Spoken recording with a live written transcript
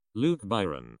Luke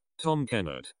Byron, Tom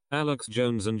Kennett, Alex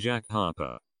Jones and Jack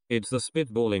Harper. It's the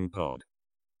Spitballing Pod.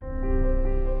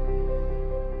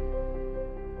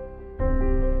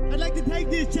 I'd like to take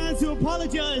this chance to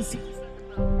apologize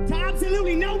to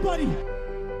absolutely nobody.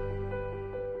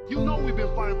 You know we've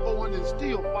been fighting 400 and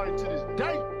still fighting to this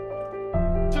day.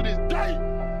 To this day.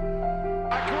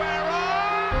 Aguero!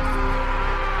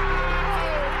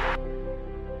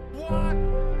 What?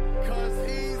 Cause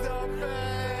he's a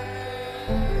man.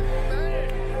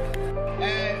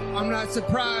 Hey, I'm not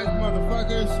surprised,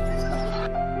 motherfuckers.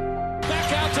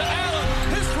 Back out to Allen.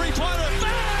 His three-pointer.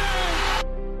 Bang!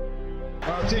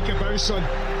 I'll take a bow, son.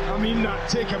 I mean that.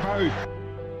 Take a bow.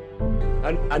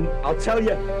 And I'll tell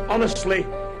you, honestly,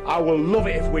 I will love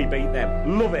it if we beat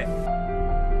them. Love it.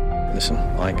 Listen,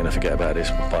 I ain't going to forget about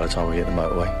this by the time we hit the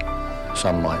motorway.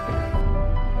 Some might.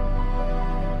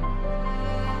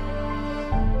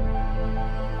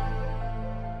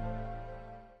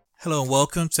 Hello and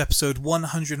welcome to episode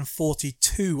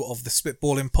 142 of the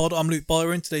Spitballing Pod. I'm Luke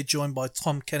Byron, today joined by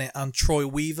Tom Kennett and Troy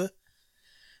Weaver.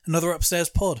 Another upstairs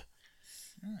pod.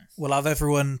 We'll have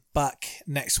everyone back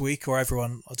next week, or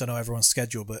everyone, I don't know everyone's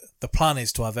schedule, but the plan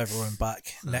is to have everyone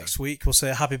back next week. We'll say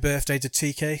a happy birthday to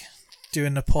TK,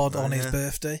 doing the pod on his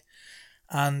birthday.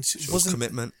 And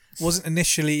commitment. Wasn't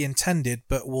initially intended,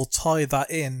 but we'll tie that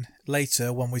in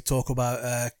later when we talk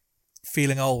about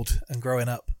feeling old and growing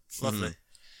up. Lovely.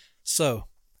 So,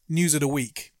 news of the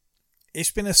week. It's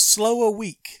been a slower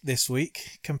week this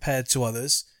week compared to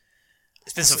others.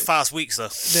 It's been some fast weeks, though.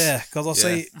 Yeah, because I'll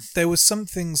say there was some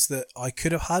things that I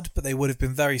could have had, but they would have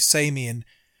been very samey, and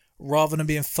rather than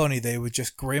being funny, they were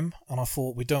just grim. And I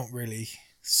thought we don't really.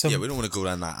 We don't want to go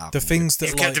down that avenue. The things that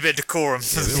You've kept a bit of decorum.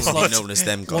 Yeah, we don't want to be known as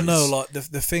them guys. Well, no, like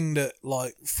the thing that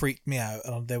like freaked me out,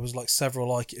 and there was like several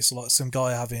like it's like some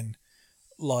guy having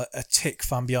like a tick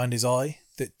fan behind his eye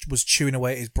that was chewing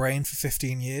away at his brain for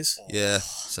 15 years. Yeah,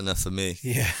 it's enough for me.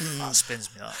 Yeah. That spins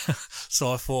me up.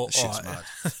 So I thought, alright,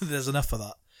 there's enough of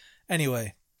that.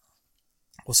 Anyway,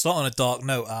 we'll start on a dark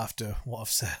note after what I've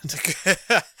said.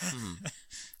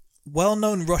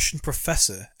 Well-known Russian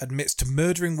professor admits to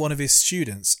murdering one of his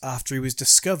students after he was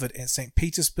discovered in St.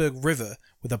 Petersburg River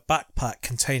with a backpack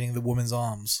containing the woman's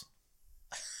arms.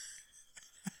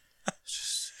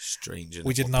 Strange.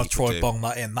 We didn't have Troy bong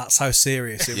that in. That's how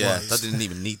serious it was. Yeah, that didn't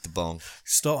even need the bong.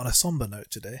 Start on a somber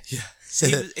note today. Yeah. So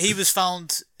he was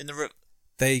found in the river.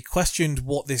 They questioned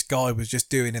what this guy was just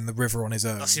doing in the river on his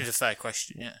own. That seems a fair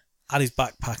question, yeah. Had his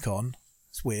backpack on.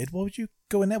 It's weird. Why would you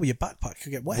go in there with your backpack? You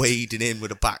could get wet. Wading in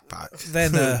with a backpack.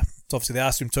 Then, obviously, they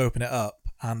asked him to open it up,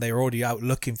 and they were already out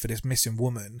looking for this missing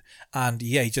woman. And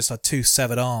yeah, he just had two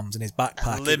severed arms in his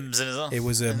backpack. And limbs in his arm. It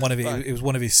was it was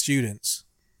one of his students.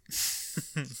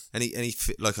 and he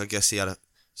like I guess he had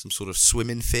some sort of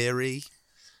swimming theory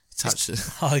attached to.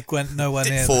 I went nowhere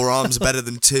near. 4 arms are better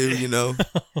than 2, you know.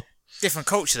 Different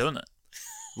culture, though, isn't it?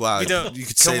 Wow, you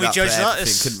could say that for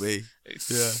everything, couldn't we?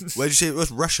 Yeah. Where did you say it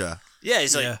was? Russia. Yeah,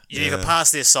 it's like you either pass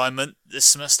the assignment this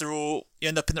semester or you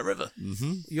end up in the river.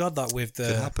 Mm-hmm. You had that with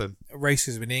the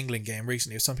racism in the England game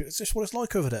recently. Some people, it's just what it's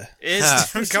like over there. It is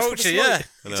different culture, yeah,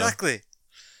 exactly.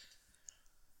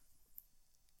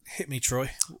 Hit me,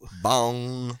 Troy.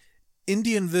 Bong.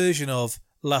 Indian version of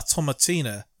La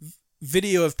Tomatina.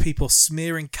 Video of people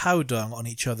smearing cow dung on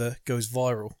each other goes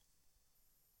viral.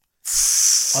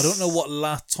 I don't know what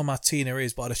La Tomatina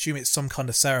is, but I'd assume it's some kind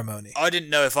of ceremony. I didn't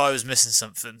know if I was missing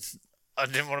something. I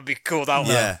didn't want to be called out.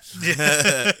 Yeah.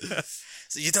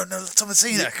 So you don't know La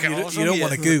Tomatina? You don't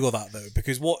want to Google that, though,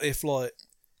 because what if, like...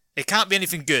 It can't be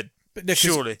anything good,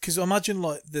 surely. Because imagine,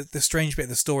 like, the strange bit of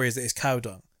the story is that it's cow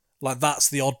dung. Like, that's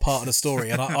the odd part of the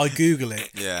story. And I Google it,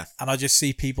 and I just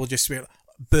see people just smear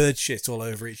bird shit all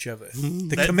over each other.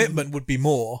 The commitment would be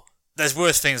more. There's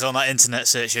worse things on that internet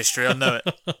search history, I know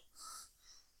it.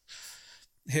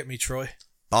 Hit me, Troy.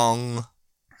 Bong.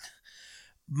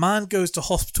 Man goes to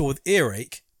hospital with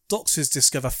earache. Doctors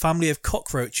discover family of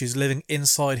cockroaches living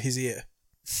inside his ear.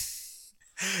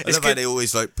 I love how they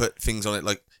always like put things on it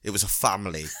like it was a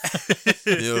family.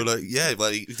 You know, like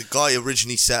the guy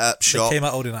originally set up shop. They came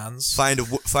out holding hands. Find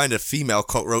a female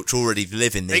cockroach already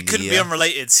living there. They couldn't be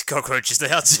unrelated cockroaches. They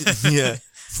had to. Yeah.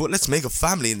 Thought, let's make a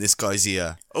family in this guy's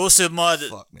ear. Also admired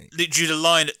that drew the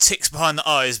line at ticks behind the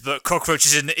eyes, but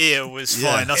cockroaches in the ear was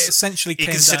fine. It essentially he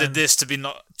came considered down this to be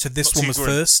not to this not one was grim.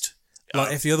 first.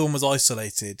 Like if the other one was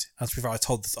isolated, and to be fair, I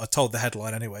told the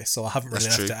headline anyway, so I haven't really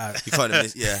left it out. You kind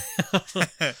of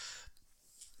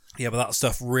Yeah, but that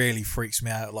stuff really freaks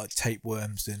me out, like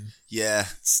tapeworms and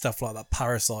stuff like that,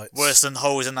 parasites. Worse than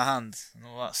holes in the hand and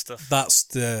all that stuff. That's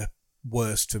the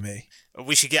worst for me.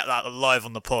 We should get that live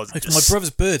on the pod. Like, my brother's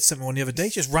bird sent me one the other day,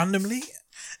 just randomly,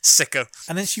 Sicko.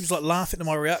 And then she was like laughing at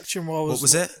my reaction while I was. What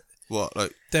was it? What,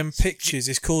 like? Them pictures,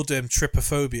 it's called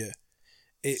trypophobia.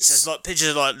 It's like pictures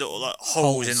of like little like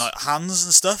holes in like hands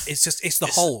and stuff. It's the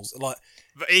holes. Like,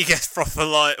 but he gets proper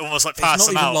like almost like pass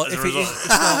them out as a result.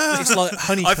 It's like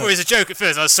honeycomb. I thought it was a joke at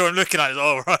first. I saw him looking at it.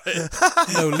 Oh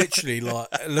right. No, literally like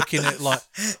looking at like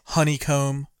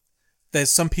honeycomb.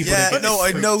 There's some people. Yeah, that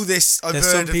get I know this. There's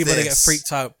some people that get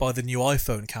freaked out by the new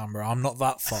iPhone camera. I'm not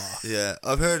that far. Yeah,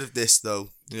 I've heard of this though.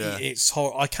 Yeah, it's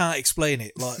horrible. I can't explain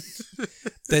it. Like,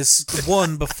 there's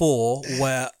one before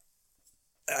where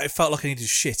I felt like I needed to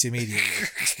shit immediately.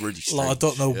 It's really strange. Like, I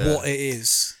don't know what it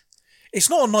is. It's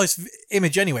not a nice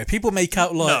image anyway. People make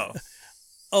out like,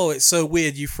 oh, it's so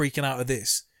weird you freaking out at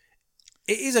this.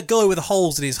 It is a guy with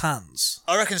holes in his hands.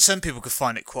 I reckon some people could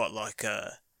find it quite like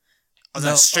I don't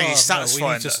know, strangely satisfying.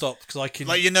 We need to stop because I can.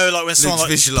 Like, you know, like when someone like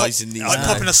visualizing these, like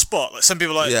popping a spot. Like some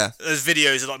people like those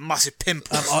videos of like massive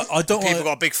pimples. I don't. People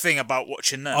got a big thing about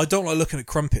watching them. I don't like looking at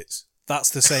crumpets. That's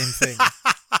the same thing.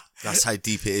 That's how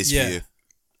deep it is for you.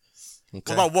 What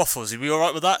Okay. about waffles? Are we all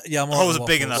right with that? Yeah, I'm all Holes right are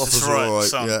big enough. Waffles It's are right. all right,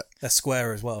 So yeah. They're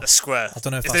square as well. They're square. I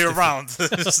don't know if they're round.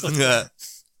 Yeah.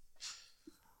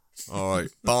 All right.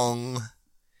 Bong.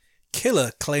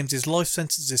 Killer claims his life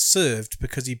sentence is served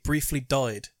because he briefly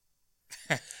died.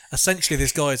 Essentially,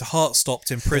 this guy's heart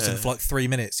stopped in prison for like 3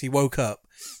 minutes. He woke up,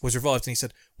 was revived, and he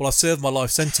said, "Well, I served my life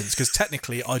sentence because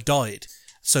technically I died,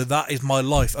 so that is my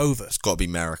life over." It's got to be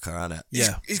America, hasn't it?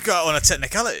 Yeah, he's got it on a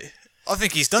technicality. I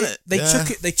think he's done it. They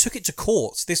took it to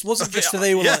court. This wasn't just that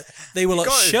they were like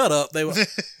shut up. They were,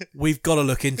 we've got to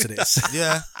look into this.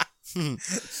 Yeah.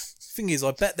 Thing is,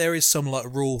 I bet there is some like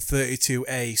Rule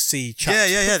 32A C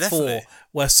chapter definitely.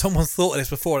 where someone thought of this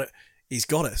before. He's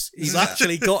got us. He's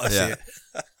actually got us here.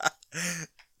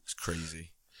 It's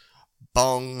crazy.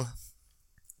 Bong.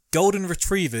 Golden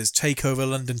retrievers take over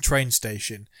London train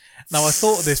station. Now, I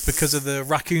thought of this because of the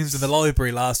raccoons in the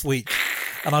library last week.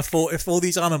 And I thought if all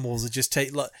these animals are just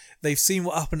they've seen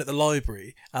what happened at the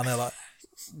library and they're like,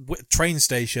 train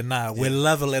station now, we're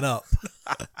levelling up.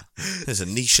 There's a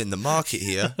niche in the market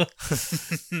here.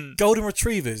 Golden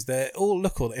retrievers,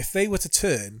 if they were to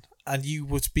turn and you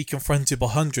would be confronted by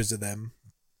hundreds of them.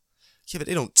 Yeah, but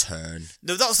they don't turn.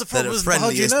 No, that's the problem.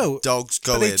 How do you know? Dogs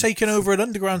going. But they've taken over an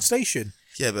underground station.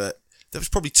 Yeah, but there was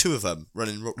probably two of them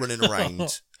running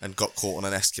around and got caught on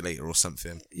an escalator or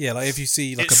something. Yeah, like if you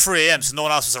see like it's 3 a.m, so no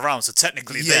one else was around, so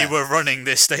technically they were running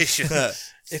this station.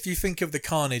 If you think of the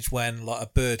carnage when like a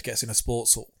bird gets in a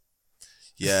sports hall.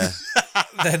 Yeah.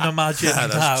 Then imagine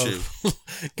now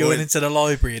going into the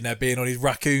library and there being all these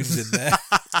raccoons in there.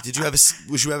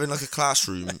 Was you ever in like a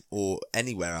classroom or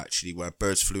anywhere actually where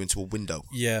birds flew into a window?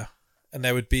 Yeah. And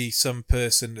there would be some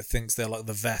person that thinks they're like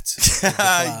the vet of the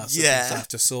class. Yeah. And have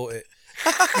to sort it.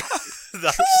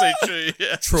 That's so true,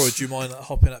 yeah. Troy, do you mind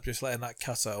hopping up just letting that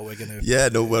cat out? Or we're gonna Yeah,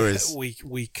 no worries.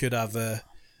 We could have a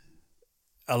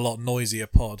lot noisier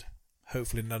pod.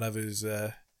 Hopefully none of us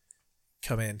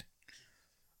come in.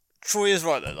 Troy is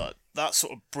right though, like that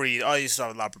sort of breed. I used to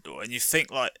have a Labrador, and you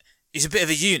think like he's a bit of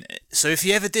a unit. So if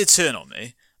he ever did turn on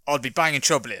me, I'd be banging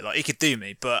trouble here. Like he could do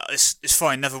me, but it's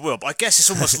fine, never will. But I guess it's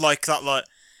almost like that, like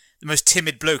the most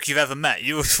timid bloke you've ever met.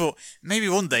 You always thought maybe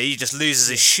one day he just loses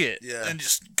his shit and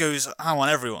just goes ham on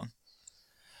everyone.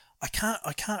 I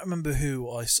can't remember who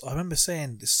I remember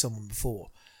saying this to someone before.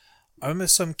 I remember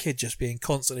some kid just being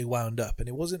constantly wound up, and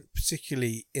it wasn't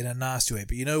particularly in a nasty way,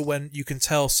 but you know when you can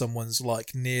tell someone's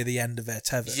like near the end of their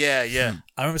tether. Yeah, yeah.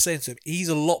 I remember saying to him, he's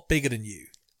a lot bigger than you,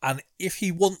 and if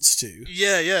he wants to,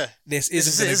 this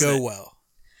isn't going to go well.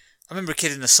 I remember a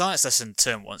kid in the science lesson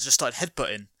term once just started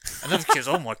headbutting. Another kid was,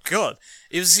 oh my god,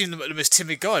 he was even the most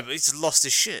timid guy, but he's lost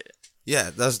his shit.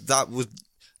 Yeah, that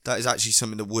is actually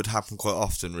something that would happen quite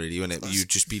often, really, wouldn't it? You'd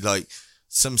just be like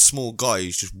some small guy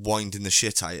who's just winding the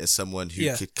shit out of someone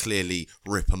who could clearly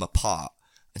rip them apart.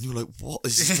 And you're like, what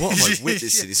am I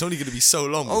witnessing? It's only going to be so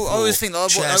long before I always think,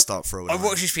 chairs start throwing I around.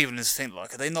 watch these people and just think,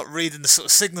 like, are they not reading the sort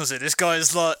of signals here? This guy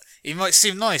is like, he might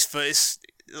seem nice, but his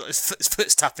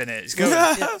foot's tapping it. It's going.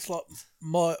 Yeah, it's like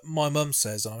my mum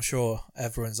says, and I'm sure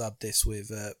everyone's had this with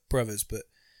brothers, but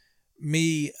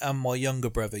me and my younger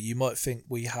brother, you might think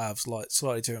we have like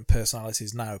slightly different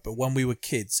personalities now, but when we were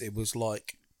kids, it was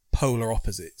like polar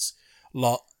opposites.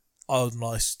 Like I was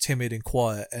nice, timid and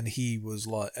quiet, and he was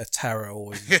like a terror,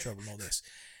 always in trouble and all this.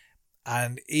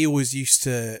 And he always used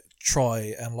to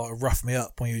try and like rough me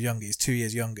up when he was younger. He's 2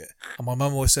 years younger. And my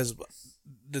mum always says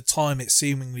the time it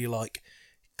seemingly like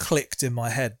clicked in my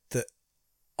head that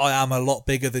I am a lot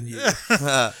bigger than you.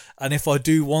 And if I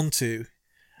do want to,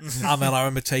 and then I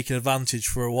remember taking advantage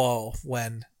for a while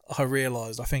when I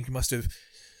realised, I think he must have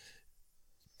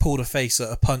pulled a face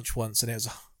at a punch once, and it was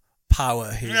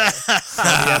power here, like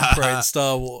the Emperor in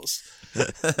Star Wars.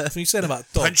 What you saying about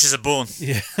dogs? Punches are born.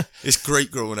 Yeah, It's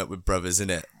great growing up with brothers, isn't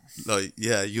it? Like,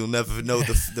 yeah, you'll never know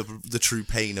the true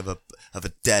pain of a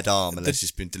dead arm unless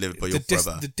it's been delivered by your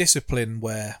brother. The discipline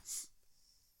where,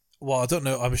 well, I don't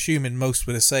know. I'm assuming most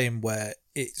were the same, where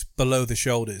it's below the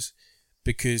shoulders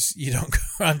because you don't go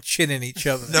around chinning each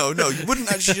other. No, you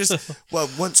wouldn't actually just. Well,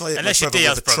 once I hit Unless my you're brother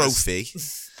Diaz with a brothers. trophy,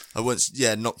 I once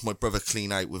knocked my brother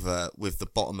clean out with the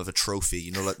bottom of a trophy.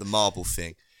 You know, like the marble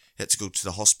thing. He had to go to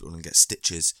the hospital and get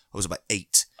stitches. I was about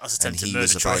 8, That's and attempted he murder,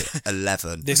 was Troy. about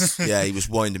 11. Yeah, he was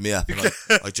winding me up, and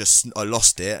I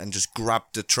lost it and just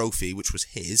grabbed the trophy, which was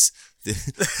his,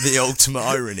 the ultimate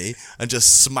irony, and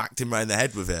just smacked him round the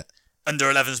head with it. Under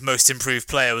 11's most improved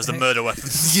player was the murder weapon.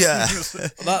 Yeah.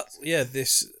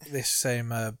 This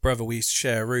same brother, we used to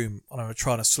share a room, and I was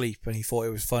trying to sleep, and he thought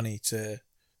it was funny to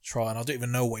try, and I don't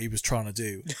even know what he was trying to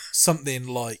do. Something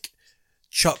like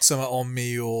chuck something on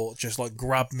me or just like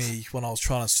grab me when I was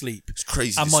trying to sleep. It's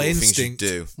crazy. And the my sort of things you instinct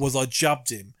do. was I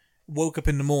jabbed him. Woke up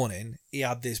in the morning, he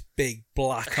had this big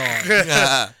black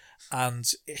eye, and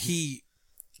he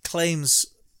claims,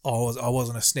 "Oh, I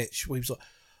wasn't a snitch." He was like,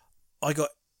 "I got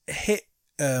hit.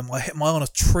 I hit my eye on a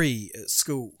tree at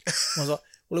school." I was like,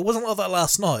 "Well, it wasn't like that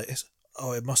last night."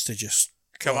 It must have just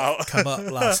come up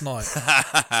last night.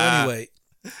 So anyway,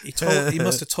 he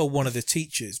must have told one of the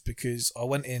teachers, because I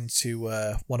went into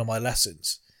one of my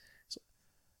lessons. So,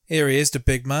 here he is, the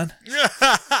big man.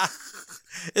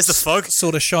 It's the fug.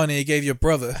 Sort of shiny he gave your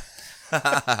brother.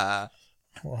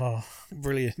 Wow,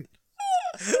 brilliant.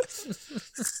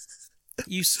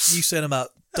 You saying about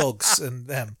dogs and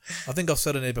them. I think I've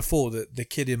said it here before that the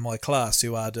kid in my class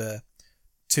who had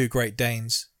 2 Great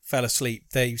Danes fell asleep.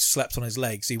 They slept on his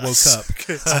legs. He woke up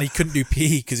and he couldn't do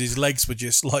PE because his legs were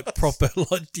just like proper.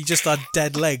 Like he just had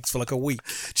dead legs for like a week.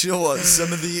 Do you know what?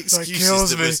 Some of the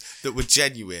excuses that were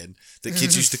genuine that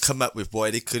kids used to come up with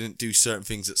why they couldn't do certain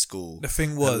things at school. The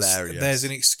thing was, hilarious. There's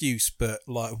an excuse, but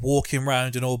like walking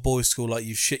around an old boys' school like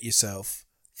you shit yourself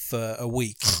for a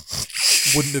week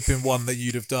wouldn't have been one that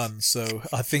you'd have done. So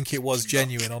I think it was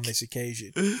genuine on this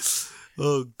occasion.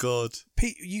 Oh God,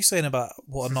 Pete, you saying about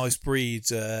what a nice breed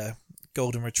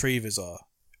golden retrievers are?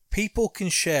 People can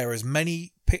share as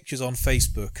many pictures on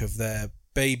Facebook of their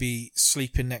baby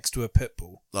sleeping next to a pit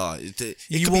bull. it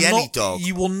could be any dog.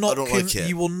 You will not. I don't like it.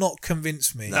 You will not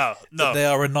convince me. No. that they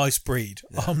are a nice breed.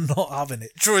 Yeah. I'm not having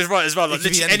it. Troy's right as well. Like,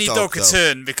 literally any dog could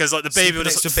turn because like the baby will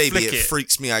just baby. flick It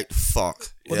freaks me out. Fuck.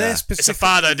 Well, yeah. It's a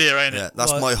bad idea, ain't it? Yeah,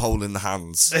 that's my hole in the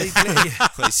hands.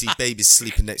 I see babies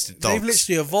sleeping next to dogs. They've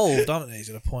literally evolved, haven't they,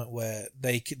 to the point where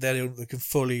they can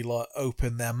fully like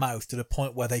open their mouth to the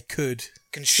point where they could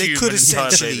consume. They could an entire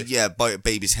essentially, baby. bite a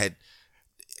baby's head.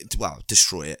 Well,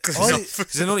 destroy it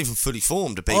because they're not even fully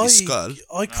formed. A baby's skull.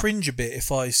 I cringe a bit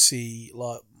if I see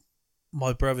like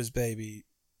my brother's baby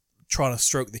trying to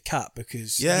stroke the cat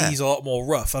because he's a lot more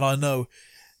rough, and I know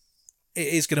it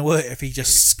is going to hurt if he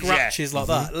just scratches like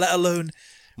that. Let alone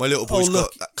my little boy's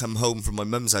come home from my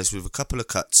mum's house with a couple of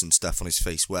cuts and stuff on his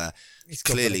face where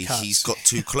clearly he's got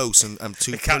too close and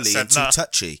too pully and too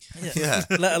touchy. Yeah.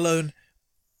 Let alone,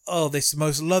 this is the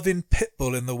most loving pit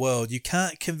bull in the world. You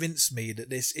can't convince me that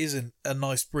this isn't a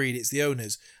nice breed. It's the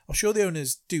owners. I'm sure the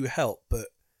owners do help, but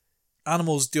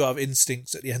animals do have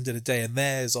instincts at the end of the day, and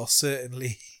theirs are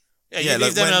certainly. Yeah, you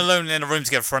leave them alone in a room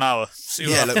together for an hour.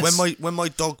 Like when my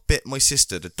dog bit my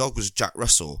sister, the dog was Jack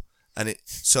Russell, and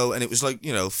it was like,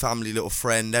 you know, family little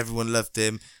friend, everyone loved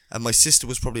him, and my sister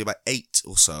was probably about 8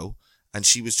 or so, and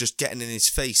she was just getting in his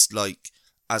face like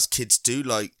as kids do,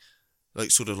 like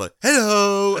sort of like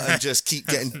hello, and just keep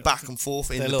getting back and forth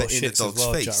in the dog's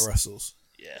face. Jack Russells.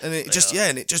 Yeah, and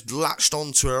it just latched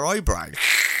onto her eyebrow,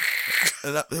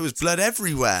 and there was blood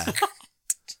everywhere.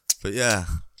 But yeah.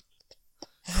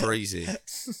 Crazy.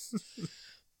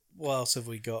 What else have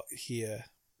we got here?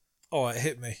 Alright,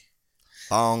 hit me.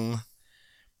 Bong.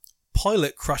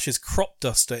 Pilot crashes crop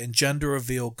duster in gender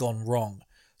reveal gone wrong.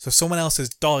 So someone else has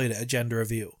died at a gender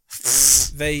reveal.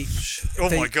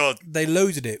 My God. They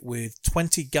loaded it with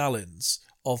 20 gallons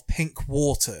of pink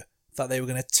water that they were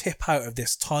going to tip out of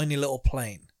this tiny little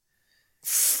plane.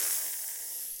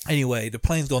 Anyway, the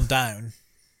plane's gone down.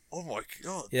 Oh my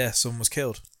God. Yeah, someone was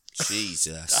killed.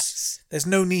 Jesus. There's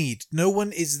no need. No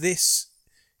one is this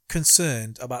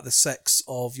concerned about the sex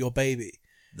of your baby.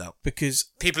 No. Because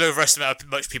people overestimate how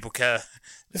much people care.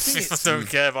 People don't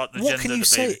care about the gender of the baby. What can you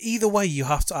say? Either way, you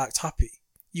have to act happy.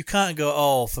 You can't go,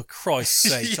 oh, for Christ's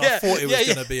sake, I thought it was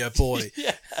going to be a boy.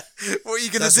 Yeah. What are you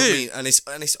going to do? What I mean. And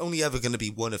it's only ever going to be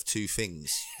one of two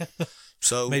things.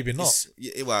 So maybe not.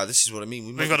 Well, this is what I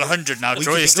mean. We've got 100 now,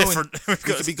 Troy. It's different. We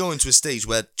could be going to a stage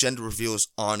where gender reveals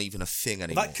aren't even a thing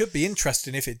anymore. That could be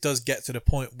interesting if it does get to the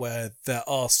point where there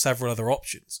are several other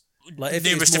options. Like if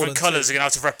numerous different colours are going to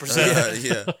have to represent.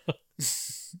 Yeah.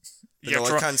 You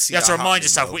have to remind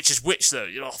yourself which is which, though.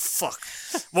 You're like, oh, fuck.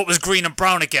 What was green and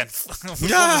brown again?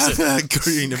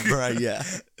 Green and brown, yeah.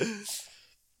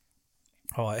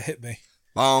 Oh, it hit me.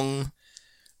 Bong.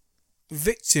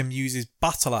 Victim uses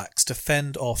battle axe to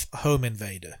fend off home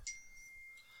invader.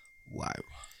 Wow.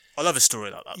 I love a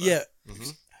story like that, though. Yeah. Mm-hmm.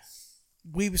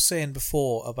 We were saying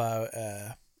before about...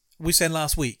 we were saying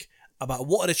last week about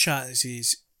what are the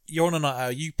chances you're on a night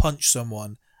out, you punch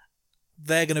someone,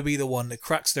 they're going to be the one that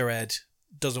cracks their head,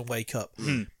 doesn't wake up.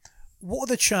 Mm. What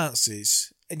are the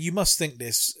chances, and you must think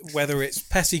this, whether it's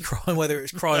petty crime, whether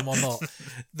it's crime or not,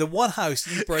 the one house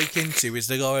you break into is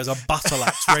the guy who has a battle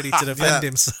axe ready to defend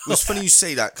himself. Well, it's funny you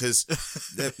say that, because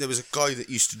there was a guy that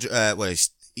used to...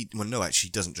 he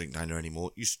doesn't drink down there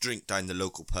anymore. Used to drink down the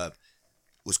local pub.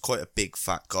 Was quite a big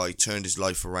fat guy, turned his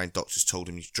life around. Doctors told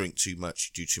him you drink too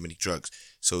much, you do too many drugs.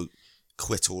 So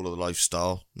quit all of the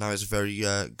lifestyle. Now he's a very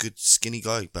good skinny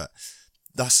guy, but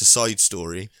that's a side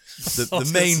story. The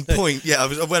main point,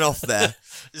 I went off there.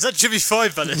 Is that Jimmy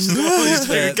Five, Bellis?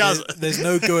 There's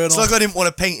no going on. It's like I didn't want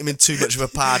to paint him in too much of a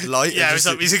bad light. Yeah,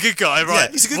 he's a good guy, right?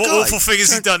 Yeah, he's a good guy. What awful thing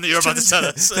has he done that you're about to tell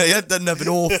us? He hadn't done nothing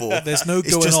awful. There's no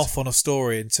going off on a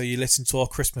story until you listen to our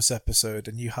Christmas episode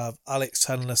and you have Alex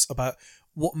telling us about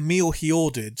what meal he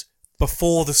ordered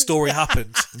before the story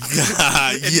happened. In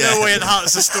no way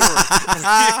enhance the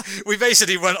story. We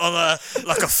basically went on a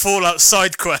Fallout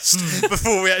side quest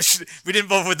before we didn't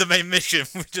bother with the main mission.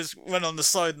 We just went on the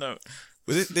side note.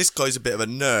 Well, this guy's a bit of a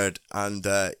nerd, and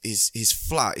his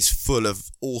flat is full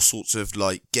of all sorts of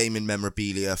like gaming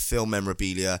memorabilia, film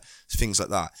memorabilia, things like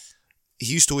that.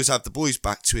 He used to always have the boys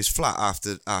back to his flat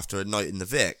after a night in the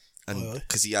Vic. And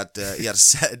because he had a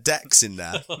set of decks in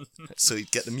there, so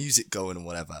he'd get the music going and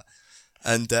whatever.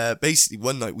 And basically,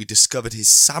 one night we discovered his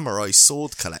samurai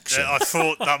sword collection. Yeah, I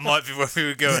thought that might be where we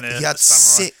were going here. He had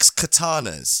 6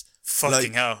 katanas.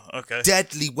 Fucking hell! Okay.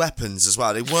 Deadly weapons as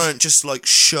well. They weren't just like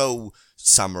show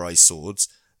samurai swords.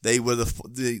 They were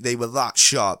they were that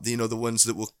sharp. You know, the ones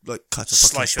that will like cut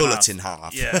a bullet in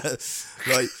half. Yeah.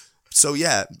 So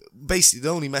yeah, basically the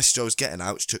only message I was getting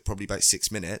out, which took probably about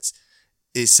 6 minutes,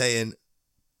 is saying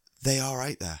they are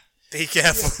out there. Be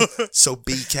careful. So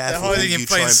be careful when you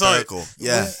try and burgle.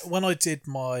 Yeah. When I did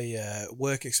my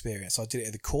work experience, I did it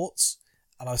at the courts,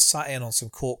 and I sat in on some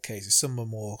court cases. Some were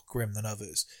more grim than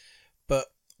others. But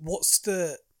what's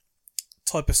the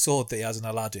type of sword that he has in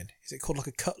Aladdin? Is it called like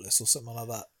a cutlass or something like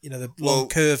that? You know, the long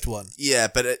curved one. Yeah,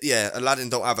 but Aladdin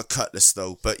don't have a cutlass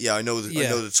though. But yeah, I know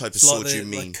the type of sword you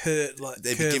mean.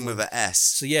 They begin with an S.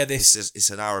 So yeah, it's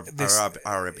an Arabic.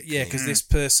 Yeah, because this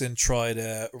person tried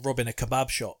robbing a kebab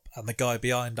shop, and the guy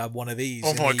behind had one of these.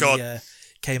 Oh my god!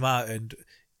 Came out and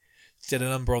did a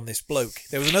number on this bloke.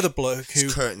 There was another bloke who...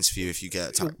 It's curtains for you if you get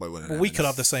attacked by one of them. We could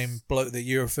have the same bloke that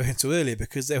you were referring to earlier,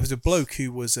 because there was a bloke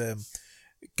who was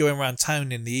going around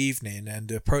town in the evening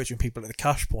and approaching people at the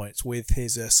cash points with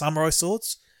his samurai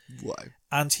swords. Wow.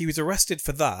 And he was arrested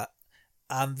for that,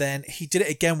 and then he did it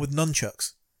again with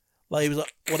nunchucks. Like, he was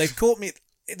like, well, they've caught me...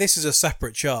 This is a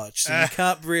separate charge, so you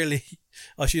can't really...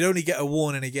 I should only get a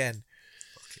warning again.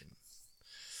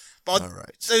 But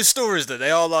those stories, though,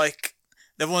 they're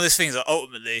one of those things that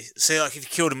ultimately, say, like, if you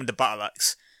killed him with the battle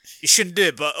axe, you shouldn't do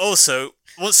it. But also,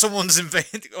 once someone's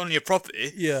invaded on your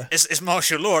property, it's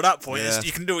martial law at that point.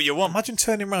 You can do what you want. Imagine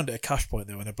turning around at a cash point,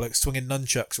 though, and a bloke swinging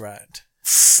nunchucks round.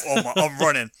 I'm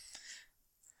running.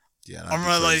 Yeah, I'm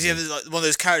running like one of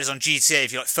those characters on GTA.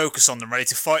 If you like focus on them, ready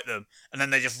to fight them, and then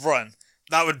they just run.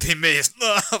 That would be me.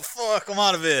 Fuck, I'm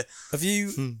out of here. Have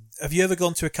you ever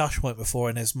gone to a cash point before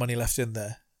and there's money left in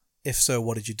there? If so,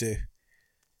 what did you do?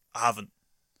 I haven't.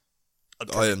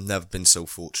 I have never been so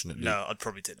fortunate. No, I'd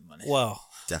probably take the money. Well,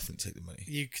 definitely take the money.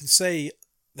 You can say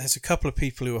there's a couple of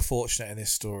people who are fortunate in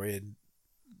this story, and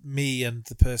me and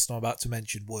the person I'm about to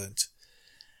mention weren't.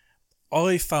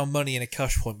 I found money in a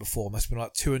cash point before. Must have been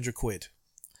like 200 quid.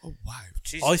 Oh wow!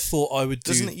 Jesus. I thought I would.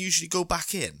 Doesn't it usually go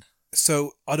back in?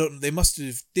 So I don't. They must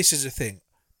have. This is the thing.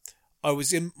 I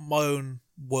was in my own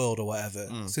world or whatever.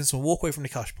 Since I walk away from the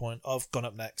cash point, I've gone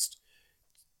up next.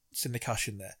 It's in the cash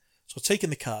in there. So I've taken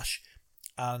the cash,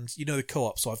 and you know the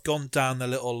co-op. So I've gone down the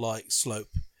little like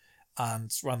slope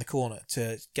and round the corner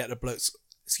to get the blokes.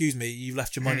 Excuse me, you've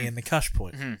left your money in the cash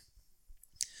point.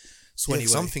 So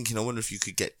anyway, I'm thinking, I wonder if you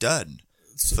could get done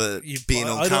for being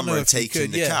on camera and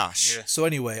taking the cash. Yeah. So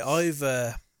anyway, I've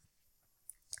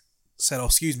said, "Oh,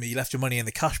 excuse me, you left your money in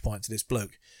the cash point" to this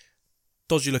bloke.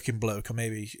 dodgy looking bloke, I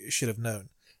maybe should have known.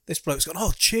 This bloke's gone,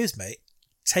 oh, cheers, mate.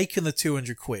 Taken the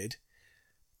 200 quid,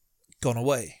 gone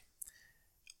away.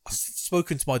 I've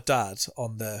spoken to my dad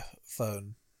on the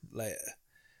phone later,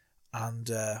 and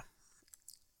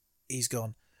he's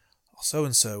gone, oh,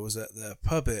 so-and-so was at the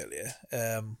pub earlier,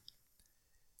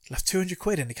 left 200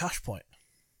 quid in the cash point.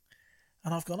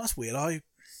 And I've gone, that's weird. I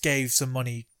gave some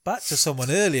money back to someone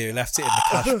earlier who left it in the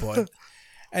cash point.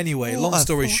 Anyway, long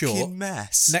story short,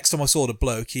 next time I saw the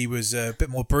bloke, he was a bit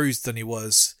more bruised than he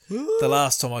was the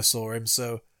last time I saw him.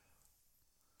 So,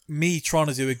 me trying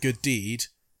to do a good deed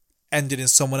ended in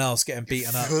someone else getting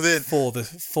beaten up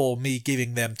for me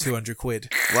giving them 200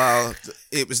 quid. Well,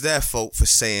 it was their fault for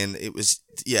saying it was,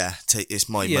 it's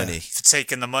my money. For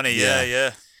taking the money,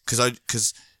 yeah.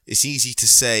 Because it's easy to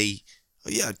say, oh,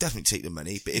 yeah, I'd definitely take the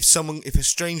money. But if a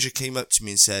stranger came up to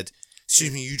me and said,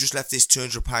 excuse me, you just left this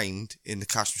 £200 in the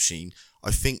cash machine,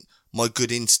 I think my good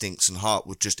instincts and heart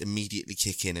would just immediately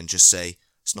kick in and just say,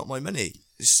 it's not my money.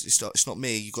 It's not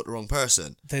me. You got the wrong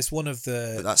person. There's one of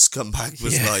the... But that scumbag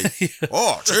was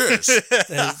oh, cheers.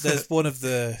 There's one of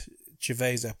the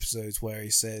Gervais episodes where he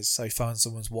says, so he found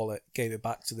someone's wallet, gave it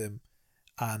back to them,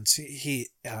 and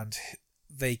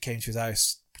they came to his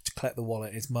house to collect the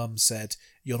wallet. His mum said,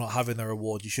 you're not having the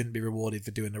reward. You shouldn't be rewarded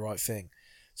for doing the right thing.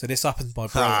 So this happened to my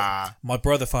brother. My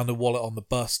brother found a wallet on the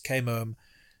bus, came home,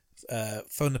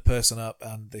 phoned the person up,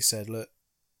 and they said, look,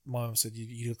 my mum said,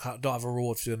 you don't have a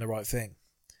reward for doing the right thing.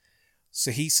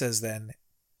 So he says then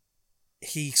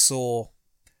he saw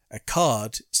a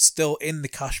card still in the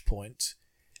cash point.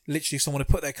 Literally someone had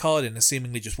put their card in and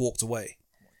seemingly just walked away.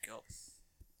 Oh my God.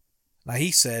 Now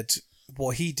he said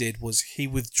what he did was he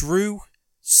withdrew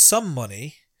some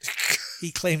money.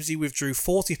 He claims he withdrew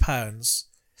 £40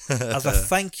 as a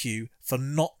thank you for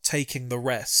not taking the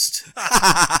rest.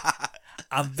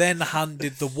 And then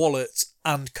handed the wallet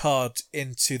and card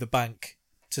into the bank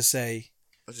to say,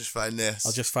 I just found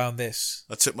this.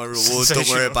 I took my reward. Don't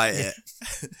worry about it.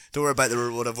 Don't worry about the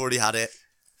reward. I've already had it.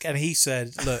 And he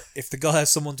said, look, if the guy has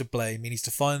someone to blame, he needs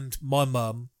to find my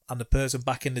mum and the person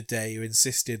back in the day who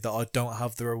insisted that I don't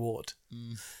have the reward.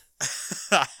 He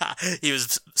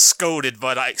was scolded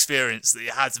by that experience that he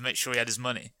had to make sure he had his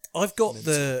money. I've got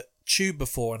the tube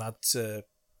before and had to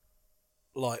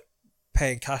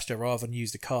pay in cash there rather than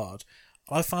use the card.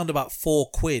 I found about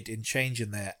 £4 in change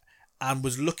in there and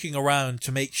was looking around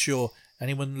to make sure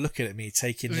anyone looking at me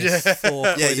taking this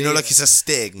 £4. Yeah, you know, like it's a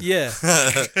sting. Yeah.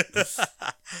 As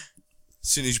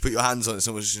soon as you put your hands on it,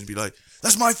 someone's just going to be like,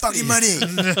 that's my fucking money.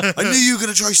 I knew you were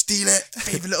going to try steal it.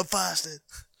 Baby little bastard.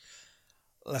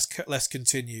 Let's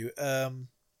continue.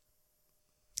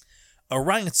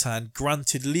 Orangutan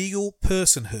granted legal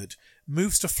personhood,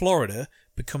 moves to Florida,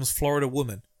 becomes Florida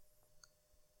woman.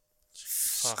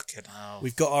 Fucking hell.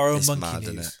 We've got our own It's monkey mad, news.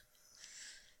 isn't it?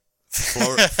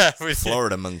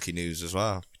 Florida monkey news as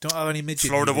well. We don't have any midget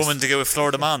Florida news. woman to go with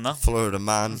Florida man, though. Florida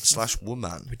man /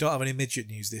 woman. We don't have any midget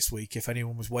news this week, if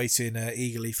anyone was waiting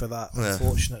eagerly for that,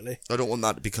 unfortunately. I don't want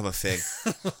that to become a thing.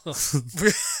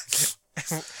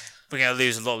 We're going to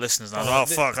lose a lot of listeners now.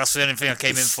 Fuck, that's the only thing I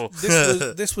came in for.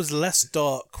 This was less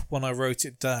dark when I wrote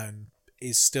it down.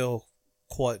 Is still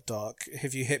quite dark.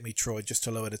 Have you hit me, Troy, just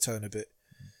to lower the tone a bit?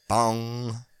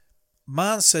 Bong.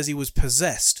 Man says he was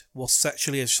possessed while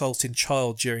sexually assaulting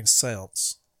child during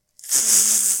seance.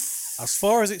 As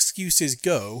far as excuses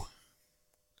go,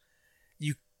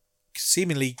 you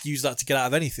seemingly use that to get out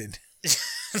of anything.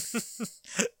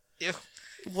 Yeah.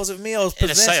 It wasn't me, I was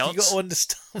possessed. You got to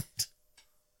understand.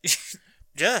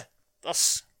 Yeah,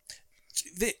 that's...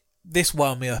 This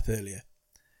wound me up earlier.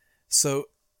 So,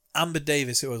 Amber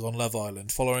Davis, who was on Love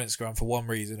Island, follow her on Instagram for one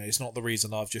reason. It's not the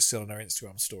reason I've just seen on her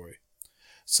Instagram story.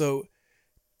 So,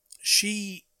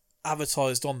 she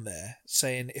advertised on there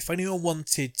saying if anyone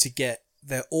wanted to get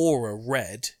their aura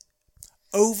read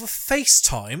over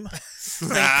FaceTime,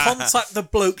 then contact the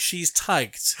bloke she's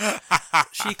tagged.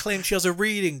 She claims she has a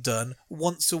reading done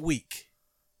once a week.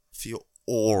 For your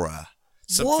aura.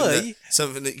 Why?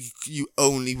 Something that you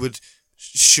only would,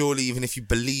 surely even if you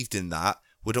believed in that,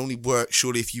 would only work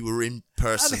surely if you were in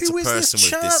person to person with this. And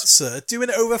who is this chancer doing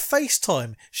it over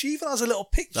FaceTime? She even has a little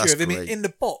picture of him in the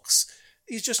box.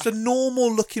 He's just a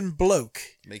normal looking bloke.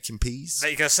 Making peas.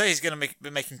 Like you gotta say, he's going to be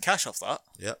making cash off that.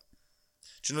 Yep.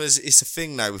 Do you know, it's a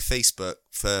thing now with Facebook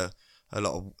for a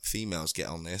lot of females get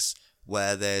on this,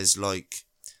 where there's like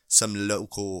some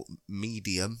local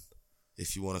medium,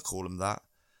 if you want to call them that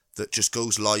just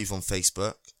goes live on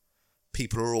Facebook.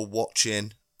 People are all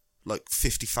watching, like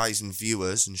 50,000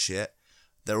 viewers and shit.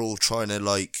 They're all trying to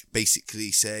like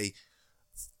basically say,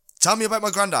 tell me about my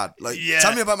granddad. Like,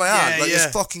 tell me about my aunt. There's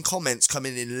fucking comments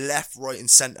coming in left, right, and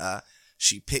centre.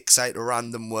 she picks out the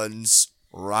random ones,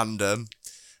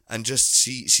 and just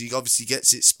she obviously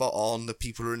gets it spot on. The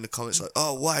people are in the comments like,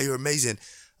 oh wow, you're amazing.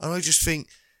 And I just think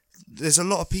there's a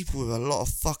lot of people with a lot of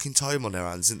fucking time on their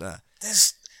hands, isn't there?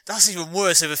 That's even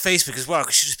worse over Facebook as well,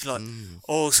 because she'll just be like,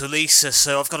 oh, so Lisa,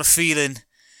 so I've got a feeling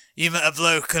you met a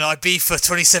bloke and I beef for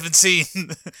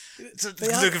 2017.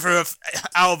 Looking for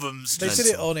albums. They did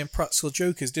it on Impractical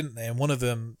Jokers, didn't they? And one of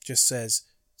them just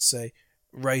say,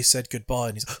 Ray said goodbye,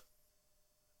 and he's like,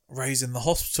 Ray's in the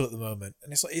hospital at the moment.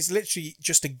 And it's literally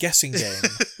just a guessing game.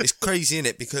 It's crazy, isn't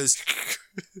it? Because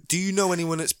do you know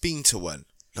anyone that's been to one?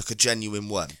 Like a genuine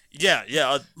one? Yeah.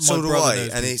 So do I.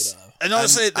 And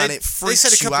honestly, they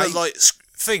said a couple out. of like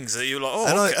things that you were like,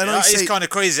 oh, okay. That is kind of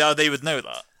crazy how they would know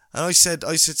that. And I said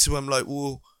to him, like,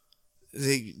 well,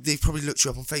 they probably looked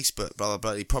you up on Facebook, blah, blah,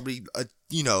 blah. They probably,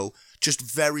 just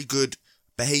very good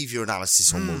behaviour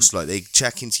analysis almost. Like, they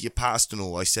check into your past and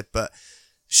all. I said, but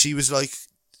she was like,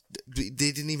 they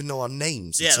didn't even know our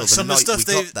names until the night we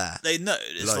got there. They know.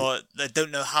 It's like they don't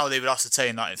know how they would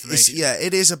ascertain that information.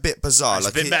 It is a bit bizarre. It's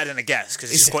a bit better than a guess,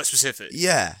 because it's quite specific.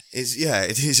 Yeah,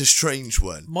 it is a strange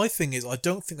one. My thing is, I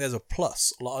don't think there's a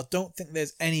plus. Like, I don't think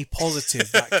there's any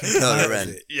positive that can come out of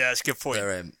it. Yeah, that's a good point.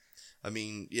 I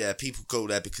mean, yeah, people go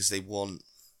there because they want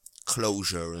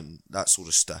closure and that sort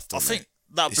of stuff. I think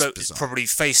that bloke is probably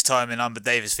FaceTiming Amber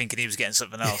Davis thinking he was getting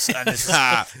something else. And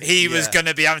he was going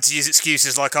to be having to use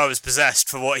excuses like I was possessed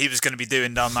for what he was going to be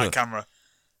doing down that camera.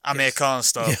 Amir Khan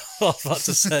style. Yeah, I was about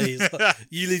to say, like,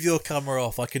 you leave your camera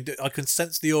off. I can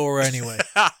sense the aura anyway.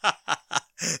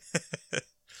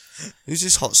 Who's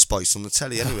this hot spice on the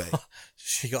telly anyway?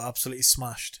 She got absolutely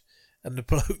smashed. And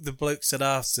the bloke said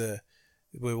after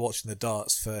we were watching the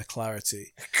darts for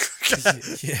clarity.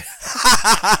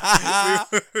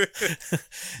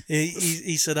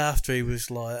 he said after, he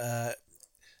was like, I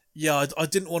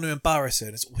didn't want to embarrass her.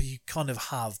 And it's, well, you kind of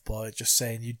have by just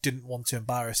saying you didn't want to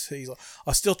embarrass her. He's like,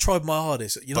 I still tried my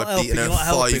hardest. You're not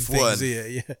helping things here.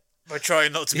 Yeah. By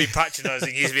trying not to be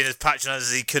patronising, he's been as patronising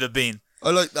as he could have been.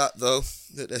 I like that though,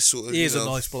 that they're sort of, he is a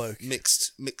nice bloke.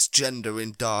 Mixed gender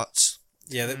in darts.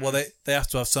 Yeah, well, they have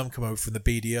to have some come over from the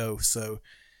BDO, so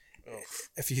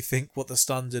if you think what the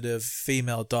standard of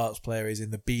female darts player is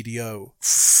in the BDO,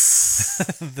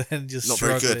 then just not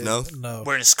very good, no?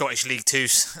 We're in Scottish League 2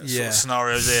 sort of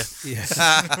scenarios here.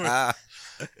 Yeah.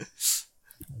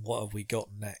 What have we got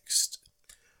next?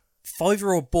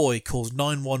 5-year-old boy calls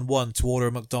 911 to order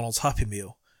a McDonald's Happy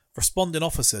Meal. Responding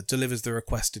officer delivers the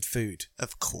requested food.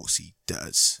 Of course he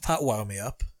does. That wound me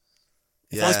up.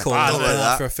 Yeah, I called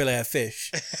that for a fillet of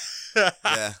fish.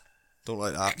 Yeah, don't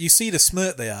like that. You see the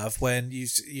smirk they have when you've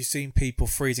seen people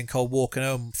freezing cold walking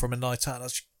home from a night out.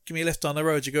 Give me a lift down the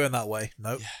road. You're going that way?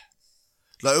 Nope. Yeah.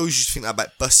 Like, I always used to think that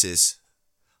about buses.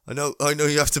 I know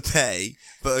you have to pay,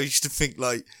 but I used to think,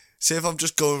 like, say if I'm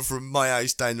just going from my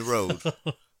house down the road,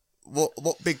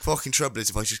 what big fucking trouble is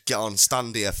if I just get on,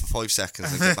 stand here for 5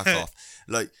 seconds and get back off?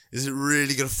 Like, is it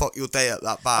really going to fuck your day up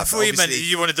that bad? I thought you meant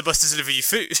you wanted the bus to deliver you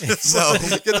food. No.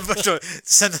 Get the bus to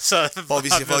send us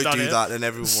obviously, if I do that, then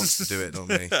everyone wants to do it, don't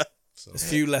they? So. There's a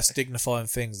few less dignifying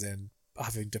things than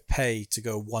having to pay to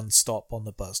go one stop on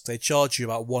the bus. They charge you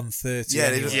about 1.30. Yeah,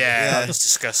 anyway. That's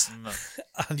disgusting.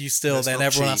 And you still, that's then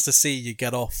everyone has to see you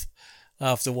get off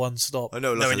after one stop. I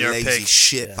know, like a lazy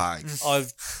shit bag.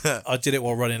 I did it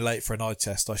while running late for an eye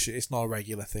test. It's not a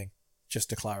regular thing, just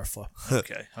to clarify.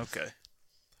 Okay.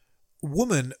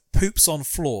 Woman poops on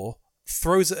floor,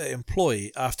 throws it at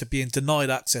employee after being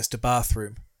denied access to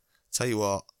bathroom. Tell you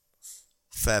what,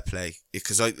 fair play.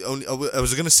 Because I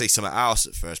was going to say something else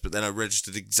at first, but then I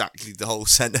registered exactly the whole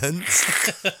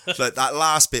sentence. Like, that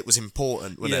last bit was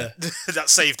important, wasn't it?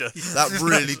 That saved her. That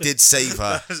really did save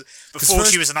her. Before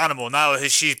she was an animal, now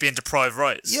she's being deprived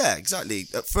rights. Yeah, exactly.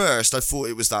 At first, I thought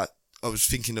it was that. I was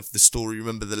thinking of the story.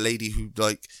 Remember the lady who,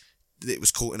 like, it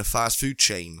was caught in a fast food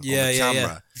chain on the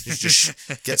camera. She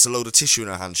just gets a load of tissue in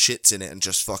her hand, shits in it, and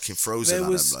just fucking throws it at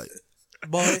him.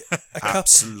 Like,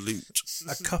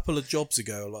 a couple of jobs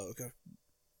ago, like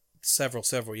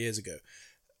several years ago,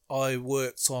 I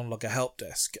worked on like a help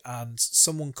desk, and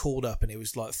someone called up, and it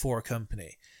was like for a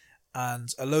company, and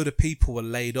a load of people were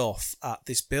laid off at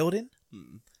this building,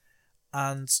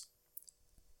 and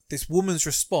this woman's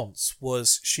response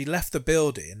was she left the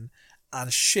building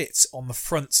and shit on the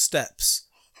front steps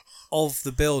of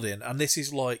the building. And this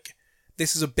is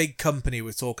a big company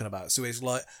we're talking about. So it's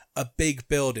like a big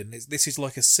building. This is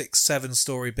like a 6-7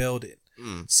 story building.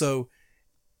 So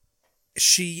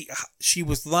she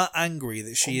was that angry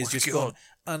that she is just gone.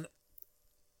 And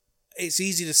it's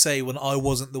easy to say when I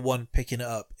wasn't the one picking it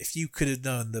up. If you could have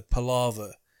known the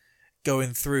palaver going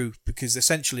through, because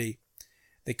essentially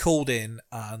They called in,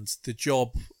 and the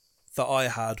job that I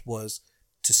had was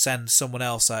to send someone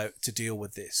else out to deal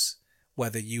with this.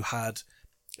 Whether you had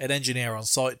an engineer on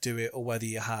site do it, or whether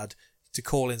you had to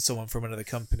call in someone from another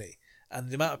company. And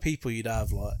the amount of people you'd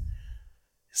have, like,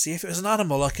 see, if it was an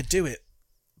animal, I could do it.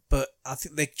 But I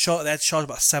think they had to charge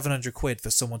about 700 quid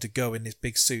for someone to go in this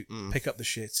big suit, pick up the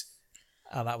shit.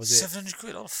 And that was it. 700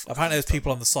 quid off. Apparently there's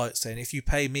people on the site saying, if you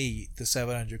pay me the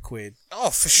 700 quid... Oh,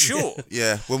 for sure.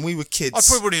 Yeah, when we were kids... I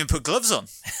probably wouldn't even put gloves on.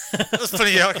 That's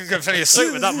plenty. I can get plenty of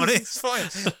suit with that money. It's fine.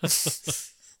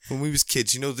 When we was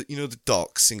kids, you know the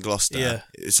docks in Gloucester? Yeah.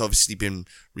 It's obviously been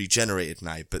regenerated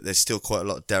now, but there's still quite a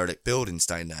lot of derelict buildings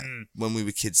down there. When we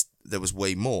were kids, there was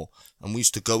way more. And we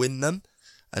used to go in them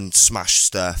and smash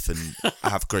stuff and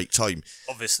have a great time.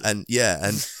 Obviously. And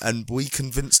and we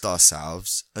convinced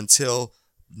ourselves until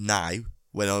now,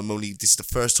 when this is the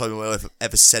first time I've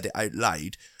ever said it out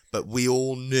loud, but we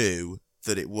all knew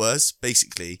that it was.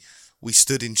 Basically, we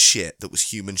stood in shit that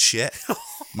was human shit.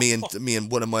 me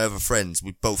and one of my other friends,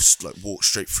 we both like walked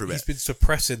straight through it. He's been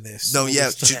suppressing this. No,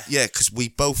 because we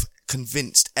both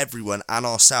convinced everyone and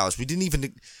ourselves. We didn't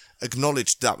even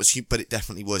acknowledge that was but it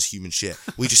definitely was human shit.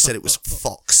 We just said it was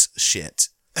fox shit.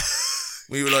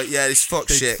 We were like, yeah, it's fox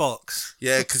Big shit. fox.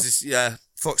 Yeah, because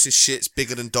fox's shit's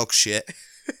bigger than dog shit,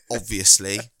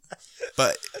 obviously.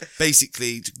 But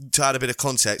basically, to add a bit of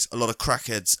context, a lot of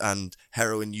crackheads and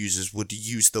heroin users would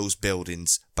use those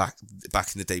buildings back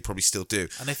in the day, probably still do.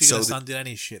 And if you're going to stand in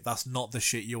any shit, that's not the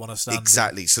shit you want to stand in.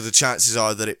 Exactly. So the chances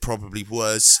are that it probably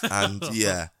was, and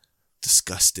yeah,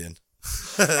 disgusting.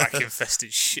 Crack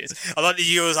infested shit. I like that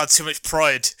you always had too much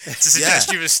pride to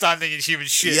suggest you were standing in human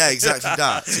shit. Yeah, exactly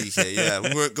that, TK. Yeah,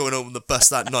 we weren't going home on the bus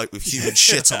that night with human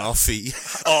shit on our feet.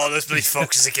 Oh, those bloody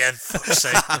foxes again. Fuck's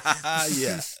sake.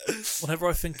 Yeah. Whenever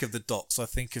I think of the docks, I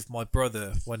think of my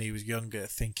brother when he was younger,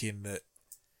 thinking that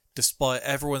despite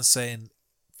everyone saying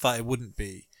that it wouldn't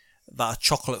be, that a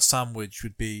chocolate sandwich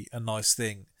would be a nice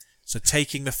thing. So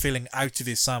taking the filling out of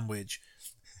his sandwich,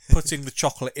 putting the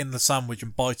chocolate in the sandwich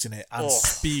and biting it, and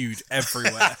spewed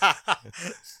everywhere.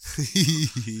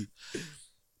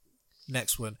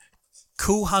 Next one.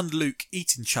 Cool Hand Luke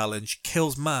eating challenge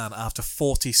kills man after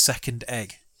 40-second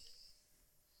egg.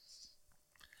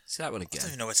 See that one again. I don't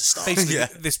even know where to start.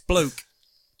 Basically, this bloke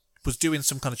was doing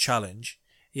some kind of challenge.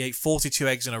 He ate 42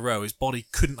 eggs in a row. His body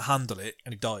couldn't handle it,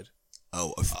 and he died.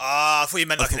 Oh, I thought you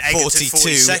meant like an egg 42 into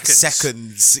 40 seconds.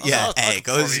 seconds. Yeah, egg.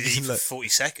 I was eat for 40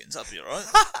 seconds. That'd be alright.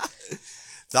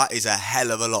 That is a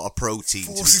hell of a lot of protein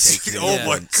to be taken in. Oh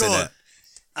my god.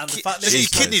 And the fact Does your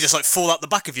kidney just like fall out the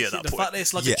back of you at that the point? fact that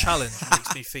it's like a challenge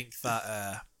makes me think that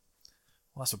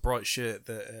well, that's a bright shirt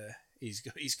that he's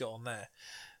got on there.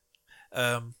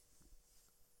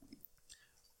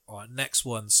 Alright, next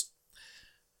one's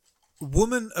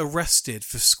woman arrested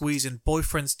for squeezing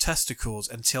boyfriend's testicles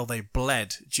until they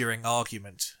bled during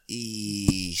argument.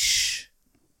 Eesh.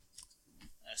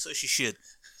 So she should.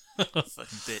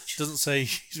 Fucking bitch. Doesn't say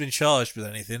she's been charged with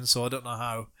anything, so I don't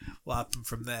know what happened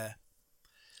from there.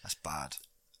 That's bad.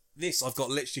 This I've got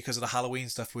literally because of the Halloween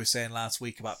stuff we were saying last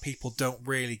week about people don't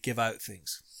really give out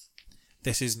things.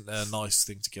 This isn't a nice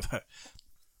thing to give out.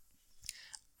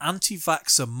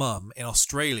 Anti-vaxxer mum in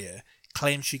Australia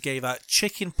claimed she gave out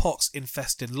chicken pox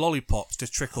infested lollipops to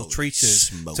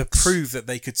trick-or-treaters to prove that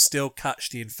they could still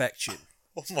catch the infection.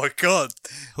 Oh my god.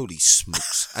 Holy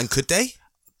smokes. And could they?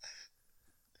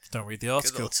 Don't read the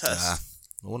article. I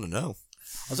want to know.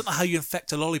 I don't know how you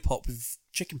infect a lollipop with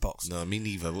chicken pox. No, me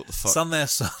neither. What the fuck? Stand there,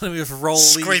 son. Let me just roll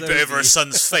Scrape these it over her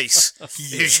son's face.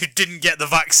 You didn't get the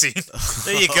vaccine.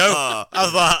 There you go.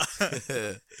 How's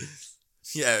that?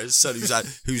 Yeah, his son who's had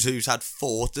this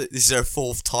is her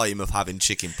fourth time of having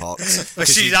chicken pox. But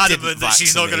she's adamant that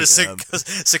she's not going to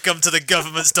succumb to the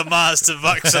government's demands to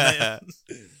vaccinate.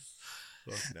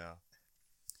 Fuck no.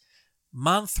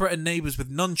 Man threatened neighbours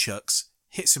with nunchucks,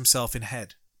 hits himself in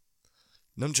head.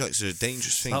 Nunchucks are a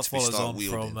dangerous thing that to be start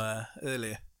wielding. From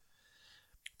earlier.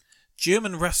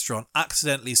 German restaurant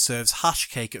accidentally serves hash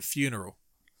cake at funeral.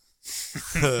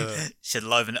 Should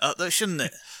liven it up though, shouldn't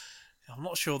it? I'm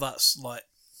not sure that's like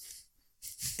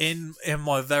in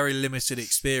my very limited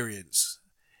experience.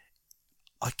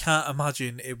 I can't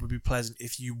imagine it would be pleasant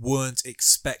if you weren't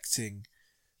expecting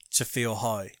to feel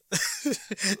high.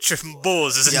 Tripping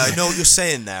balls, isn't it? Yeah, I know what you're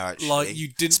saying there. Actually, like you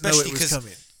didn't know it was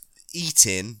coming.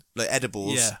 Eating like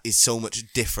edibles is so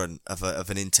much different of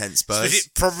an intense buzz.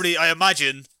 Probably, I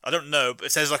imagine. I don't know, but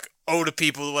it says like older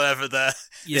people, or whatever. This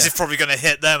is probably going to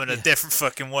hit them in a different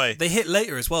fucking way. They hit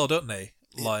later as well, don't they?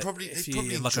 Like they if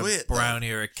probably you like enjoy a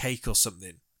brownie or a cake or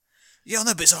something. Yeah, I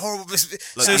know, but it's a horrible. Like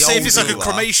so the say if it's like a old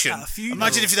cremation.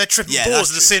 Imagine if they're tripping balls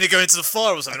and they're seeing it go into the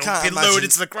fire or something, or being lowered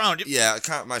into the ground. Yeah, I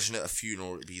can't imagine at a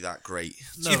funeral it'd be that great.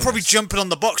 No, you'd probably jumping on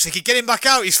the box thinking, get him back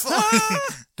out, he's fine.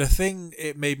 The thing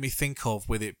it made me think of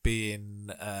with it being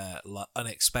like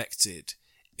unexpected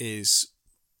is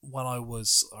when I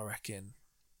was, I reckon,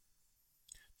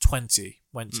 20,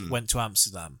 went to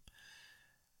Amsterdam,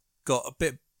 got a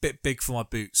bit big for my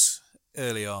boots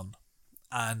early on,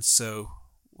 and so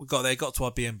we got there, got to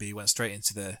our B&B, went straight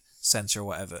into the centre or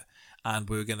whatever, and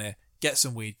we were gonna get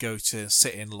some weed, go to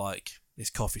sit in like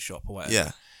this coffee shop or whatever.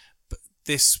 Yeah. But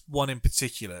this one in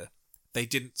particular, they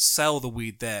didn't sell the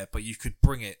weed there, but you could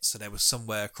bring it, so there was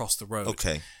somewhere across the road.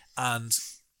 Okay. And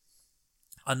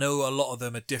I know a lot of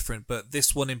them are different, but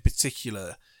this one in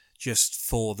particular, just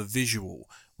for the visual,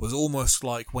 was almost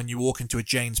like when you walk into a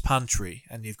Jane's pantry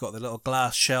and you've got the little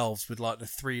glass shelves with like the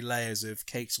 3 layers of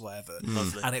cakes or whatever.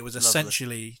 Lovely. And it was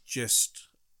essentially just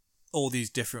all these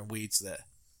different weeds there.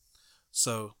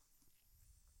 So,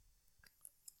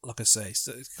 like I say,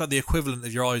 so it's got the equivalent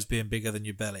of your eyes being bigger than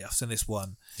your belly. I've seen this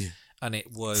one, and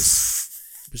it was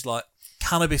like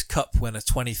Cannabis Cup winner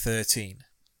 2013.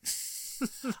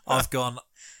 I've gone,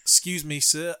 excuse me,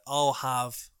 sir, I'll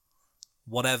have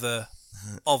whatever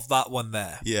of that one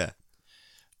there. Yeah.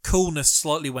 Coolness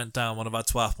slightly went down when I've had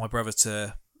to ask my brother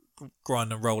to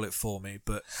grind and roll it for me,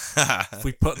 but if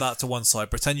we put that to one side,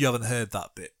 pretend you haven't heard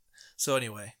that bit. So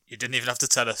anyway, you didn't even have to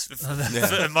tell us.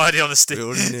 Mighty honesty. We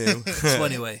already knew. So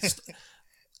anyway,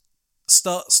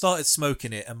 started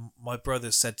smoking it, and my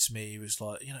brother said to me, he was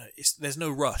like, you know, there's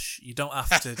no rush. You don't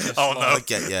have to just I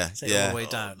get take it all the way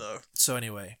down. No. So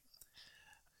anyway.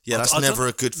 Yeah, that's never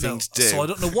a good thing to do. So I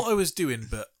don't know what I was doing,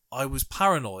 but I was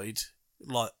paranoid,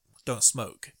 like, don't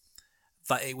smoke,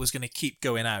 that it was going to keep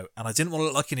going out, and I didn't want to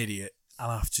look like an idiot and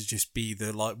have to just be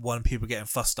the like one people getting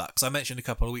fussed at, because I mentioned a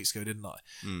couple of weeks ago, didn't I?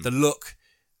 The look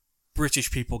British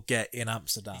people get in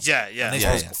Amsterdam. Yeah. And this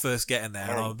was first getting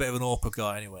there, and I'm a bit of an awkward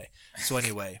guy anyway. So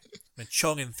anyway, I've been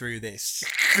chonging through this.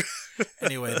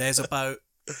 Anyway, there's about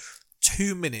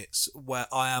 2 minutes where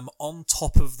I am on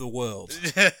top of the world.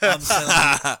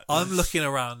 I'm looking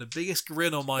around, the biggest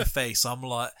grin on my face. I'm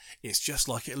like, it's just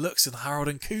like it looks in Harold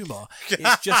and Kumar.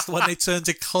 It's just when they turn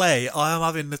to clay, I am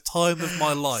having the time of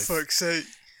my life. Fuck's sake.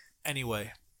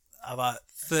 Anyway, about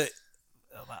a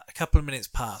couple of minutes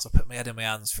pass. I put my head in my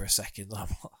hands for a second. I'm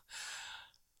like,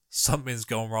 something's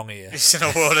gone wrong here. He's in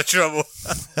a world of trouble.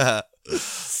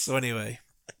 So anyway,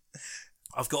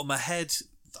 I'm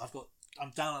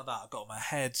down like that. I've got my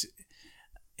head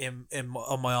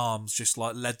on my arms, just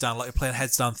like led down, like you're playing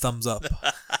heads down, thumbs up.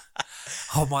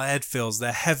 Oh, my head feels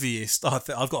the heaviest. I've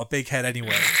got a big head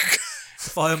anyway.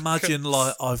 If I imagine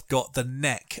like I've got the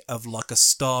neck of like a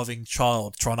starving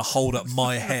child trying to hold up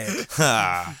my head,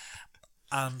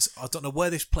 and I don't know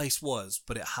where this place was,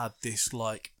 but it had this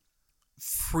like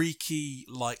freaky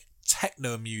like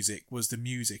techno music was the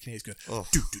music, and he's going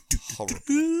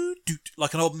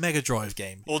like an old Mega Drive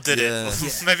game. Or did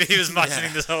it? Maybe he was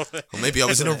imagining this whole thing. Or maybe I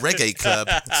was in a reggae club.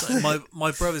 So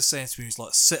my brother's saying to me, he's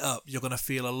like, sit up, you're going to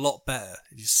feel a lot better.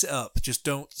 If you sit up, just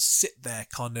don't sit there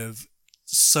kind of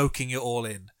soaking it all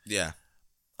in. Yeah.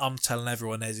 I'm telling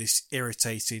everyone there's this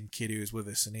irritating kid who's with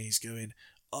us, and he's going,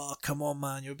 oh, come on,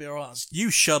 man, you'll be alright. You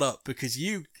shut up, because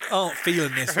you aren't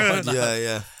feeling this right now.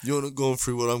 Yeah. You're not going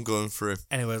through what I'm going through.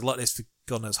 Anyway, like this for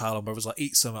God knows how long, but I was like,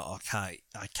 eat something. I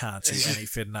can't eat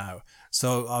anything now.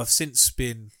 So I've since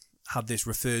had this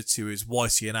referred to as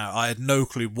whiteying out. I had no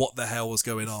clue what the hell was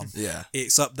going on. Yeah.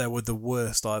 It's up there with the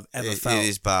worst I've ever felt. It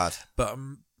is bad. But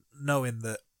knowing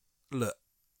that, look,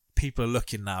 people are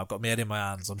looking now, I've got my head in my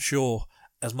hands. I'm sure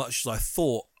as much as I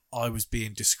thought I was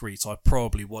being discreet, I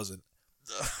probably wasn't.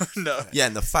 No. Yeah,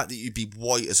 and the fact that you'd be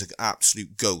white as an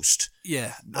absolute ghost.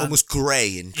 Yeah. Almost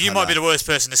grey in colour. You might be the worst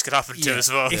person this could happen to as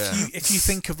well. If you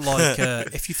think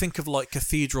of like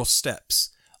cathedral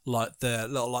steps, like the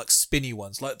little like spinny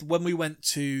ones, like when we went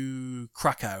to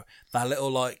Krakow, that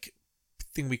little like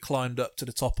thing we climbed up to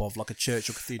the top of, like a church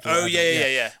or cathedral. Oh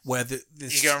yeah. Where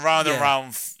you're going round and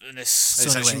round in this.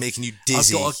 It's actually making you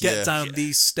dizzy. I've got to get down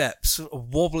these steps,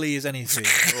 wobbly as anything.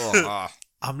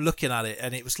 I'm looking at it,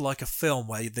 and it was like a film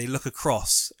where they look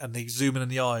across and they zoom in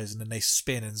the eyes, and then they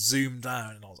spin and zoom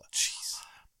down, and I was like, jeez.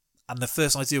 And the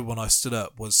first idea when I stood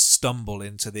up was stumble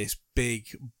into this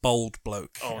big, bold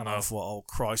bloke. I thought, oh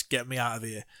Christ, get me out of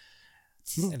here.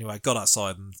 Anyway, I got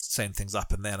outside, and same things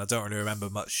happened then. I don't really remember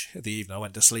much of the evening. I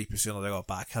went to sleep as soon as I got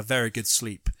back. Had very good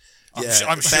sleep. Yeah,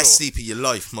 I'm sure. Best sleep of your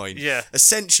life, mine. Yeah.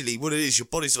 Essentially, what it is, your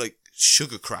body's like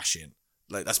sugar crashing.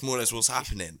 Like, that's more or less what's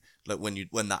happening. Like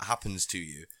when that happens to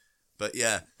you, But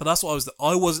yeah. But that's what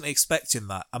I wasn't expecting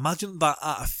that. Imagine that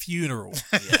at a funeral.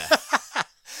 Yeah.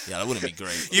 Yeah, that wouldn't be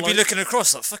great. You'd be looking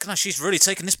across like, fucking hell, she's really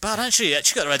taking this bad, hasn't she?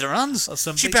 She got her head in her hands.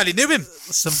 She barely knew him.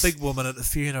 Some big woman at the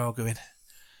funeral going,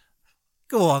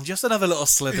 go on, just another little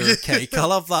slither of cake.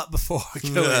 I'll have that before I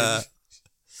go in.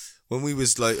 When we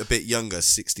was like a bit younger,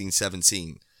 16,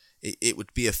 17, it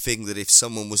would be a thing that if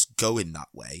someone was going that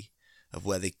way, of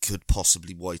where they could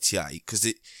possibly white you out, because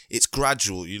it's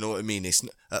gradual, you know what I mean?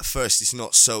 At first, it's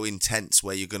not so intense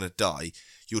where you're going to die.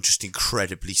 You're just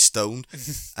incredibly stoned,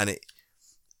 and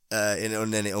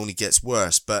then it only gets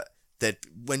worse. But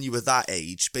when you were that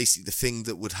age, basically the thing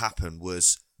that would happen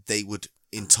was they would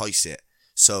entice it.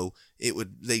 So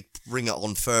they'd bring it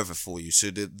on further for you.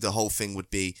 So the whole thing would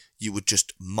be you would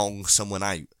just mong someone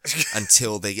out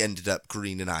until they ended up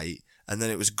greening out. And then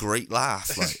it was a great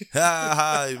laugh, like, ha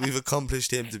ha, we've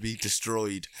accomplished him to be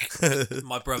destroyed.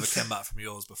 My brother came back from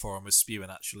yours before and was spewing,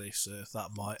 actually, so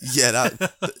that might...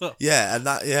 Yeah,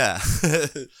 yeah.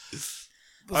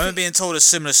 I remember being told a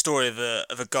similar story of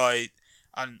a guy,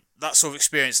 and that sort of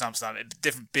experience in Amsterdam,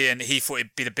 different being, he thought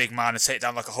he'd be the big man and take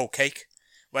down like a whole cake.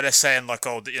 Where they're saying like,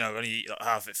 oh, you know, only eat like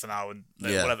half it for now and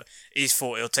whatever. He's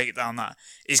thought he'll take it down that.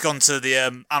 He's gone to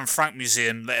the Anne Frank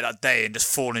Museum later that day and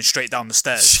just falling straight down the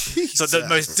stairs. So the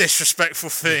most disrespectful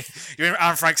thing. You're in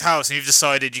Anne Frank's house and you've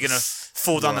decided you're going to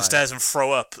fall down the stairs and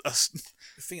throw up. I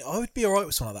think I would be alright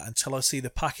with something like that until I see the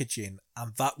packaging,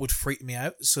 and that would freak me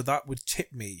out. So that would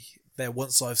tip me there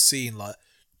once I've seen, like,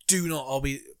 I'll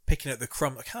be picking at the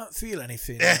crumb. I can't feel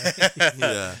anything.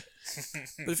 Yeah.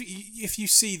 But if you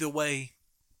see the way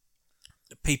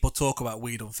people talk about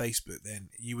weed on Facebook, then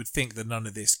you would think that none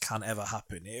of this can ever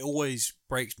happen. It always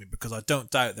breaks me because I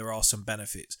don't doubt there are some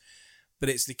benefits, but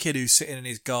it's the kid who's sitting in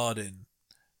his garden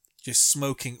just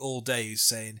smoking all day who's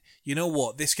saying, you know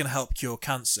what, this can help cure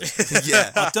cancer.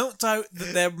 Yeah. I don't doubt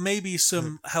that there may be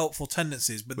some helpful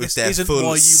tendencies, but this isn't why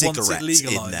you want it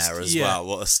legalised. In there as well,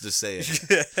 what else to say?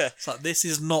 It's like, this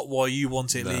is not why you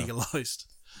want it legalised.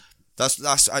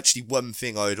 That's actually one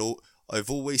thing I've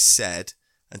always said.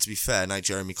 And to be fair, now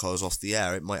Jeremy Kyle's off the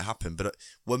air, it might happen. But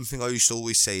one thing I used to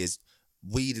always say is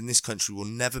weed in this country will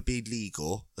never be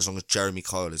legal as long as Jeremy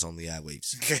Kyle is on the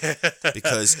airwaves.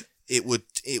 Because it would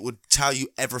tell you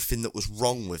everything that was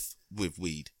wrong with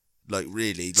weed. Like,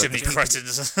 really. Like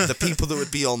the people that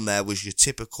would be on there was your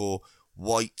typical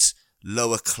white,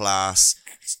 lower class,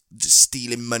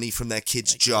 stealing money from their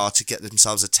kid's jar to get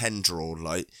themselves a 10-year-old.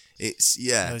 Like, it's,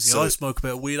 yeah. So I smoke a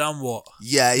bit of weed and what?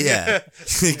 Yeah.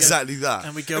 Exactly that.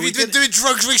 And we go, have you been doing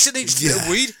drugs recently? Just a bit of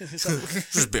weed?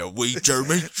 Just a bit of weed,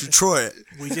 Jeremy. You should try it.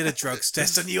 We did a drugs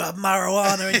test and you have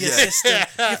marijuana in your system.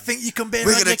 You think you can be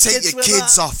We're going to take your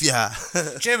kids off you.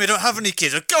 Jeremy, don't have any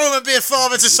kids. Go home and be a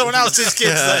father to someone else's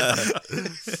kids then.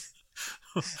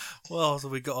 What else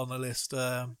have we got on the list?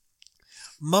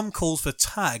 Mum calls for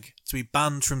tag to be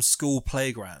banned from school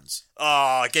playgrounds.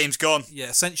 Game's gone. Yeah,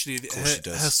 essentially,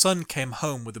 her son came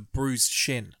home with a bruised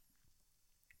shin.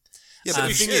 Yeah, but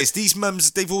the thing is, these mums,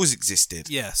 they've always existed.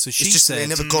 Yeah, so she said... They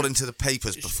never got into the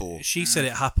papers before. She said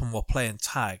it happened while playing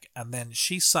tag, and then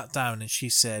she sat down and she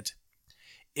said,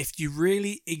 if you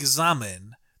really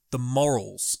examine the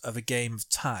morals of a game of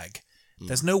tag,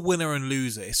 there's no winner and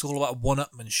loser. It's all about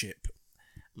one-upmanship.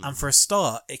 And for a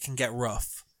start, it can get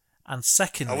rough. And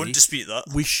secondly, I wouldn't dispute that.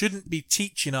 We shouldn't be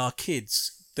teaching our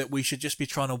kids that we should just be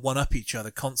trying to one-up each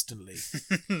other constantly.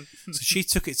 So she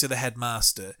took it to the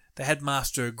headmaster. The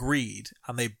headmaster agreed,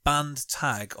 and they banned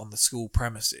tag on the school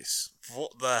premises.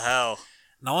 What the hell?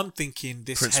 Now I'm thinking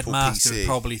this Principal headmaster PC.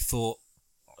 Probably thought,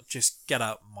 just get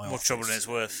out my office. More trouble than it's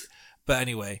worth. But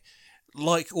anyway,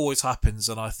 like always happens,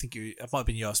 and I think it might have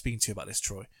been you I was speaking to about this,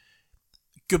 Troy.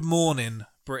 Good Morning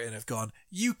Britain have gone,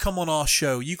 you come on our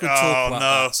show, you can talk about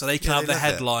that. So they can have the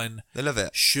headline. They love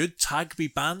it. Should tag be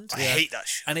banned? I hate that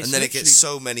shit. And then it gets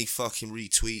so many fucking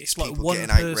retweets. It's like people one getting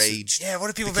person. outraged. Yeah, what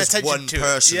do people pay because attention one to?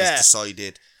 person has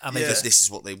decided and that this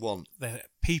is what they want.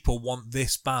 People want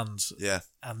this banned. Yeah.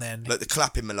 And then... Like the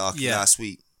clapping malarkey last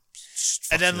week.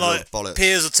 And then, like,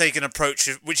 peers will take an approach,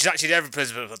 which is actually every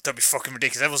person, don't be fucking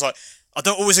ridiculous. Everyone's like, I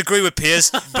don't always agree with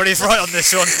Piers, but he's right on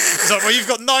this one. It's like, well, you've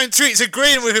got 9 tweets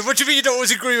agreeing with him. What do you mean you don't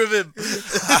always agree with him?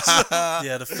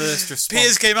 Yeah, the first response.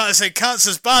 Piers came out and said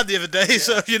cancer's bad the other day,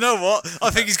 so you know what?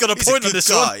 I think he's got a point on this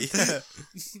one.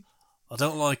 I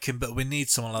don't like him, but we need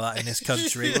someone like that in this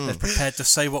country. They're prepared to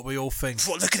say what we all think.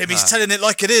 What, look at him, he's telling it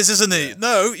like it is, isn't he?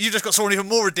 No, you've just got someone even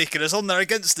more ridiculous on there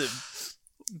against him.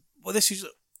 Well, this is...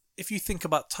 If you think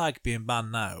about tag being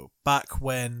banned now, back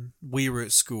when we were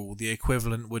at school, the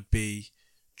equivalent would be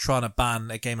trying to ban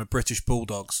a game of British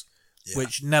Bulldogs,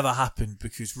 which never happened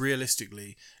because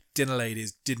realistically, dinner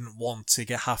ladies didn't want to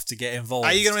have to get involved.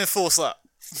 Are you going to enforce that?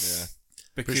 Yeah.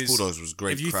 Because British Bulldogs was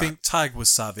great. If you crap. think Tag was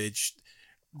savage,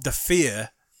 the fear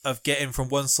of getting from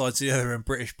one side to the other in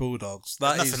British Bulldogs,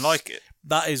 Nothing like it.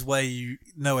 That is where you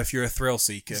know if you're a thrill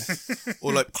seeker.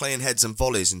 Or like playing heads and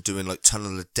volleys and doing like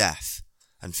Tunnel of Death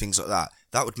and things like that.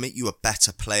 That would make you a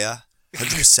better player,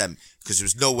 100%. Because there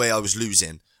was no way I was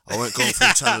losing. I weren't going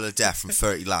through Tunnel of Death from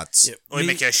 30 lads. Yep. Or you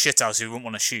make you a shit house who wouldn't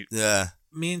want to shoot. Yeah.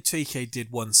 Me and TK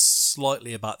did one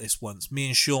slightly about this once. Me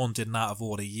and Sean did an Out of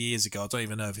Order years ago. I don't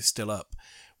even know if it's still up.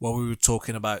 Where we were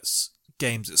talking about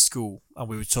games at school, and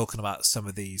we were talking about some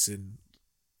of these, and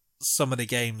some of the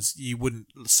games you wouldn't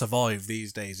survive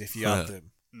these days if you had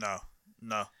them. No.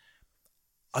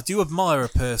 I do admire a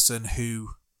person who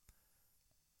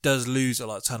does lose at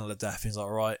like Tunnel of Death. He's like,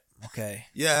 right, okay.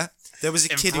 Yeah. There was a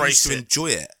kid who used to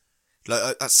enjoy it.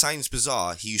 Like, that sounds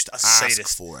bizarre. He used to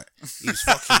ask for it. He was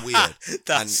fucking weird.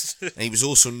 And he was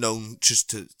also known just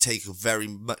to take very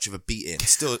much of a beating.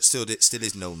 Still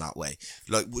is known that way.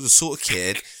 Like, was the sort of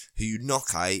kid who you knock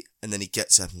out and then he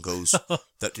gets up and goes,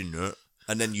 that didn't hurt.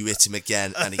 And then you hit him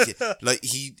again, and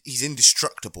he's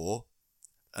indestructible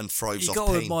and thrives off pain. You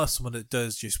got to admire someone that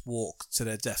does just walk to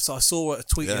their death. So I saw a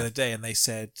tweet the other day, and they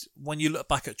said, when you look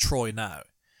back at Troy now,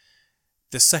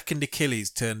 the second Achilles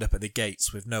turned up at the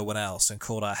gates with no one else and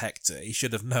called out Hector, he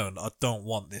should have known, I don't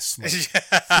want this smoke. He should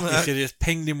have just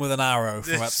pinged him with an arrow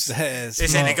from upstairs.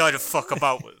 This ain't a guy to fuck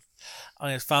about with.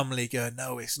 And his family go,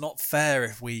 no, it's not fair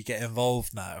if we get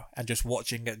involved now, and just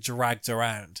watching get dragged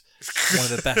around. One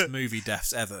of the best movie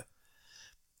deaths ever.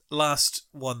 Last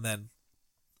one then.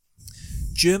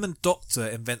 German doctor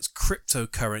invents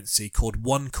cryptocurrency called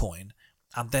OneCoin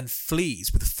and then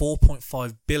flees with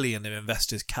 4.5 billion in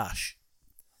investors' cash.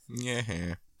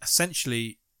 Yeah.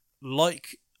 Essentially,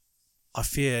 like I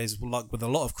fear is like with a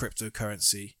lot of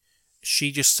cryptocurrency,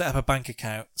 she just set up a bank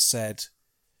account, said,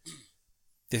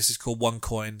 this is called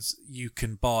OneCoins. You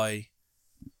can buy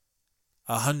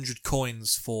 100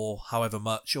 coins for however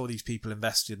much. All these people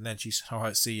invested, and then she said, all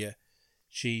right, see ya.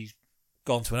 She's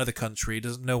gone to another country.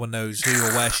 No one knows who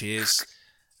or where she is.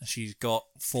 And she's got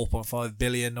 4.5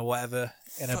 billion or whatever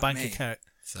in her bank account.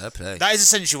 Fair play. That is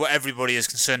essentially what everybody is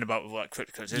concerned about with like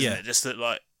cryptocurrency, isn't it? Just that,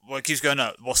 like, what it keeps going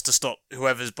up, what's to stop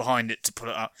whoever's behind it to put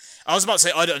it up? I was about to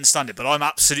say I don't understand it, but I'm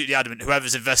absolutely adamant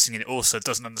whoever's investing in it also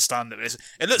doesn't understand it.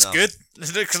 It looks good.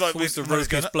 It looks like the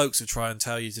rokest blokes to try and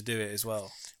tell you to do it as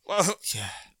well. Well,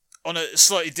 on a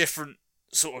slightly different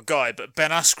sort of guy, but Ben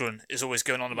Askren is always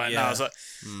going on about it now. I was like,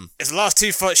 if the last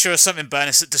two fights show us something, Ben,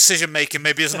 it's that decision making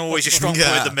maybe isn't always your strong point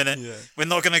at the minute. Yeah. We're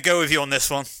not going to go with you on this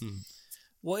one.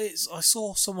 Well, I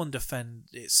saw someone defend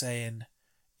it saying,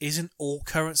 isn't all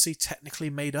currency technically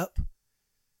made up?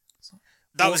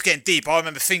 That was getting deep. I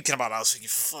remember thinking about that. I was thinking,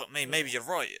 fuck me, maybe you're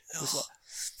right.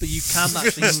 But you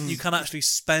can actually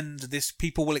spend this.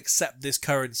 People will accept this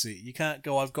currency. You can't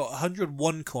go, I've got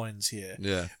 101 coins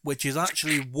here, which is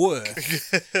actually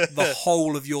worth the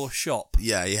whole of your shop.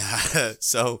 Yeah.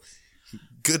 So,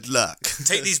 good luck.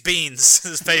 Take these beans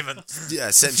as payment. Yeah,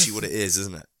 essentially what it is,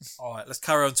 isn't it? All right, let's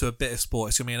carry on to a bit of sport.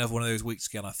 It's going to be another one of those weeks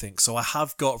again, I think. So I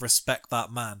have got to respect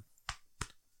that man.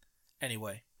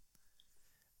 Anyway.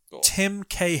 Tim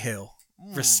Cahill.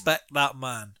 Respect that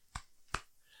man.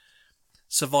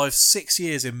 Survived 6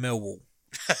 years in Millwall.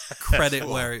 Credit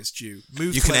where it's due.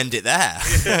 You can end it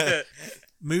there.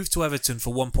 Moved to Everton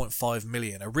for 1.5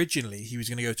 million. Originally, he was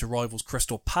going to go to rivals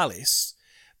Crystal Palace,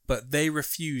 but they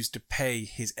refused to pay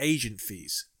his agent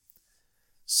fees.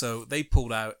 So they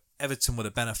pulled out. Everton were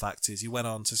the benefactors. He went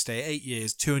on to stay 8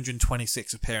 years,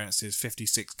 226 appearances,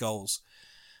 56 goals.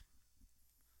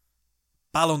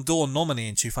 Ballon d'Or nominee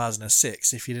in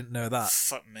 2006, if you didn't know that.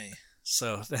 Fuck me.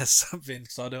 So there's something,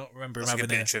 so I don't remember him having a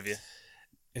bit of trivia.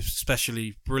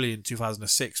 Especially brilliant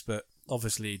 2006, but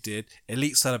obviously he did.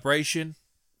 Elite celebration.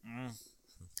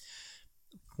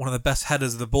 One of the best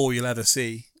headers of the ball you'll ever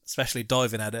see, especially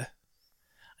diving header.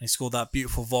 And he scored that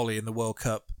beautiful volley in the World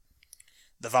Cup.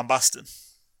 The Van Basten.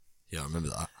 Yeah, I remember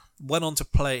that. Went on to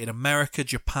play in America,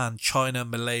 Japan, China,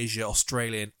 Malaysia,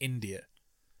 Australia, and India.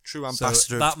 True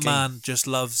ambassador. So that man just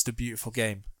loves the beautiful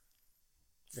game.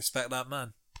 Respect that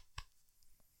man.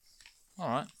 All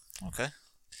right. Okay.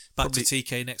 Back to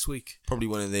TK next week. Probably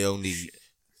one of the only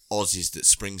Aussies that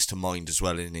springs to mind as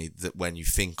well, isn't he? That when you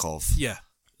think of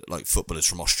like footballers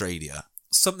from Australia.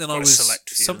 Something I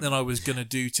was going to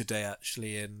do today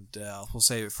actually, and we'll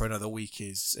save it for another week,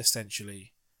 is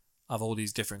essentially have all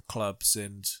these different clubs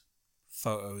and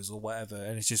photos or whatever,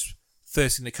 and it's just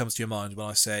first thing that comes to your mind when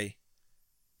I say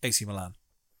AC Milan.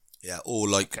 Yeah, or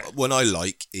like one I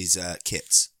like is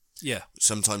kits. Yeah.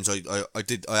 Sometimes I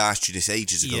asked you this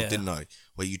ages ago, Yeah. didn't I?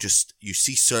 Where you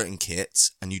see certain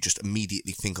kits and you just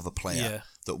immediately think of a player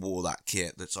that wore that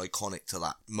kit that's iconic to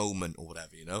that moment or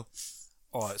whatever, you know?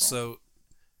 Alright, so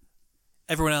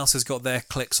everyone else has got their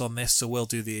clicks on this, so we'll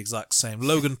do the exact same.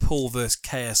 Logan Paul versus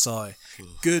KSI.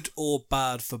 Good or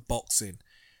bad for boxing?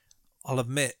 I'll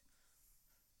admit,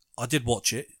 I did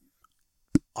watch it.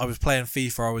 I was playing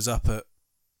FIFA. I was up at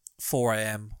 4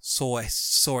 a.m. Saw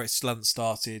its lunch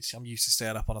started. I'm used to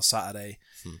staying up on a Saturday.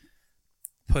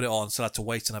 Put it on, so I had to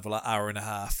wait another hour and a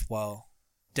half while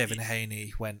Devin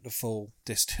Haney went the full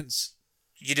distance.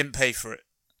 You didn't pay for it?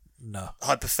 No.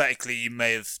 Hypothetically, you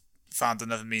may have found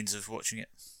another means of watching it.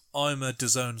 I'm a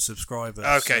DAZN subscriber.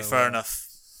 Okay, so, fair enough.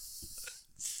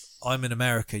 I'm in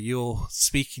America. You're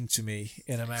speaking to me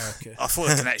in America. I thought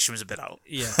the connection was a bit out.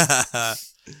 Yeah.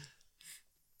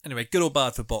 Anyway, good or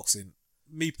bad for boxing?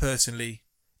 Me personally,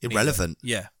 irrelevant.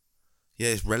 Yeah. Yeah,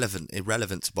 it's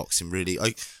irrelevant to boxing, really.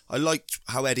 I liked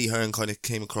how Eddie Hearn kind of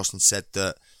came across and said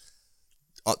that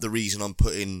the reason I'm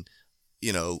putting,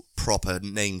 proper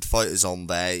named fighters on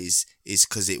there is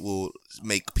because it will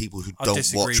make people who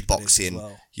don't watch boxing,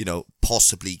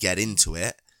 possibly get into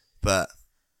it. But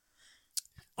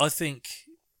I think,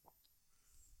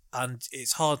 and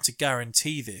it's hard to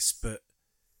guarantee this, but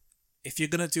if you're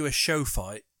going to do a show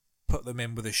fight, put them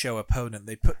in with a show opponent.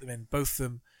 They put them in, both of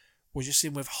them were just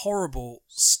in with horrible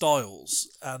styles,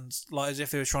 and like as if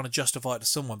they were trying to justify it to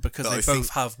someone because they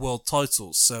both have world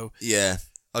titles. So yeah,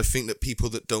 I think that people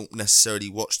that don't necessarily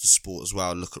watch the sport as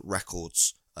well look at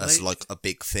records as like a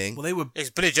big thing. Well, they were.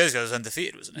 Billy Joe's guy was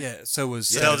undefeated, wasn't he? Yeah, so was.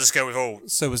 So they'll just go with all.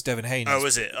 So was Devin Haney. Oh,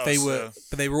 was it? Oh,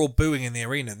 but they were all booing in the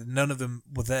arena. None of them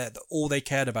were there. All they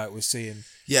cared about was seeing.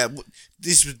 Yeah,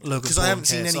 this was because I haven't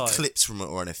seen any KSI. clips from it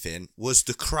or anything. Was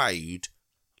the crowd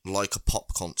like a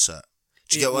pop concert?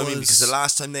 Do you get what I mean? Because the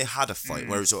last time they had a fight,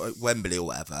 where it was at Wembley or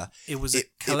whatever, it was a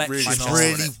collection. It was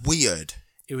really weird.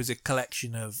 It was a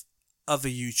collection of other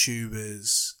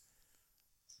YouTubers,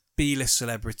 B-list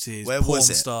celebrities, porn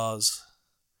stars.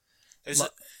 It was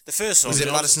the first one. Was it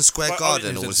Madison Square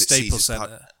Garden or was it Staples Caesars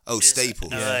Center? Oh,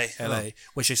 Staples. Yeah, LA.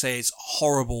 Which they say it's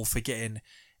horrible for getting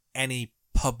any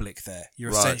public there.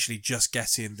 You're essentially just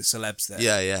getting the celebs there.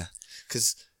 Yeah.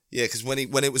 Because when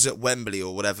it was at Wembley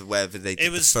or wherever they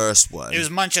did the first one, it was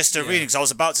Manchester Arena. Because I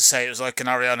was about to say it was like an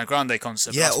Ariana Grande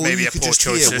concert. Yeah, all maybe you a poor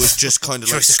choice was just kind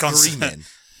of like screaming.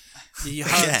 You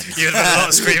had a lot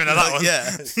of screaming at that one.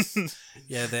 Yeah.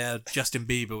 Yeah, there. Justin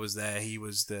Bieber was there. He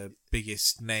was the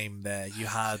biggest name there. You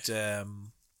had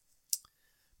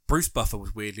Bruce Buffer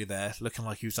was weirdly there, looking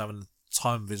like he was having the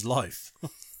time of his life.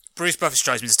 Bruce Buffer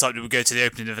strikes me as the type that would go to the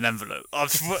opening of an envelope. I've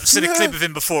seen a clip of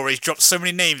him before where he's dropped so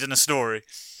many names in a story.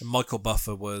 And Michael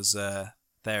Buffer was there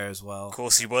as well. Of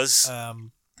course he was. But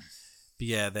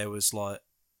yeah, there was like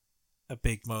a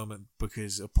big moment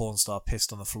because a porn star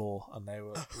pissed on the floor and they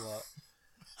were like,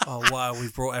 oh wow,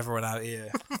 we've brought everyone out here.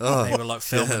 Oh, they were like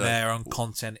filming their own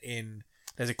content in.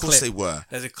 There's a clip. Of course they were.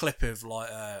 There's a clip of like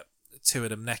two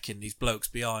of them necking these blokes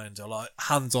behind, are like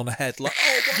hands on the head, like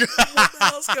what the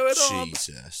hell's going on?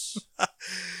 Jesus.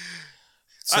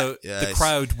 So the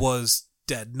crowd was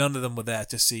dead. None of them were there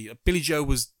to see. Billy Joe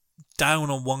was down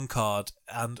on one card,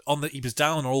 and he was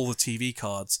down on all the TV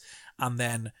cards, and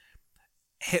then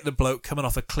hit the bloke coming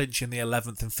off a clinch in the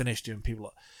 11th and finished him. People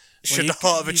like. Should the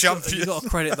heart of a champion. You've got to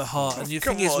credit the heart. And the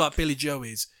thing is, like Billy Joe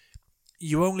is,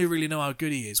 you only really know how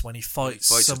good he is when he fights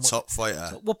someone. A top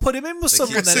fighter. Well, put him in with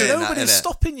someone then. Nobody's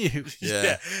stopping you.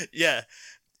 Yeah.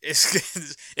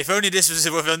 If only this was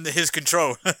under his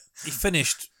control. He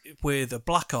finished with a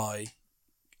black eye,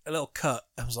 a little cut,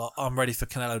 and was like, I'm ready for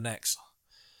Canelo next.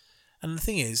 And the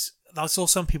thing is, I saw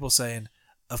some people saying,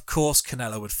 of course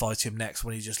Canelo would fight him next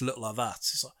when he just looked like that.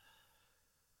 It's like,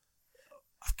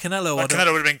 Canelo would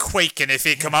have been quaking if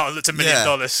he'd come out and looked $1 million.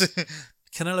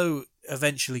 Canelo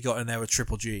eventually got in there with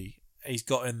Triple G. He's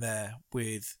got in there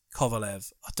with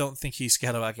Kovalev. I don't think he's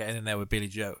scared about getting in there with Billy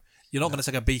Joe. You're not going to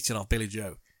take a beating off Billy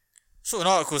Joe. I saw an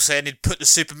article saying he'd put the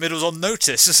super middles on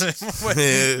notice. And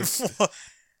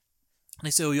they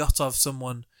say, you have to have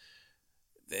someone.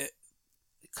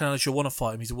 Canelo should want to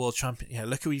fight him. He's a world champion. Yeah,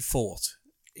 look who he fought.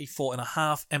 He fought in a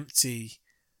half-empty,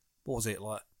 what was it,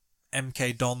 like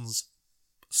MK Dons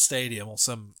Stadium or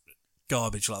some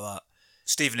garbage like that.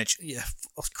 Stevenage. Yeah,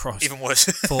 oh Christ. Even worse.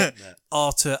 For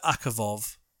Artur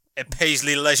Akavov. At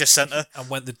Paisley Leisure Centre. And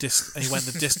went the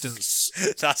distance.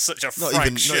 That's such a not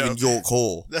even York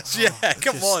Hall.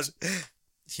 Come on.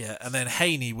 Yeah, and then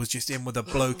Haney was just in with a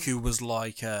bloke who was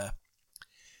like,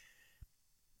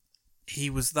 he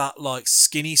was that like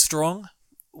skinny strong,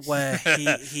 where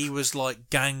he was like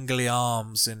gangly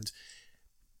arms and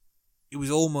it was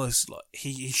almost like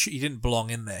he didn't belong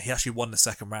in there. He actually won the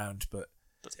second round, but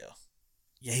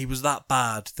yeah, he was that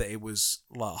bad that it was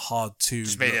like hard to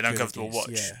just made it an uncomfortable watch.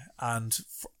 Yeah, and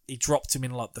he dropped him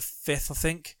in like the 5th, I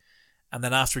think, and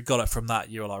then after he got it from that,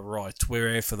 you were like, right,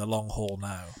 we're here for the long haul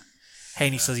now.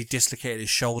 Haney says he dislocated his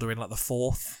shoulder in like the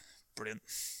 4th. Brilliant,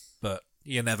 but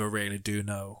you never really do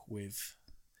know with.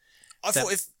 I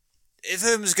thought if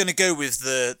Herman was going to go with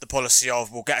the policy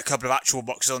of we'll get a couple of actual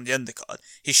boxers on the undercard,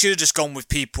 he should have just gone with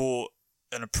people,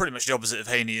 and are pretty much the opposite of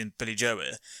Haney and Billy Joe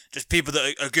here, just people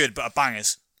that are good but are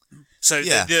bangers. So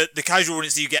the casual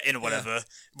audience that you get in or whatever,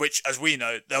 which as we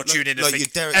know, they'll tune in and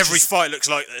think every fight looks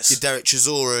like this. Your Derek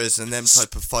Chisoras and them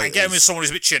type of fighters. And get him with someone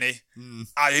who's a bit chinny,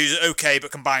 who's okay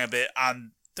but can bang a bit,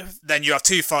 and then you have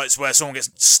 2 fights where someone gets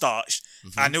starched,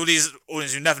 and all these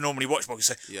audiences who never normally watch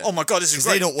boxing say, "Oh my god, this is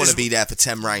great." They don't want to be there for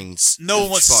 10 rounds. No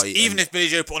one wants to see, even if Billy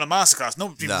Joe put on a masterclass,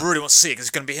 nobody really wants to see it because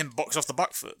it's going to be him box off the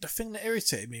back foot. The thing that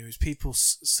irritated me was people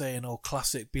saying, "Oh,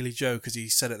 classic Billy Joe," because he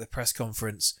said at the press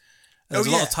conference. There's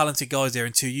a lot of talented guys there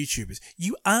and 2 YouTubers.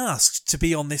 You asked to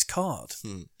be on this card.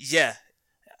 Yeah.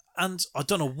 And I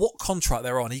don't know what contract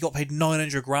they're on. He got paid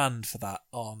 $900,000 for that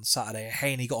on Saturday.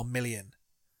 Haney got $1 million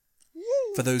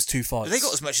for those 2 fights. They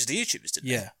got as much as the YouTubers, didn't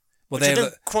they? Yeah. Well, which I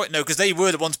don't quite know because they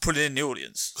were the ones pulling in the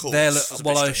audience.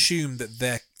 I assume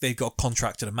that they've got a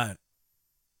contracted amount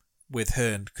with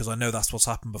Hearn because I know that's what's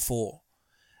happened before.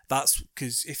 That's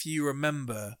because if you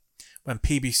remember when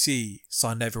PBC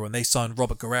signed everyone, they signed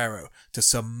Robert Guerrero to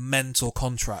some mental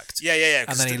contract. Yeah.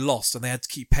 And then he lost, and they had to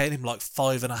keep paying him like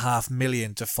 $5.5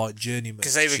 million to fight Journeyman.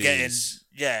 Because they were getting,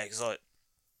 because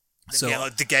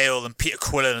like De Gale and Peter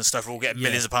Quillen and stuff were all getting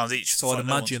millions of pounds each. So I'd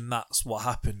imagine that's what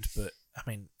happened. But I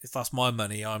mean, if that's my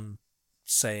money, I'm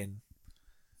saying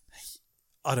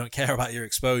I don't care about your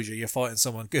exposure. You're fighting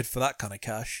someone good for that kind of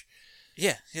cash.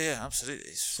 Yeah,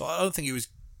 absolutely. So I don't think it was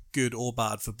good or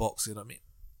bad for boxing. I mean,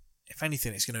 if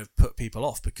anything, it's going to put people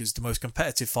off because the most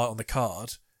competitive fight on the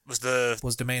card was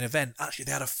the main event. Actually,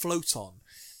 they had a float on,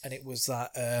 and it was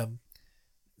that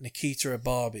Nikita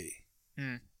Ababi,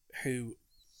 who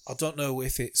I don't know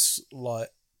if it's like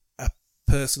a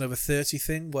person over 30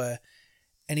 thing where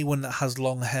anyone that has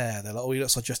long hair, they're like, oh, he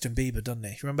looks like Justin Bieber, doesn't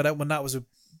he? Remember that when that was a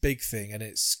big thing, and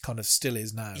it's kind of still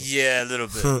is now. Yeah, a little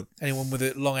bit. Anyone with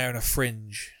a long hair and a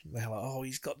fringe, they're like, oh,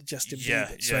 he's got the Justin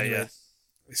Bieber. So anyway,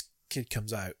 this kid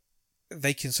comes out.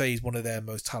 They can say he's one of their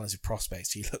most talented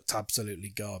prospects. He looked absolutely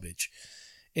garbage.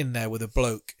 In there with a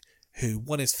bloke who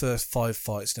won his first 5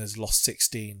 fights and has lost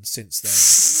 16 since then.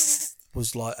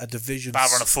 Was like a division.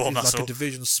 Bad run of form, like a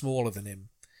division smaller than him.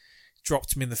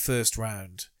 Dropped him in the first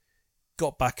round.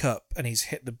 Got back up and he's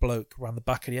hit the bloke around the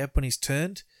back of the head when he's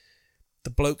turned. The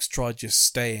bloke's tried just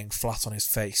staying flat on his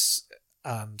face,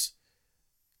 and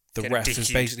the ref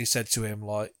has basically said to him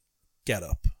like, "Get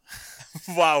up."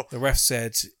 Wow. The ref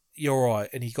said, "You're all right,"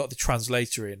 and he got the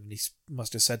translator in, and he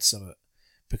must have said something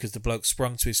because the bloke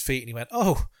sprung to his feet and he went,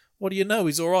 "Oh, what do you know?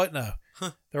 He's all right now."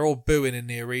 They're all booing in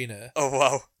the arena. Oh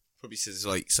wow! Probably says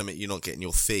like something, you're not getting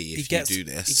your fee if you do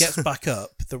this. He gets back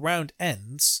up. The round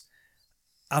ends,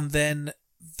 and then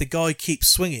the guy keeps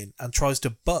swinging and tries to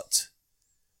butt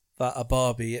that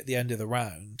Ababi at the end of the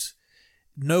round.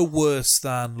 No worse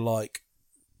than like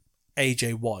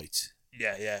AJ White.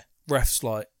 Yeah. Ref's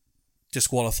like,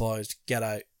 disqualified, get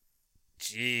out.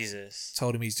 Jesus.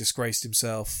 Told him he's disgraced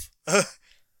himself. Is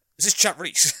this Chap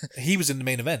Reese? He was in the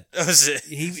main event. Was it?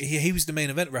 He was the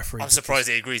main event referee. I'm surprised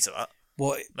he agreed to that.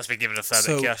 Well, must be given a fair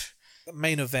bit of cash.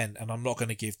 Main event, and I'm not going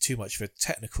to give too much of a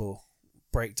technical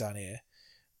breakdown here,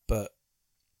 but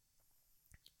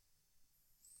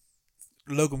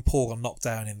Logan Paul got knocked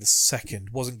down in the second,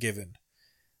 wasn't given,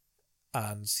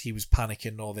 and he was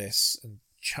panicking and all this, and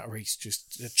Chap Reese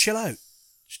just chill out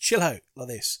like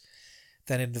this.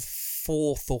 Then in the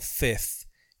 4th or 5th,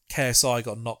 KSI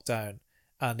got knocked down,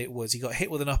 and he got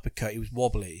hit with an uppercut. He was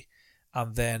wobbly,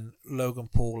 and then Logan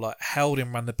Paul like held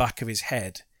him around the back of his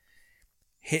head,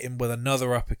 hit him with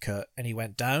another uppercut, and he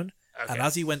went down. Okay. And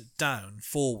as he went down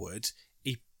forward,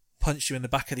 he punched him in the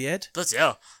back of the head. Bloody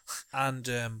hell!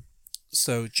 And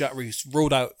so Jack Reese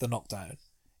ruled out the knockdown.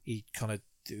 He kind of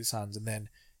did his hands, and then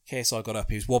KSI got up.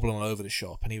 He was wobbling all over the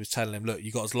shop, and he was telling him, "Look,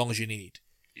 you got as long as you need."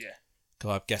 Yeah.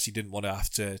 Because I guess he didn't want to have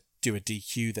to do a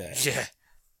DQ there. Yeah.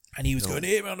 And he was going,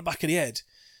 hit him on the back of the head.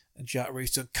 And Jack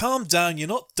Reese said, "Calm down, you're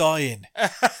not dying."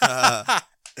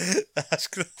 That's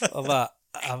good. Like that.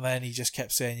 And then he just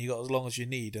kept saying, "You got as long as you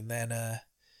need." And then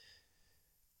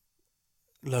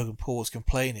Logan Paul was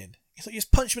complaining. He's like, "You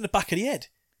just punch him in the back of the head.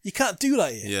 You can't do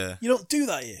that here. Yeah. You don't do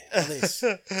that here." Like this.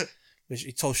 Which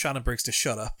he told Shannon Briggs to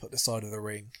shut up at the side of the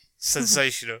ring.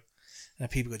 Sensational. And then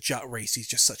people go, "Jack Reese, he's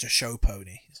just such a show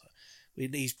pony." He's like,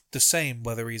 He's the same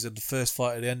whether he's in the first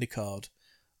fight of the undercard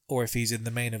or if he's in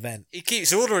the main event. He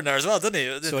keeps ordering there as well, doesn't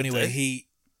he? So anyway, he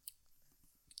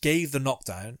gave the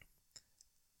knockdown.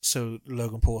 So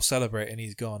Logan Paul celebrating.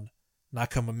 He's gone, now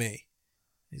come with me.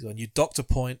 He's gone, you Dr.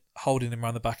 Point, holding him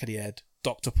around the back of the head.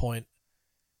 Dr. Point,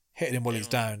 hitting him while he's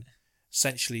down.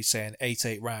 Essentially saying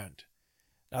 8-8 round.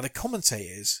 Now the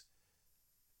commentators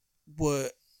were...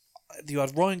 You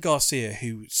had Ryan Garcia,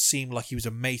 who seemed like he was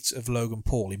a mate of Logan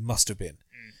Paul. He must have been.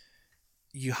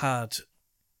 You had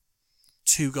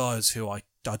two guys who I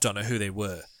don't know who they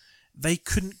were. They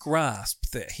couldn't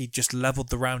grasp that he just levelled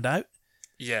the round out.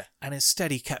 Yeah. And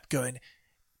instead he kept going,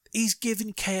 he's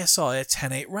giving KSI a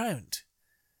 10-8 round.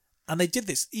 And they did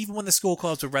this even when the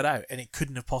scorecards were read out, and it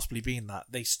couldn't have possibly been that.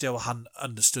 They still hadn't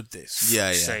understood this.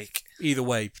 Yeah. Sake. Either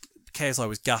way, KSI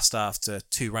was gassed after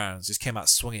 2 rounds. Just came out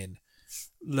swinging.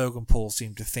 Logan Paul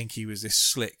seemed to think he was this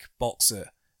slick boxer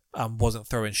and wasn't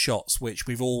throwing shots, which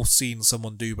we've all seen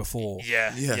someone do before.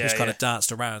 Yeah. He just kind of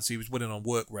danced around, so he was winning on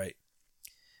work rate.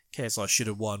 KSI should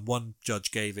have won. One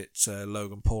judge gave it to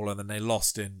Logan Paul, and then they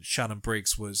lost. And Shannon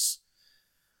Briggs was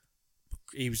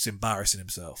embarrassing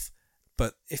himself.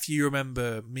 But if you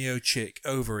remember Miocic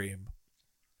Overeem,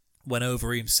 when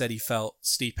Overeem said he felt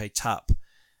Stipe tap,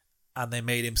 and they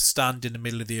made him stand in the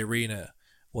middle of the arena,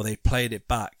 well, they played it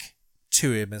back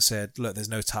to him and said, look, there's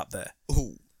no tap there.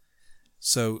 Ooh.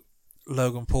 So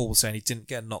Logan Paul was saying he didn't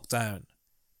get knocked down,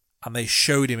 and they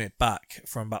showed him it back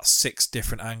from about 6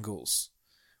 different angles.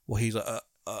 Well, he's like,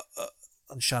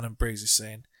 and Shannon Briggs is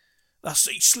saying,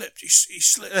 he slipped.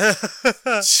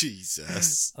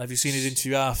 Jesus. And have you seen his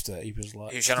interview after? He was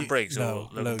like, Who's Shannon Briggs or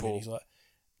Logan Paul? He's like,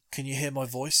 can you hear my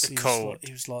voice? He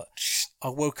was like, I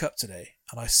woke up today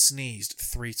and I sneezed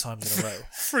 3 times in a row.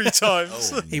 3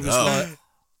 times. Oh, He was like,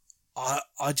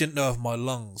 I didn't know if my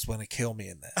lungs were going to kill me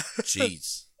in there.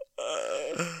 Jeez.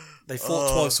 They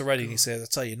fought twice already, and he says, I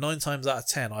tell you, 9 times out of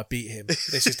 10, I beat him.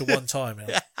 This is the one time.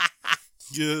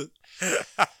 Yeah.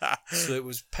 So it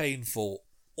was painful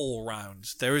all round.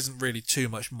 There isn't really too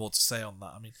much more to say on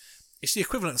that. I mean, it's the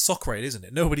equivalent of Soccer Aid, isn't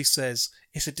it? Nobody says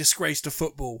it's a disgrace to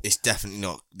football. It's definitely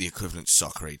not the equivalent to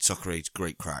Soccer Aid. Soccer Aid's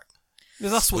great crack.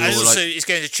 That's what and also, it's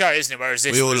going to charity, isn't it? Whereas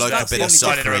this we all like a bit of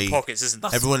Soccer Aid. Pockets, isn't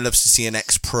it? Everyone loves to see an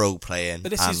ex-pro playing.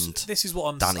 But this is what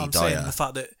I'm Danny saying. Dyer. The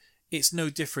fact that it's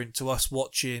no different to us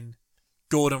watching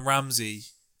Gordon Ramsay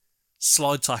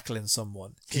slide tackling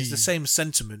someone. It's the same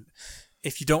sentiment.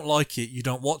 If you don't like it, you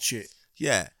don't watch it.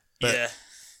 Yeah.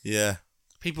 Yeah.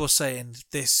 People are saying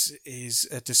this is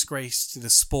a disgrace to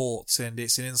the sport and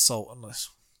it's an insult. Unless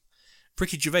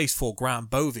Ricky Gervais fought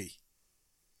Grant Bovey.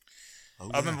 Oh,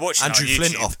 I remember watching Andrew that on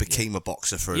YouTube. Flintoff became a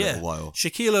boxer for a little while.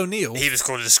 Shaquille O'Neal. He was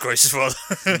called a disgrace as well.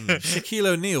 Shaquille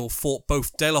O'Neal fought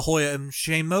both De La Hoya and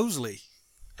Shane Mosley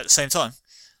At the same time.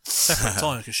 Separate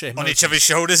times because Shane On Mosley, each other's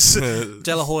shoulders.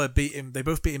 De La Hoya beat him. They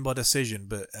both beat him by decision,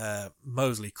 but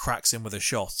Mosley cracks him with a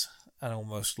shot and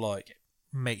almost like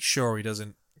makes sure he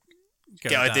doesn't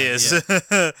Get ideas.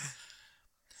 Yeah.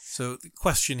 So the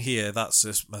question here, that's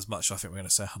as much I think we're going to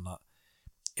say on that.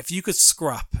 If you could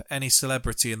scrap any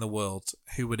celebrity in the world,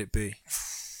 who would it be?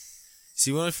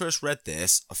 See, when I first read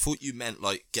this, I thought you meant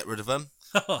like get rid of them.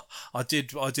 I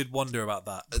did wonder about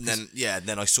that. And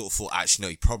then I sort of thought, actually, no,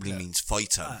 he probably means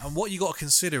fighter. And what you got to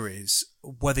consider is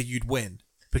whether you'd win.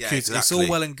 Because exactly. It's all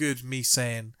well and good me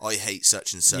saying, I hate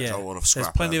such and such, yeah, I want to scrap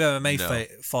there's plenty them. of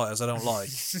MMA fighters I don't like.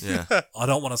 Yeah. I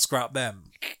don't want to scrap them.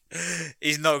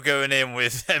 He's not going in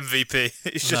with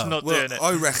MVP. He's just not doing it.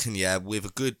 I reckon, with a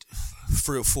good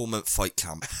 3 or 4 month fight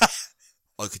camp,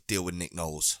 I could deal with Nick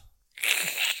Knowles.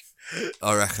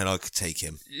 I reckon I could take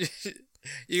him.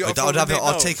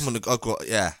 I'll take him on the. I've got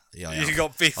You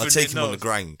got beef I'll with take Nick him on the Knowles.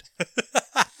 ground.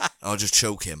 I'll just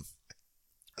choke him.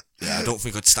 Yeah, I don't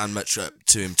think I'd stand much up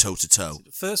to him toe to toe.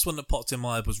 The first one that popped in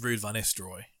my head was Rude Van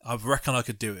Nistelrooy. I reckon I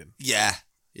could do him. Yeah,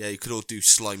 you could all do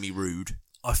slimy Rude.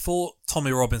 I thought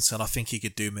Tommy Robinson. I think he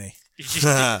could do me.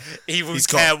 He wouldn't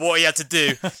care what he had to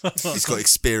do. He's got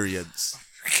experience.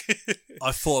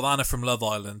 I thought of Anna from Love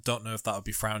Island. Don't know if that would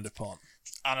be frowned upon.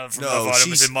 Anna from Love Island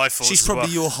was in my thoughts. She's as probably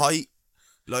well. your height.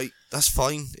 Like, that's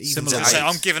fine.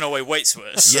 I'm giving away weight to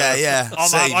her. So yeah.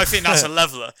 I think that's a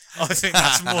leveler. I think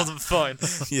that's more than fine.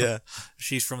 Yeah.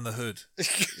 She's from the hood.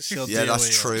 Yeah,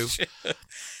 that's true.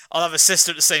 I'll have a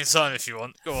sister at the same time if you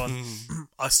want. Go on.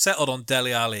 I settled on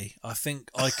Dele Alli. I think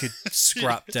I could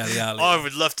scrap Dele Alli. I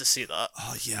would love to see that.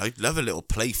 Oh, yeah, I'd love a little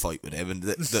play fight with him and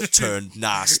that turned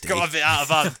nasty. Got a bit out of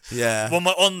hand. Yeah. Well,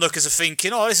 my onlookers are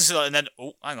thinking, this is like, and then,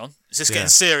 hang on, is this getting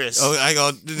serious? Oh, hang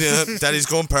on, Daddy's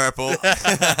gone purple.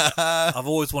 I've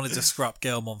always wanted to scrap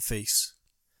Gael Monfils,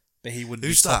 but he wouldn't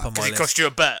Who's be top that? on my Because he list. cost you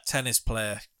a bet. Tennis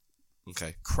player.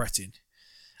 Okay. Cretin.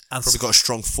 And Probably got a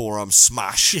strong forearm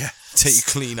smash. Yeah. Take you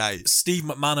clean out. Steve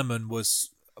McManaman was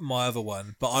my other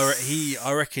one, but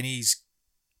I reckon he's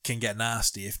can get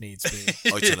nasty if needs be.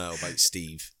 I don't know about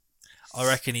Steve. I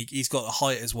reckon he's got the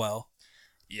height as well.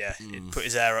 Yeah, he'd put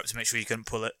his hair up to make sure he couldn't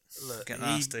pull it. Look, get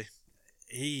nasty.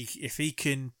 If he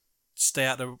can stay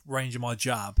out the range of my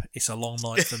jab, it's a long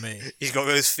night for me. He's got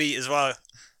those feet as well.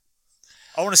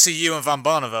 I want to see you and Van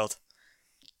Barneveld.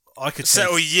 I could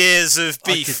settle years of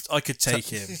beef. I could take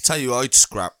him. Tell you, I'd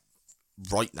scrap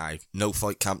right now. No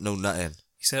fight camp, no nothing.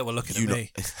 You said, well, looking at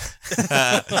me.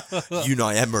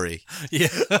 Unai Emery. Yeah.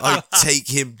 I'd take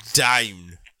him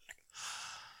down.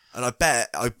 And I bet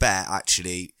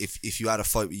actually, if you had a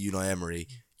fight with Unai Emery,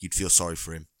 you'd feel sorry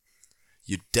for him.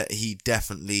 He'd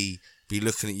definitely be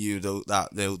looking at you,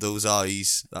 those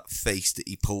eyes, that face that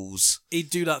he pulls. He'd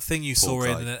do that thing you saw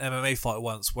in an MMA fight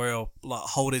once, where he'll like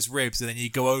hold his ribs and then you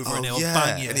go over and he'll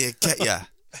bang you. And he'll get you.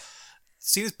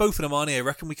 Seeing as both of them on here, I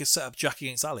reckon we could set up Jack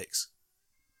against Alex.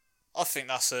 I think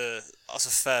that's a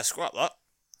fair scrap. That.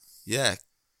 Yeah,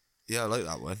 I like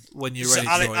that one. When you're ready,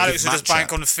 Alex will just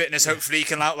bank on the fitness. Hopefully, he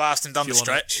can outlast him down the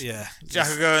stretch. Yeah, Jack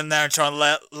will go in there and try and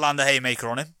land a haymaker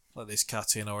on him. Let this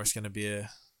cat in, or it's going to be a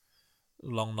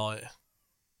long night.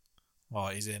 All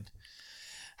right, he's in.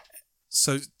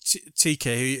 So,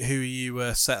 TK, who are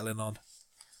you settling on?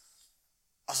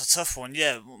 That's a tough one.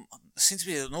 Yeah, there seems to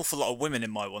be an awful lot of women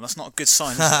in my one. That's not a good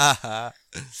sign. Is it?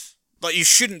 Like, you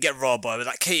shouldn't get riled by, but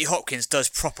that Katie Hopkins does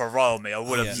proper rile me, I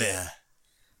will admit.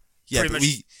 Yeah, but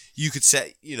you could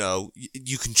say, you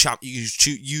can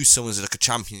use someone as like a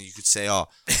champion. You could say, oh,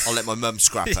 I'll let my mum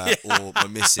scrap her or my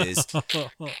missus.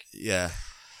 Yeah.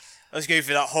 Let's go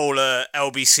for that whole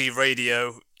LBC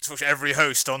radio, talk every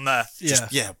host on there.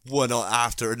 Yeah, one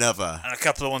after another. And a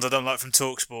couple of ones I don't like from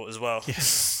TalkSport as well.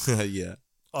 Yeah.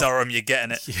 Durham, you're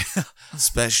getting it. Yeah.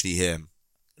 Especially him.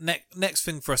 Next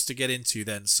thing for us to get into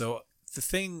then. So the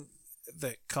thing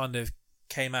that kind of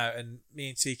came out, and me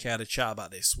and TK had a chat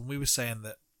about this when we were saying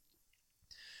that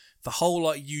the whole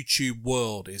like YouTube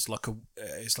world is like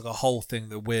a whole thing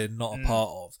that we're not a part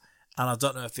of, and I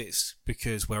don't know if it's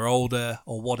because we're older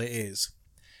or what it is.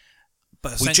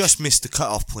 But we just missed the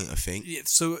cut-off point, I think. Yeah,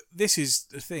 so this is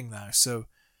the thing now. So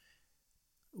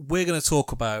we're going to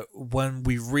talk about when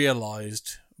we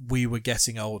realised we were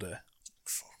getting older.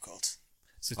 Oh God!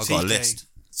 So I've got a list.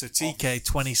 So TK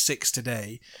 26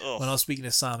 today. Oh. When I was speaking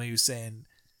to Sam, he was saying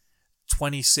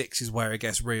 26 is where it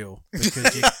gets real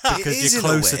because you're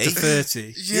closer to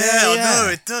 30. Yeah, I know,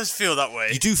 it does feel that way.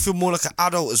 You do feel more like an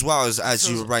adult as well as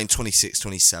you were around 26,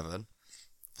 27.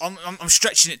 I'm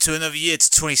stretching it to another year to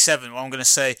 27. Well, I'm going to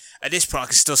say at this point I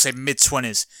can still say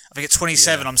mid-20s. I think at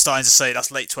 27 I'm starting to say that's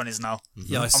late 20s now.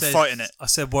 Mm-hmm. Yeah, I'm fighting it. I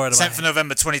said worried about 10th of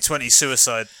November 2020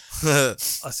 suicide. I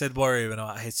said worrying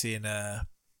about hitting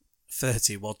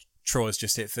 30 while Troy's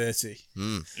just hit 30.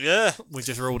 Yeah. We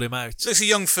just ruled him out. Looks a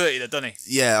young 30 there, doesn't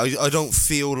he? Yeah, I don't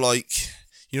feel like...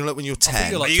 like when you're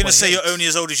 10. Are you going to say you're only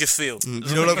as old as you feel?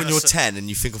 Like when you're 10 and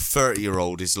you think a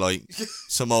 30-year-old is like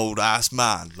some old-ass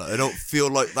man. Like, I don't feel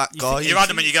like that guy. You're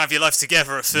adamant you're going to have your life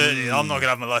together at 30. I'm not going to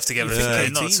have my life together at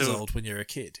 30. 18's old when you're a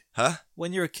kid. Huh?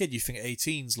 When you're a kid, you think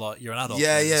 18's like you're an adult.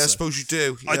 Yeah, I suppose you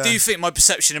do. Yeah. I do think my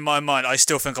perception in my mind, I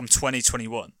still think I'm 20,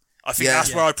 21. I think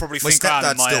that's where I probably think I am in my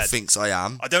head. My stepdad still thinks I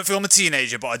am. I don't feel I'm a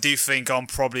teenager, but I do think I'm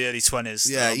probably early 20s.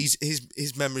 Yeah,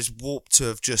 his memory's warped to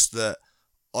have just that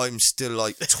I'm still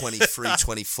like 23,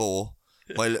 24.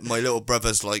 My little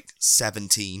brother's like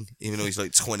 17, even though he's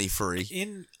like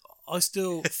 23. I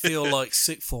still feel like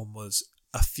sixth form was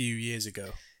a few years ago.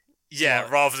 Yeah,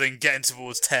 rather than getting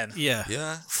towards 10. Yeah.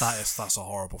 That's a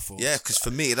horrible thought. Yeah, because for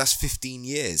me, that's 15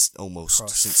 years almost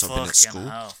since I've been at school.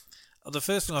 Hell. The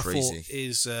first thing I thought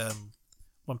is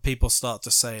when people start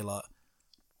to say, like,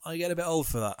 I get a bit old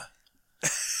for that.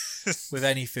 With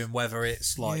anything, whether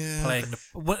it's like playing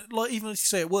like even if you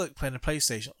say at work playing the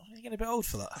PlayStation, you get a bit old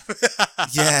for that.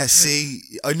 Yeah, see,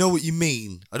 I know what you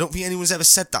mean. I don't think anyone's ever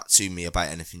said that to me about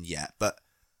anything yet, but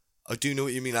I do know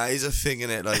what you mean. That is a thing,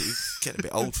 innit? Like, you get a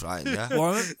bit old for that, yeah.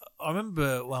 Well, I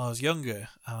remember when I was younger,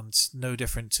 and no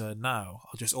different to now.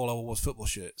 All I wore was football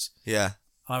shirts. Yeah.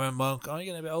 I remember I'm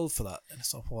getting a bit old for that, and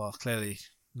it's like, well, clearly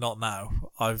not now.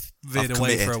 I've veered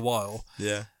away for a while.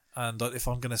 Yeah. And if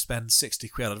I'm going to spend 60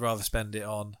 quid, I'd rather spend it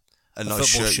on a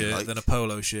nice football shirt than a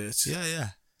polo shirt. Yeah.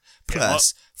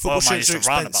 Plus, football shirts are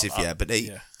expensive, but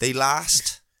they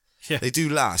last. Yeah. They do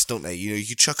last, don't they? You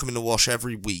chuck them in the wash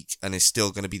every week, and it's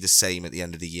still going to be the same at the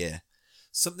end of the year.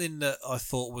 Something that I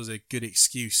thought was a good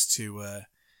excuse to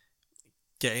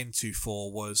get into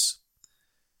was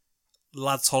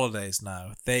lads' holidays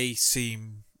now. They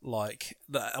seem Like,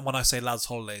 and when I say lads'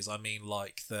 holidays, I mean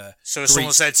like the. So if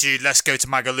someone said to you, "Let's go to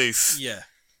Magaluf," yeah,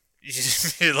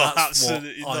 you're like, that's what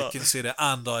absolutely I not. consider,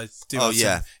 and I do. Oh have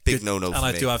yeah, some big good, no-no for and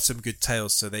I me. do have some good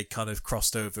tales, so they kind of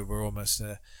crossed over. Were almost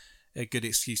a good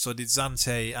excuse. So I did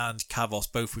Zante and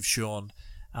Kavos both with Sean,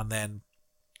 and then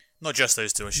Not just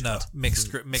those two. I should add.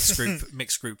 mixed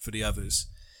group for the others.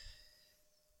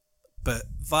 But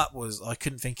that was, I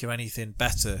couldn't think of anything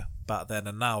better back then,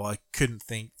 and now I couldn't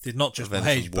think, not just Of my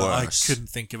anything age, but I worse. couldn't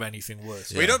think of anything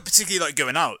worse. We don't particularly like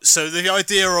going out, so the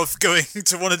idea of going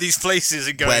to one of these places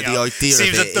and going Where the out idea of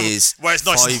seems it is where it's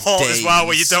nice and 5 hot as well,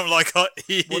 where you days. don't like hot.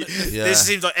 Yeah. This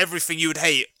seems like everything you would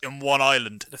hate in one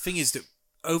island. The thing is that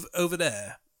over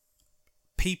there,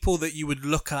 people that you would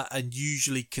look at and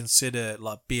usually consider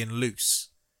like being loose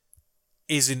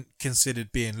isn't considered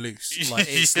being loose. Like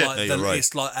it's Yeah. like No, you're right.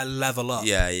 it's like a level up.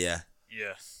 Yeah. Yeah.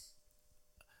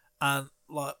 And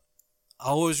like I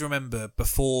always remember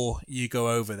before you go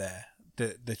over there,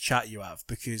 the chat you have,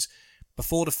 because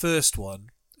before the first one,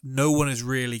 no one has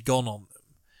really gone on them.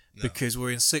 No. Because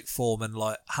we're in sixth form and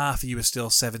like half of you are still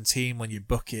 17 when you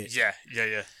book it. Yeah.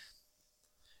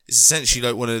 It's essentially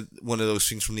like one of those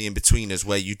things from the In-Betweeners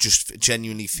where you just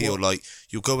genuinely feel like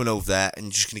you're going over there and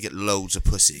you're just going to get loads of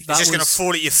pussy. That It's just going to was-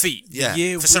 fall at your feet. Yeah.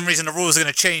 year For some reason, the rules are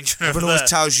going to change. Over Everyone always there.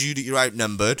 tells you that you're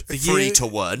outnumbered, The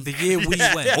 3-1. The year we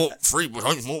went, Oh, 3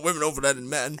 times more women over there than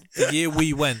men. the year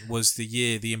we went was the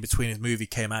year the In-Betweeners movie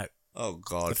came out, Oh the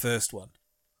god. first one.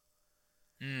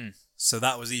 Mm. So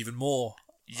that was even more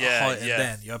Yeah, heightened yeah.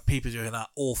 then. You had people doing that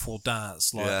awful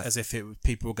dance, like Yeah. as if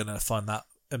people were going to find that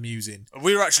amusing.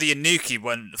 We were actually in Nuki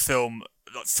when the film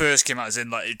first came out, as in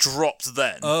like it dropped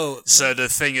then. Oh, So the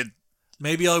thing had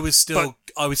maybe I was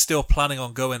still planning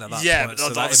on going at that yeah, point. but so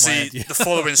that in my obviously head, yeah. the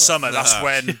following summer, that's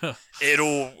when it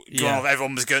all gone Yeah. off.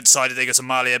 Everyone was decided they go to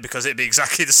Somalia because it'd be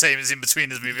exactly the same as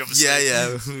In-Betweeners movie, obviously.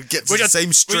 Yeah. Get to Which the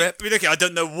same strip. We look at. I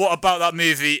don't know what about that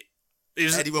movie. It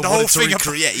was, Anyone the whole wanted to thing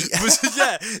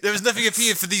recreate. there was nothing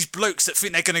appealing for these blokes that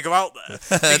think they're going to go out there.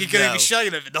 They're going to No. be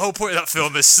shagging them. The whole point of that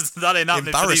film is that ain't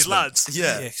happening for these lads.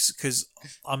 Yeah. Yes, because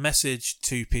I messaged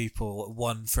two people,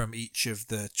 one from each of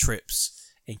the trips,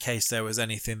 in case there was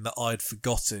anything that I'd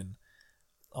forgotten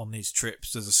on these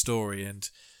trips as a story. And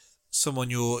someone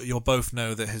you'll both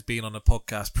know that has been on a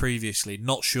podcast previously,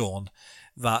 not Sean,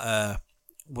 that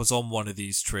was on one of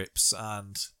these trips,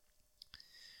 and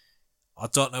I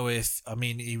don't know if, I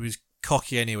mean, he was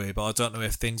cocky anyway, but I don't know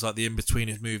if things like the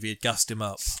In-Betweeners movie had gassed him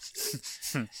up.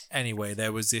 Anyway,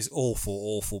 there was this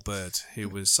awful bird who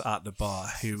was at the bar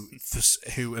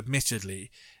who admittedly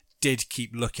did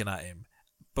keep looking at him,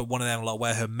 but one of them like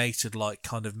where her mate had like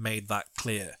kind of made that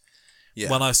clear. Yeah.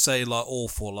 When I say like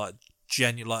awful, like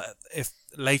genuine, like if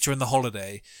later in the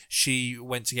holiday she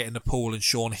went to get in the pool and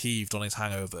Sean heaved on his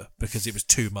hangover because it was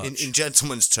too much. In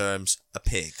gentleman's terms, a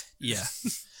pig. Yeah.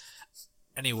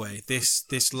 Anyway,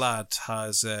 this lad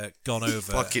has gone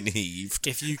over. Fucking heaved.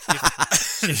 If you can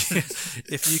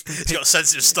He's got a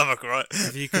sensitive stomach, right?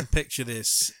 if you can picture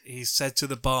this, he said to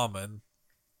the barman,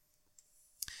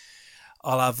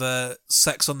 "I'll have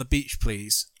sex on the beach,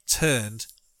 please." Turned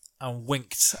and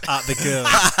winked at the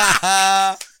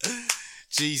girl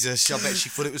Jesus, I bet she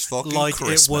thought it was fucking like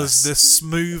Christmas. it was the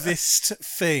smoothest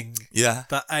thing Yeah.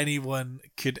 that anyone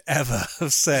could ever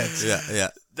have said. Yeah.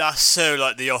 That's so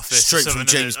like The Office. Straight or from something,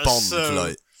 James isn't it? Bond, That's so-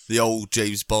 like the old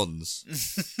James Bonds.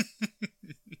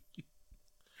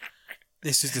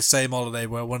 This is the same holiday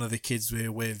where one of the kids we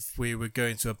were with, we were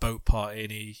going to a boat party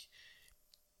and he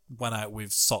went out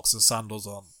with socks and sandals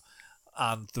on,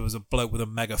 and there was a bloke with a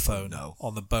megaphone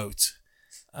on the boat,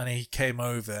 and he came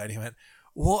over and he went,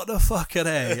 "What the fuck are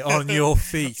they on your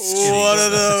feet?" What are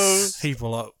those?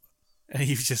 People up, and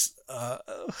he was just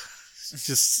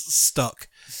stuck.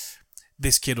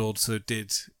 This kid also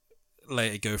did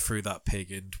later go through that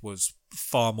pig and was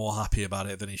far more happy about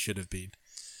it than he should have been.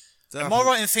 Am I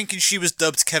right in thinking she was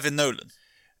dubbed Kevin Nolan?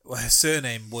 Well, her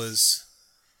surname was...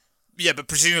 Yeah, but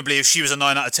presumably if she was a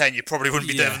 9 out of 10, you probably wouldn't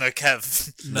be Yeah. dubbing her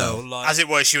Kev. No, like... As it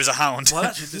was, she was a hound. Well,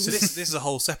 actually, this is a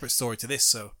whole separate story to this.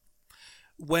 So,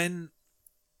 when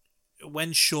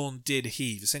Sean did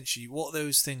heave, essentially, what are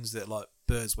those things that like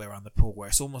birds wear around the pool, where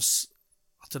it's almost,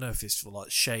 I don't know if it's for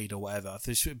like shade or whatever.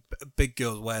 There's big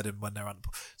girls wear them when they're around the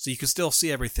pool, so you can still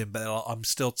see everything, but like, I'm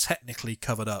still technically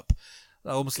covered up,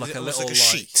 almost like a almost little like a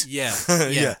sheet? Yeah,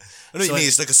 Yeah. I know what So you mean.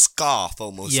 It's like a scarf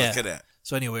almost, Yeah. like, isn't it?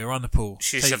 So anyway, we're on the pool.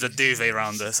 She shoved a duvet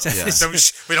around her. Yeah.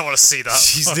 We don't want to see that.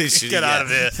 She's literally Get out of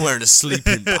here. wearing a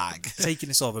sleeping bag. Taking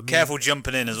this off. Careful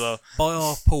jumping in as well. By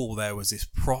our pool, there was this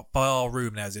by our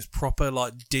room. There was this proper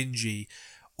like dingy,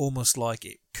 almost like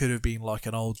it could have been like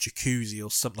an old jacuzzi or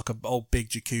something, like an old big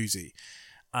jacuzzi.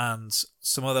 And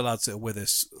some other lads that are with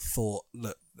us thought,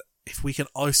 look, if we can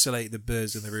isolate the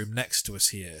birds in the room next to us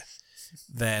here,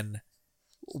 then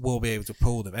we'll be able to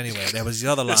pull them. Anyway, there was the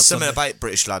other lads. There's something about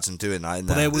British lads and doing that, isn't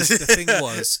there? There was, the thing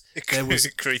was, there was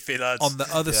creepy lads. On the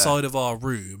other side of our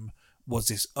room was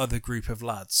this other group of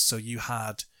lads. So you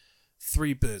had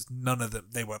 3 birds, none of them,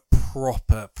 they were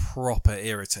proper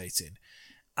irritating.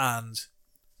 And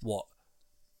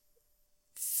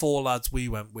 4 lads we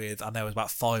went with, and there was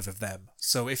about 5 of them.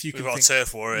 So if you We've got a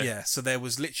turf war here. Yeah, so there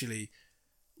was literally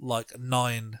like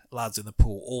 9 lads in the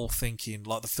pool, all thinking,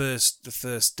 like the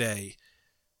first day,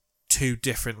 2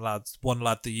 different lads, one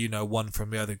lad that you know, one from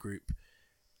the other group,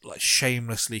 like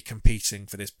shamelessly competing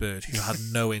for this bird who had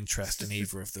no interest in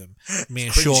either of them. Me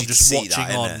and Sean just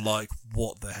watching on like,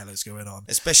 what the hell is going on?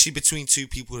 Especially between 2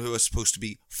 people who are supposed to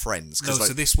be friends. No, like,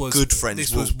 so this was good friends.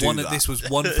 This was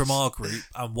one from our group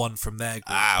and one from their group.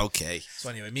 Ah, okay. So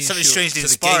anyway, me and Something Sean, strangely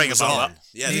inspiring about that.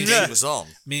 Yeah, the game was on.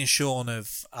 Me and Sean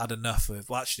have had enough of.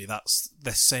 Well, actually, that's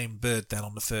the same bird. Then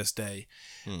on the first day,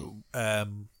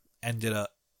 ended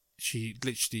up. He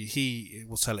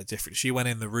will tell it differently. She went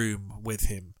in the room with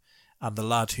him, and the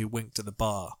lad who winked at the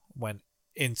bar went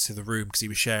into the room because he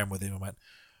was sharing with him and went,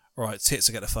 "All right, tits,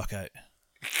 get the fuck out."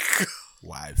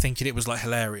 Wow. Thinking it was like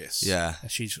hilarious. Yeah.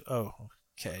 And she's, oh,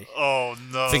 okay. Oh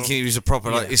no. Thinking he was a proper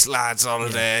like it's lads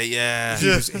holiday. Yeah.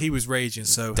 He was raging.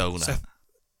 So Donut.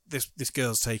 This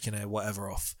girl's taking her whatever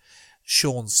off.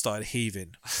 Sean started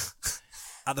heaving.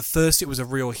 At the first, it was a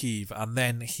real heave, and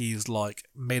then he's like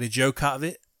made a joke out of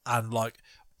it. And like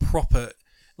proper,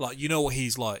 like, you know what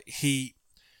he's like. He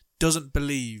doesn't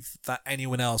believe that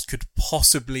anyone else could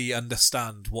possibly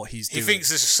understand what he's doing. He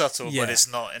thinks this is subtle, but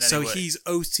it's not in any way. So he's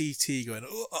OTT going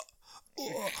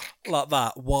like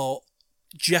that while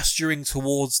gesturing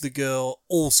towards the girl,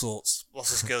 all sorts. What's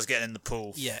this girl's getting in the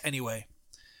pool? Yeah. Anyway,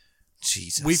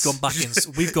 Jesus, we've gone back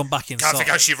inside. Can't think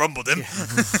how she rumbled him.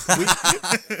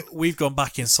 We've gone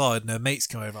back inside, and her mates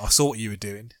come over. I saw what you were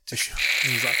doing. And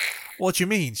he's like, "What do you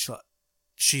mean?" She's like,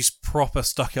 she's proper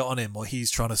stuck it on him while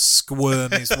he's trying to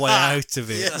squirm his way out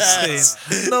of it. Yes.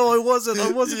 Saying, no, I wasn't.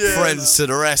 Friends to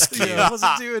the rescue. I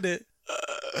wasn't doing it.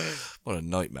 What a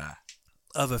nightmare.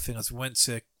 Other thing is, we went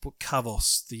to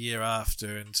Kavos the year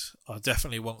after, and I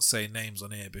definitely won't say names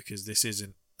on here because this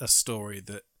isn't a story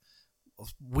that.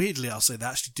 Weirdly, I'll say they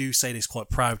actually do say this quite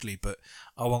proudly, but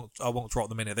I won't drop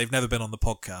them in it. They've never been on the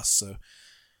podcast, so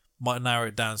might narrow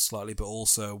it down slightly, but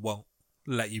also won't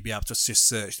let you be able to just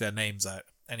search their names out.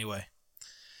 Anyway,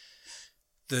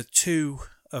 the 2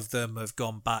 of them have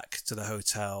gone back to the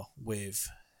hotel with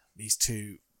these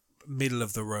 2 middle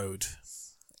of the road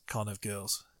kind of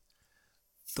girls.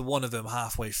 The one of them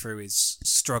halfway through is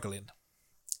struggling.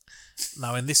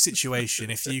 Now, in this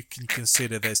situation, if you can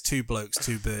consider there's 2 blokes,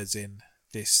 2 birds in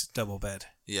this double bed.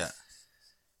 Yeah.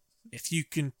 If you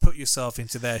can put yourself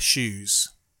into their shoes,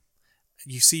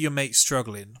 you see your mate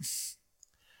struggling,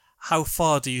 how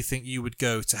far do you think you would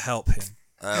go to help him?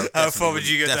 How far would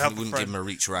you go to help? Wouldn't give him a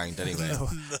reach round anyway.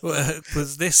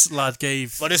 Because this lad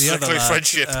gave well, this the is other a close lad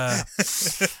friendship.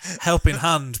 helping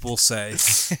hand, we'll say.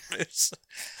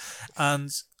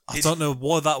 And I don't know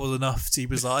why that was enough. He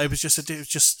was like, it was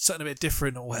just something a bit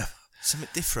different or whatever. Something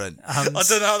different. And, I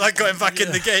don't know how that got him back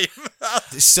in the game.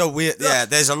 It's so weird. Yeah,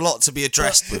 there's a lot to be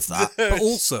addressed with that. But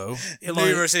also,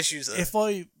 numerous issues there. If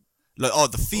I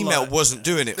the female wasn't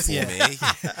doing it for me,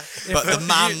 but the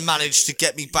man managed to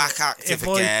get me back active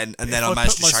again, and then I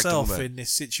managed to shag the woman. If I put myself in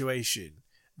this situation,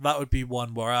 that would be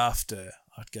one where after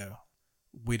I'd go,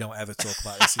 we don't ever talk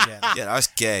about this again. Yeah, that's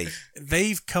gay.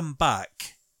 They've come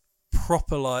back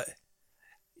proper like,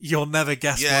 you'll never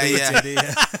guess what he did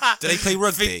here. Do they play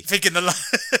rugby? Thinking the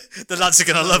lads are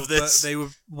going to love this.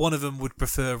 One of them would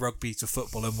prefer rugby to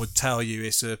football and would tell you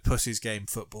it's a pussy's game,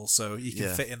 football, so you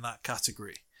can fit in that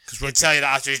category. He'd tell you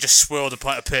that after he just swirled a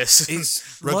pint of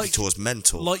piss. Rugby tour's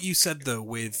mental. Like you said though,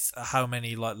 with how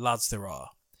many lads there are,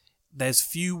 there's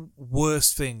few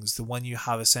worse things than when you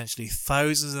have essentially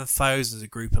thousands and thousands of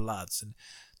group of lads, and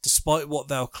despite what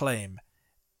they'll claim,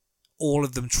 all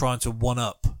of them trying to one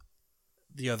up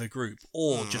the other group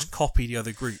or just copy the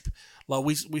other group. Like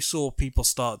we saw people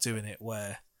start doing it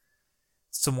where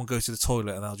someone goes to the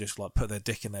toilet and they'll just like put their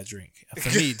dick in their drink. And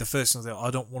for me, the first thing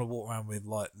I don't want to walk around with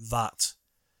like that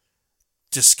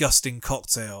disgusting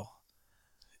cocktail.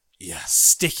 Yeah,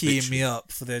 stickying me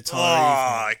up for the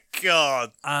entire evening. Oh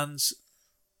god.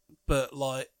 But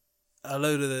like a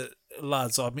load of the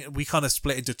lads, I mean, we kind of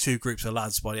split into 2 groups of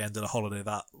lads by the end of the holiday.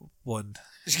 That one,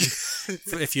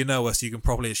 if you know us, you can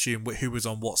probably assume who was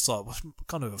on what side.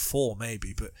 Kind of a 4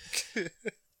 maybe, but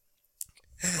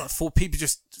like 4 people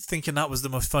just thinking that was the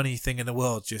most funny thing in the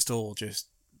world, just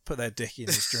put their dick in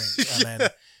his drink, and then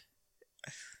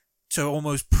to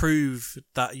almost prove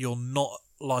that you're not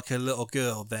like a little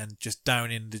girl, then just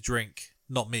down in the drink.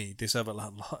 Not me, this other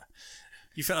lad.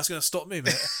 You think that's going to stop me,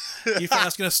 mate? You think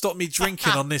that's going to stop me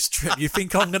drinking on this trip? You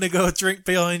think I'm going to go drink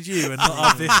behind you and not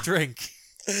have this drink?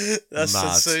 That's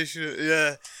Mad. sensational.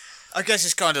 Yeah, I guess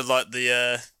it's kind of like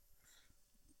the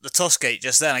toss gate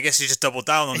just then. I guess you just doubled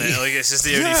down on it. Like, it's just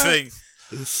the only thing.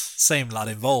 Same lad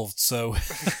involved, so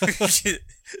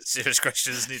serious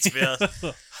questions need to be asked.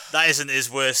 That isn't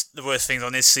the worst things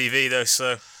on his CV though.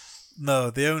 So no,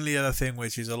 the only other thing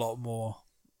which is a lot more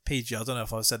PG, I don't know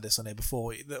if I've said this on here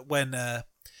before, that when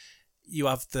you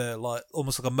have the like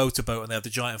almost like a motorboat and they have the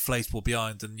giant inflatable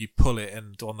behind and you pull it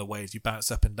and on the waves you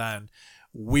bounce up and down,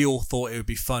 we all thought it would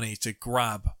be funny to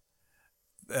grab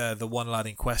the one lad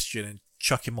in question and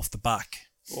chuck him off the back.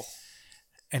 Oh.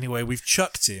 Anyway, we've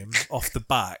chucked him off the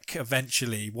back.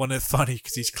 Eventually, one of funny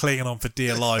because he's clinging on for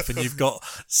dear life, and you've got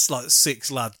like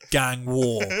 6 lad gang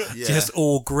war, just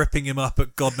all gripping him up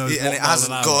at God knows what. And it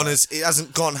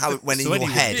hasn't gone how it went in your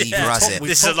head either, has it?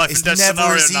 This is a life and death It's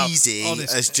never scenario as easy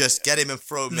as just get him and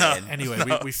throw him in. Anyway,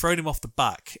 we've thrown him off the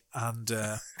back, and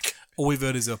all we've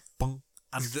heard is a bong,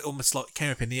 and it almost like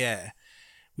came up in the air.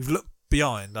 We've looked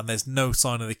behind and there's no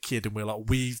sign of the kid, and we're like,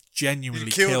 we've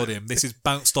genuinely killed him. This has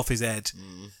bounced off his head.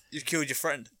 You've killed your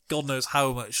friend. God knows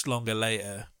how much longer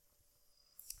later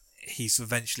he's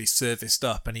eventually surfaced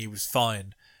up and he was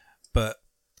fine, but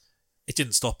it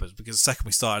didn't stop us, because the second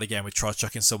we started again we tried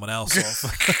chucking someone else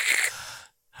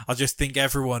off. I just think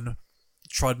everyone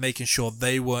tried making sure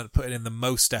they weren't putting in the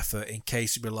most effort in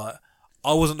case you'd be like,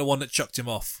 I wasn't the one that chucked him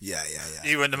off. Yeah.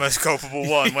 You weren't the most culpable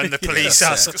one when the police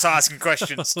start asking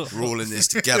questions. We're all in this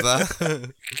together.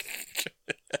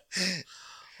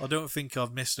 I don't think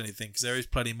I've missed anything, because there is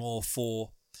plenty more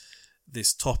for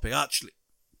this topic. Actually,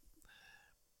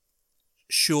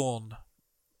 Sean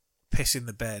pissing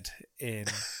the bed in,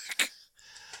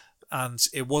 and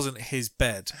it wasn't his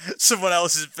bed. Someone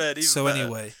else's bed. Even so better.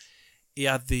 Anyway, he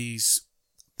had these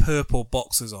purple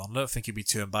boxers on. I don't think he'd be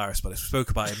too embarrassed by this. We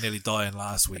spoke about him nearly dying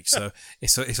last week, so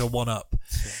it's a one-up.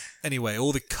 Anyway,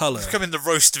 all the colour... It's becoming the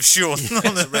roast of Sean. It's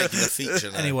a regular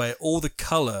feature now. Anyway, all the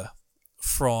colour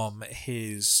from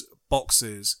his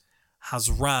boxers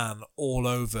has ran all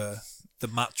over the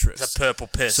mattress. It's a purple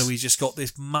piss. So he's just got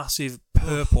this massive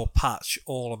purple patch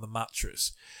all on the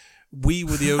mattress. We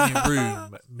were the only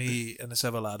room, me and this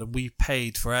other lad, and we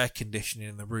paid for air conditioning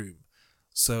in the room.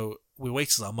 So we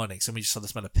wasted our money, so we just had the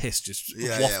smell of piss just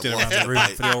wafting around the room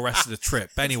for the whole rest of the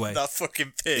trip. Anyway, that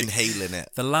fucking pig. Inhaling it.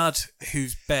 The lad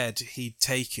whose bed he'd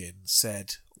taken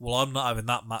said, well, I'm not having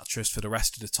that mattress for the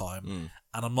rest of the time,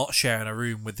 and I'm not sharing a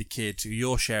room with the kid who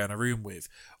you're sharing a room with.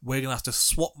 We're going to have to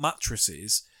swap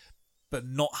mattresses, but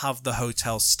not have the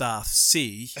hotel staff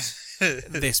see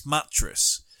this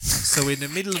mattress. So in the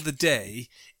middle of the day,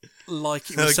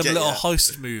 like it was some little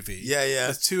heist movie. Yeah.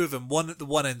 The two of them, one at the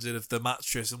one end of the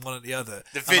mattress and one at the other.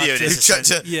 The video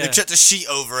They've chucked a sheet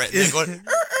over it. And they're going.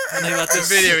 And they had the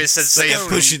video is sensational. They're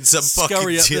pushing some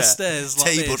scurry fucking up the stairs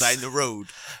like table this. down the road.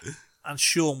 And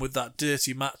Sean with that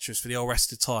dirty mattress for the whole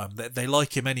rest of the time. They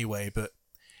like him anyway, but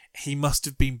he must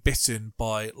have been bitten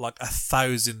by like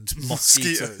 1,000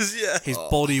 mosquitoes. Yeah. His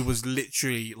body was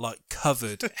literally like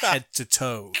covered head to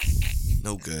toe.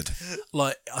 No good.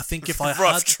 Like I think if I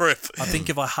Rough trip. I think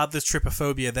if I had the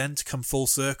trypophobia then to come full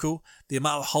circle, the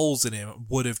amount of holes in him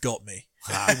would have got me.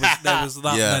 There was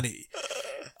that many.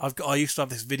 I used to have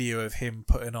this video of him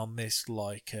putting on this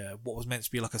like what was meant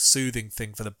to be like a soothing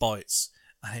thing for the bites,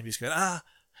 and him just going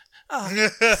with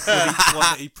each one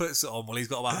that he puts it on. Well, he's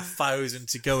got about 1,000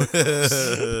 to go across.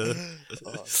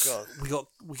 Oh God!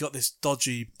 We got this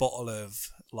dodgy bottle of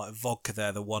like vodka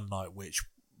there the one night, which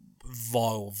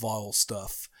vile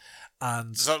stuff.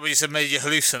 And is that what you said made you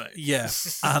hallucinate? Yeah,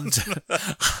 and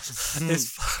it's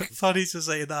funny to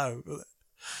say now.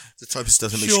 The type of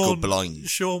stuff that makes you go blind.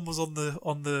 Sean was on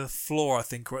the floor, I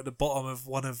think, or at the bottom of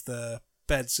one of the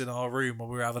beds in our room when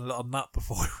we were having a little nap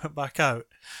before we went back out,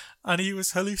 and he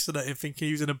was hallucinating, thinking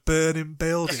he was in a burning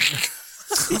building.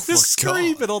 He was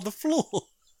screaming on the floor.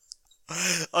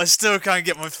 I still can't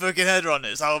get my fucking head around it.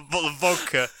 It's how a bottle of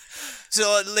vodka. So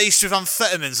like laced with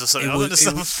amphetamines or something. I don't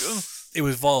understand. It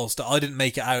was vile stuff. I didn't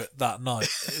make it out that night.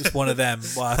 It was one of them.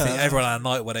 Well, I think everyone had a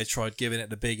night where they tried giving it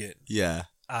the bigot. Yeah.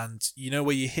 And you know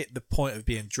where you hit the point of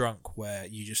being drunk where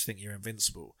you just think you're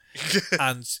invincible.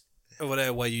 And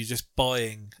whatever, where you're just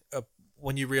buying,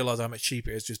 when you realise how much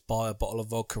cheaper it is, just buy a bottle of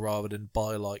vodka rather than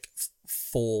buy like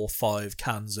 4 or 5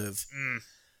 cans of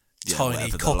tiny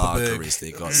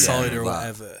Copperberg cider or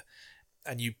whatever.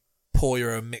 And you pour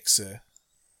your own mixer.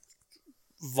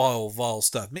 vile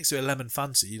stuff. Mix it with lemon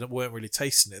fancy, you weren't really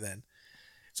tasting it then.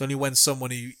 It's only when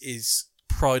someone who is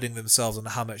priding themselves on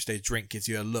how much they drink gives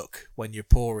you a look when you're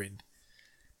pouring.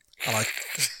 And I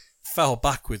fell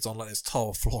backwards on like this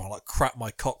tile floor and like cracked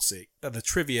my coccyx. And the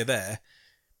trivia there,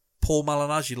 Paul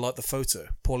Malignaggi liked the photo.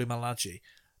 Paulie Malignaggi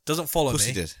doesn't follow me,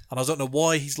 he did. and I don't know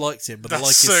why he's liked him, but That's the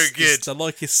like so is good. The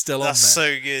like is still That's on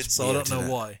there. so good. So I don't know isn't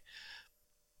it? why.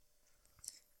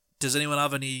 Does anyone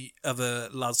have any other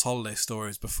lads' holiday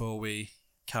stories before we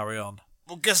carry on?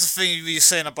 Well, guess the thing you were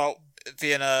saying about it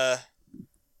being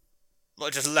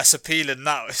like just less appealing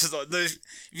now. It's like if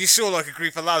you saw like a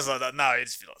group of lads like that now, you'd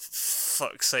just be like,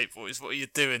 "Fuck's sake, boys, what are you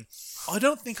doing?" I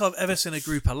don't think I've ever seen a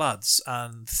group of lads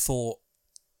and thought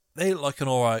they look like an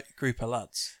alright group of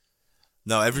lads.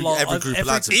 No, every Like, group every of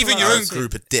lads, even are your a own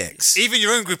group of dicks. Even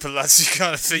your own group of lads, you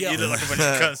kind of think Yeah. you look like a bunch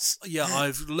of cunts. Yeah,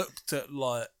 I've looked at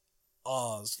like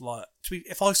ours, like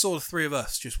if I saw the three of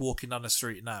us just walking down the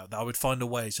street now, I would find a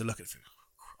way to look at it.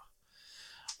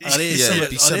 I'd hear, Yeah, it'd be I'd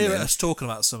hear something. us talking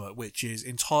about something which is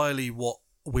entirely what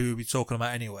we would be talking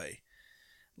about anyway.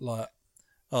 Like,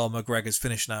 oh, McGregor's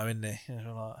finished now, isn't he? And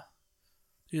we're like,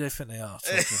 who do they think they are?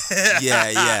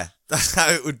 Yeah. That's how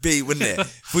it would be, wouldn't it?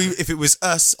 If it was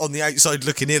us on the outside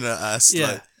looking in at us, Yeah.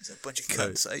 like, It's a bunch of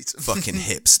cunts, fucking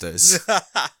hipsters.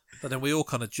 But then we all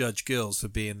kind of judge girls for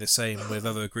being the same with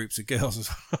other groups of girls as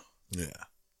well. Yeah.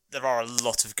 There are a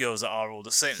lot of girls that are all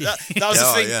the same. That was the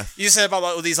Yeah, thing yeah. you said about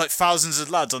like all these like thousands of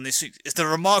lads on this week. It's the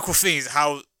remarkable thing is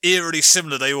how eerily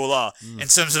similar they all are in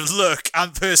terms of look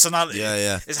and personality.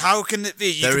 Yeah. Is how can it be?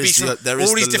 You There can be is from there is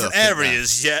all these the different look in there.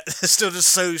 areas, yet they're still just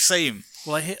so same.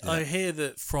 Well, I hear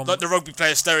that from Like the rugby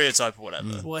player stereotype or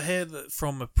whatever. Well, I hear that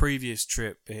from a previous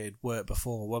trip he'd worked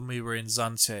before, when we were in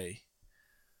Zante,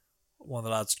 one of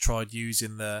the lads tried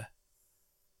using the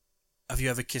 "Have you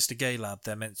ever kissed a gay lad?"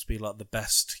 They're meant to be like the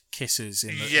best kissers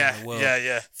in the world.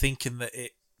 Yeah. Thinking that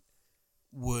it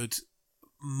would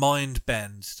mind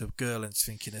bend the girl into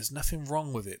thinking there's nothing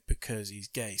wrong with it because he's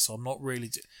gay, so I'm not really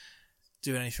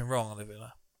doing anything wrong. And they'd be like,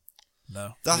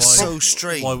 no. That's so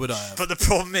strange. Why would I have? But the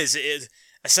problem is,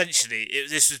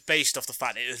 this was based off the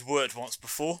fact that it had worked once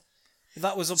before.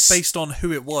 That was based on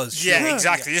who it was. Yeah, sure.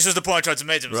 exactly. This was the point I tried to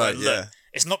make to him. Right, Like, look, yeah.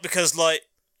 it's not because like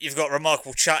you've got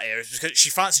remarkable chat here. It's because she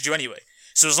fancied you anyway.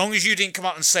 So as long as you didn't come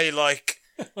out and say like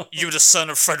you were the son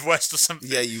of Fred West or something,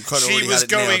 Yeah, you kind of she already was had it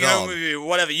going nailed home on. with you,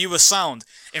 whatever. You were sound.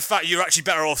 In fact, you're actually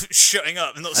better off shutting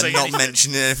up and not And saying not anything.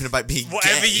 mentioning anything about being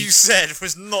Whatever gay. you said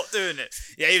was not doing it.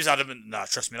 Yeah, he was adamant. Nah,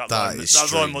 trust me, that is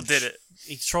Lionel strange. did it.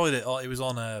 He tried it. It was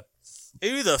on a.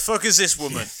 Who the fuck is this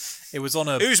woman? It was on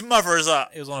a. Whose mother is that?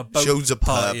 It was on a boat Jones a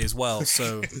party pub. as well,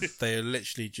 so they are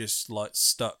literally just like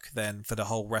stuck then for the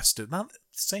whole rest of. Man, the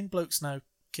same bloke's now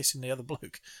kissing the other bloke.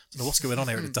 I don't know what's going on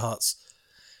here at the darts.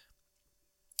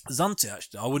 Zante,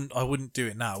 actually, I wouldn't do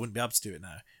it now. I wouldn't be able to do it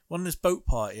now. Went on this boat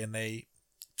party and they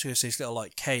took us to this little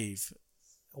like cave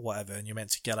or whatever, and you're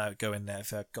meant to get out, go in there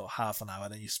for got half an hour,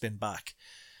 then you spin back.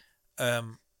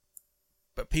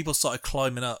 But people started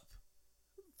climbing up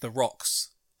the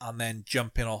rocks and then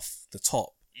jumping off the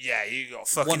top. Yeah, you got One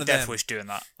fucking of Death them. Wish doing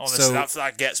that. Honestly,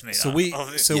 that gets me. So that. we,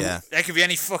 Obviously. so Yeah. There could be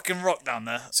any fucking rock down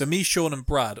there. So me, Sean, and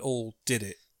Brad all did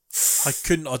it. I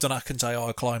don't know, I couldn't tell you how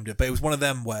I climbed it, but it was one of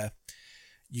them where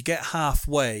you get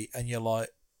halfway and you're like,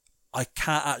 I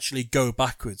can't actually go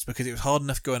backwards because it was hard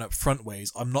enough going up front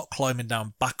ways. I'm not climbing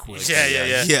down backwards. Yeah.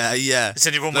 Yeah. There's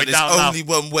only one No, way there's down now. only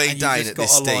one way And down you just at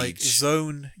this gotta, like, stage.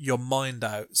 zone your mind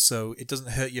out so it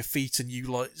doesn't hurt your feet and you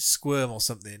like squirm or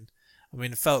something. I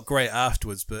mean, it felt great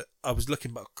afterwards, but I was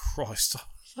looking back, Christ,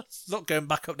 not going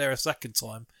back up there a second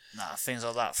time. Nah, things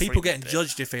like that. People freak me a getting bit.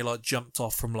 judged if they like jumped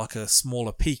off from like a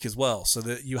smaller peak as well, so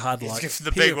that you had like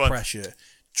The peer big one. pressure,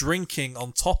 drinking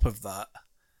on top of that,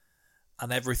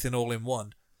 and everything all in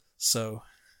one. So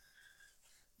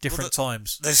different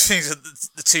times. Those things that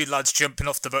the two lads jumping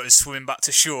off the boat and swimming back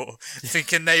to shore,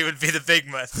 thinking they would be the big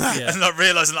men, Yeah. and not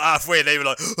realising that halfway they were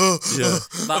like, oh.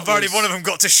 That Apparently was- one of them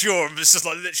got to shore and was just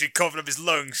like literally covering up his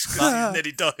lungs because he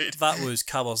nearly died. That was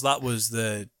Cabos. That was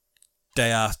the day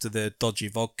after the dodgy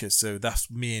vodka. So that's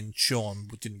me and Sean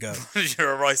didn't go.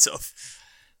 You're a write-off.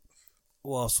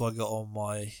 What else have I got on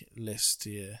my list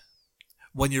here?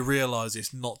 When you realise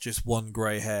it's not just one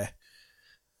grey hair.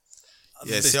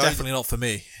 Yeah, It's see, I- definitely not for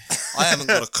me. I haven't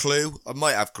got a clue. I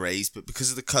might have greys, but because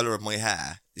of the colour of my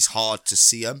hair, it's hard to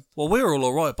see them. Well, we're all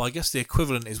alright, but I guess the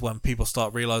equivalent is when people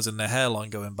start realising their hairline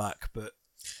going back. But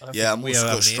I don't Yeah, think I'm we also have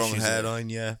got a any strong issues with it. hairline,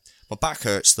 yeah. My back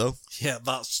hurts, though. Yeah,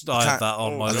 I have that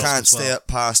on my I list can't as stay well. up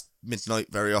past midnight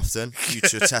very often, due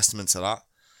to a testament to that.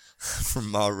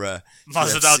 From our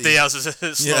Masvidal UFC. Diaz was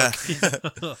a slug.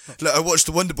 Yeah. Look, I watched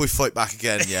the Wonder Boy fight back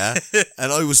again, yeah?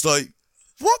 And I was like,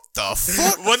 what the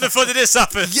fuck? When the fuck did this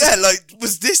happen? Yeah, like,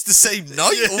 was this the same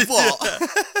night or what?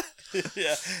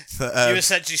 Yeah. But, you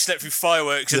essentially slept through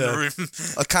fireworks in the room.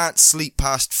 I can't sleep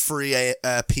past 3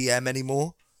 p.m.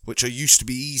 anymore, which I used to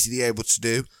be easily able to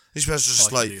do. I used to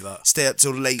just like stay up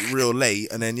till real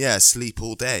late, and then sleep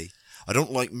all day. I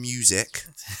don't like music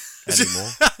anymore.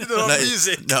 You don't like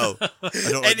music? No, I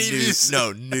don't like music.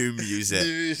 new music.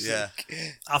 New music. Yeah,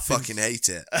 I fucking hate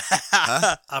it.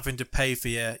 Having to pay for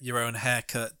your own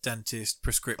haircut, dentist,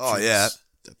 prescriptions. Oh yeah,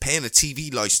 paying a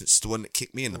TV license is the one that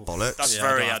kicked me in the bollocks. That's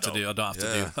very adult. I don't have to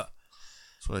do that.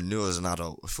 That's what I knew as an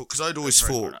adult. Because I'd always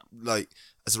thought, like,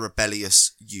 as a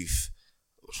rebellious youth,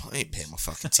 I ain't paying my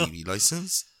fucking TV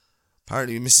license.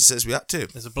 Apparently, Mrs. says we had to.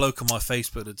 There's a bloke on my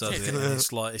Facebook that does it, and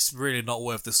it's like, it's really not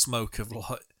worth the smoke of,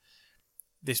 like,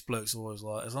 this bloke's always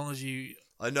like, as long as you...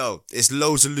 I know. There's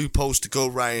loads of loopholes to go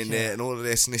around there and all of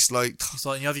this, and it's like... It's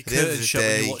like, you have your curtains shut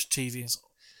when you watch TV, and it's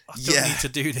like, I don't need to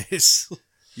do this.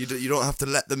 You don't have to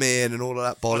let them in and all of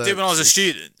that bollocks. I did when I was a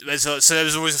student. So there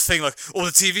was always a thing like,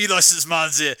 the TV license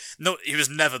man's here. No, he was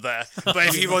never there. But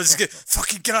if he wanted to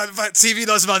fucking get out of the TV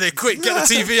license man here, quick, get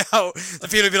the TV out. The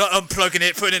people would be like unplugging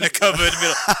it, putting it in a cupboard, and be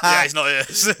like, yeah, he's not here.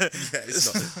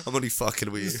 It's not. I'm only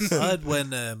fucking with you. I had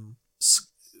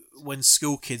when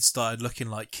school kids started looking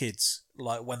like kids,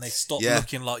 like when they stopped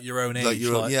looking like your own age.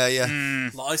 Like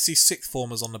I see sixth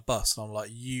formers on the bus, and I'm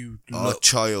like, you look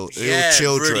child, yeah,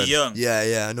 children, really young.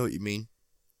 Yeah, I know what you mean.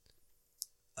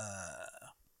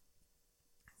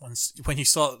 When you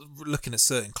start looking at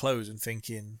certain clothes and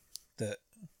thinking that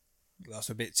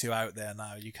that's a bit too out there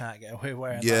now, you can't get away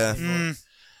wearing that anymore.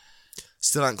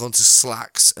 Still haven't gone to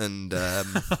slacks and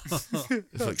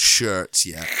like shirts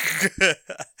yet.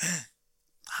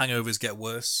 Hangovers get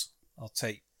worse. I'll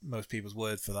take most people's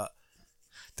word for that.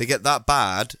 They get that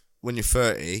bad when you're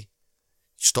 30. You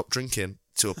stop drinking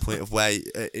to a point of where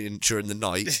during the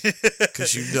night,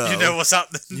 because you know what's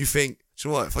happening. You think, do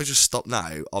you know what? If I just stop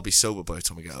now, I'll be sober by the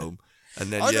time I get home.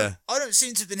 And then I don't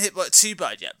seem to have been hit by it too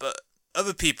bad yet, but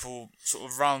other people sort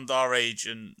of around our age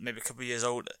and maybe a couple of years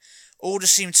older all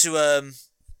just seem to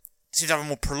have a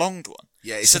more prolonged one.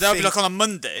 Yeah, so they'll be like on a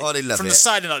Monday. Oh, they love from it. the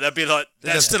Saturday night, they'll be like,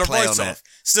 there's still a write-off.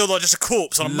 Still like just a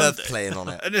corpse on a love Monday. Playing on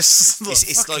it. And it's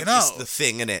like, it's the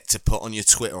thing, innit, to put on your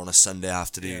Twitter on a Sunday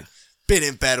afternoon. Yeah. Been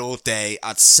in bed all day,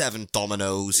 had 7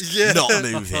 dominoes, not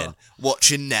moving,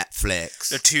 watching Netflix.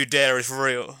 The 2 dare is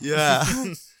real. Yeah.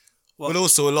 Well,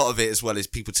 also a lot of it as well is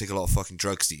people take a lot of fucking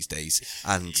drugs these days,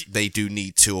 and they do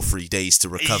need 2 or 3 days to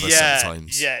recover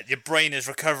sometimes. Yeah, your brain is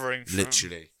recovering.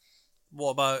 Literally.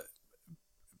 What about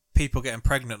people getting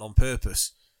pregnant on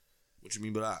purpose? What do you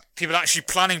mean by that? People actually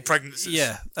planning pregnancies.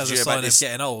 Yeah, as a sign of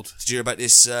getting old. Did you hear about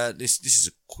this?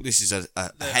 This is a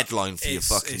headline for your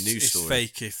fucking news story. It's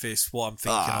fake if it's what I'm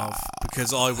thinking of,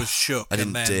 because I was shook. I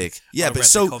didn't dig. Yeah, but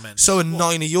so are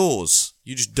 9 of yours.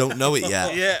 You just don't know it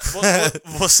yet. Yeah.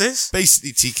 What's this?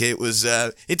 Basically, TK, it was.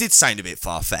 It did sound a bit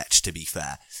far fetched, to be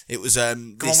fair. It was.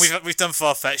 Come on, we've done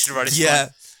far fetched already. Yeah.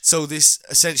 So this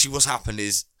essentially what's happened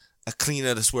is a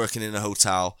cleaner that's working in a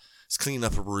hotel is cleaning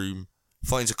up a room,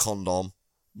 finds a condom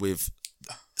with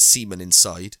semen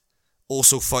inside,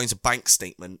 also finds a bank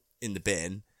statement in the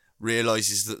bin,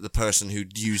 realises that the person who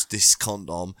used this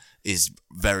condom is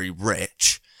very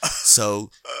rich,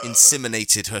 so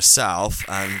inseminated herself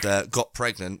and got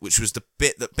pregnant, which was the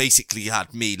bit that basically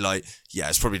had me like, yeah,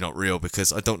 it's probably not real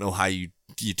because I don't know how you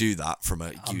do that from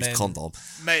a used condom.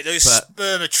 Mate, those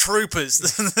sperm are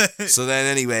troopers. So then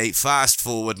anyway, fast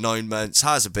forward 9 months,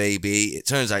 has a baby, it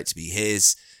turns out to be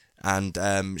his, and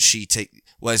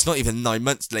well, it's not even 9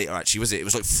 months later actually, was it? It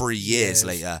was like 3 years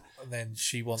later. And then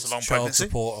she wants child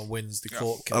support and wins the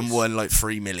court case. And won like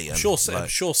 3 million. I'm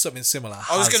sure something similar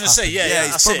I was going to say,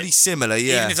 yeah, it's probably similar,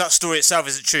 yeah. Even if that story itself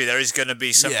isn't true, there is going to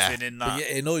be something in that. But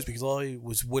yeah, it annoys because I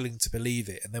was willing to believe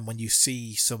it, and then when you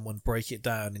see someone break it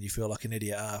down and you feel like an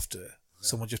idiot after,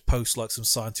 someone just posts like some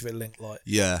scientific link, like,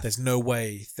 there's no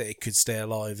way that it could stay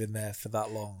alive in there for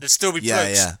that long. There'd still be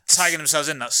blokes tagging themselves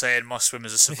in that saying, my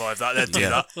swimmers have survived that, they'd do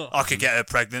that. I could get her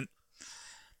pregnant.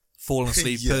 Falling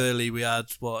asleep early, we had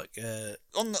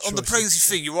on the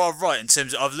pregnancy thing. You are right in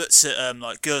terms of I've looked at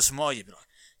like girls from our year, be like,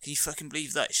 can you fucking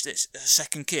believe that? It's her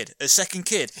second kid. Yeah.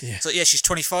 It's like, yeah, she's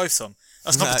 25, Tom.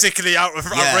 That's not particularly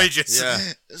outrageous. Yeah.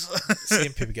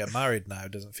 Seeing people get married now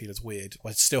doesn't feel as weird. Well,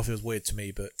 it still feels weird to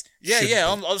me, but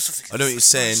I'm also thinking. I know what you're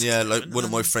saying. Yeah, like one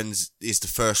of my friends is the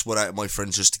first one out of my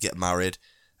friends just to get married,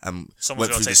 and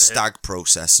went through the stag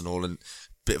process and all, and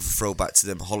bit of a throwback to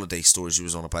them holiday stories he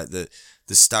was on about.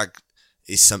 The stag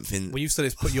is something. Well, you said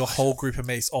it's put your whole group of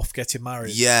mates off getting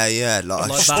married. Yeah. Like, I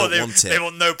just don't want it. They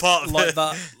want no part of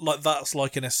it. That's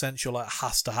like an essential. Like,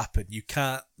 has to happen. You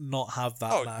can't not have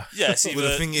that now. Yes, well,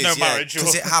 the thing is, no marriage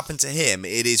because it happened to him.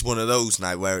 It is one of those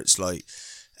now where it's like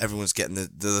everyone's getting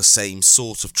the same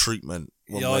sort of treatment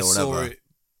one way or another.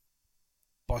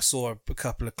 I saw a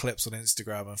couple of clips on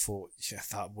Instagram and thought, yeah,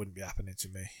 that wouldn't be happening to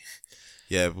me.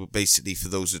 Yeah, well, basically, for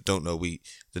those that don't know,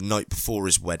 the night before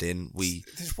his wedding,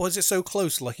 Why is it so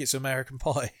close, like it's American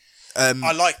Pie?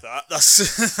 I like that. I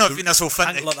think that's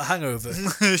authentic. Like The Hangover.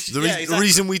 The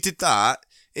reason we did that,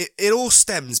 it all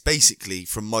stems basically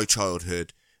from my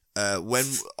childhood. When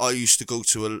I used to go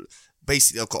to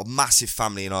basically, I've got a massive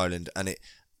family in Ireland, and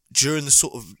during the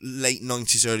sort of late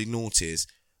 90s, early noughties,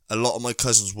 a lot of my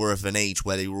cousins were of an age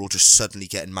where they were all just suddenly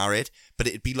getting married, but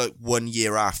it'd be like 1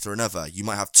 year after another. You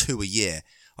might have 2 a year.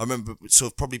 I remember, so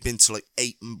I've probably been to like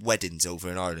 8 weddings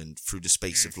over in Ireland through the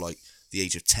space of like the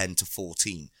age of 10 to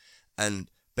 14. And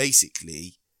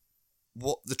basically,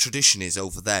 what the tradition is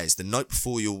over there is the night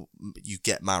before you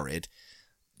get married,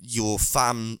 your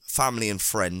family and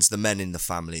friends, the men in the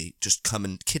family, just come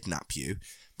and kidnap you,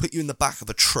 put you in the back of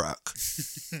a truck,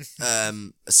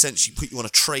 essentially put you on a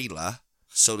trailer,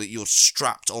 so that you're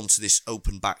strapped onto this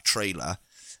open back trailer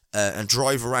and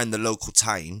drive around the local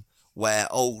town where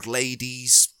old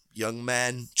ladies, young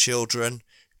men, children,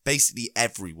 basically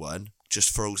everyone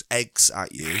just throws eggs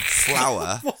at you,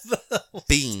 flour,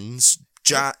 beans,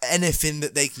 anything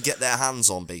that they can get their hands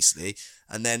on, basically.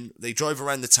 And then they drive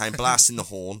around the town blasting the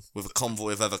horn with a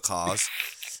convoy of other cars.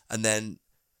 And then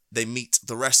they meet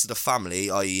the rest of the family,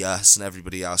 i.e. us and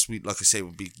everybody else. We, like I say,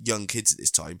 would be young kids at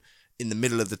this time, in the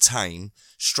middle of the town,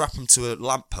 strap them to a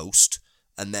lamppost,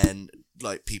 and then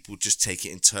like people just take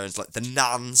it in turns. Like the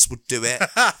nans would do it,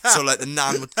 so like the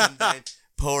nan would come down,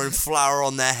 pouring flour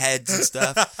on their heads and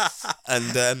stuff,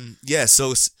 and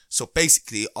so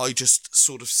basically I just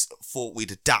sort of thought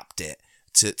we'd adapt it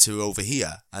to over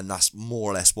here, and that's more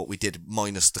or less what we did,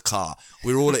 minus the car.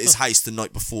 We were all at his house the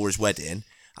night before his wedding,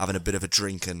 having a bit of a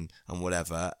drink and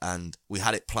whatever, and we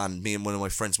had it planned. Me and one of my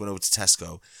friends went over to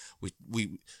Tesco.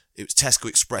 It was Tesco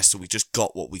Express, so we just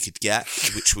got what we could get,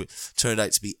 which turned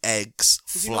out to be eggs,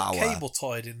 flour. Was cable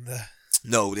tied in there?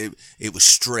 No, it was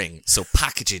string, so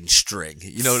packaging string.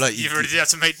 You know, like you really had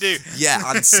to make do. Yeah,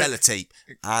 and sellotape,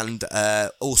 and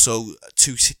also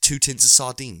two tins of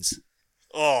sardines.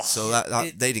 Oh, so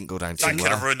that they didn't go down too well. That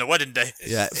could have ruined the wedding day.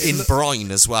 Yeah, in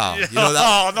brine as well. You know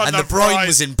that, and the brine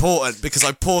was important because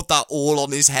I poured that all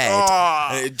on his head.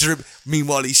 And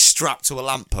meanwhile, he's strapped to a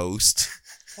lamppost.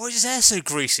 Why is his hair so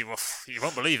greasy? Well, you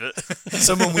won't believe it.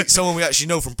 someone we actually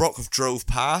know from Brockcliffe drove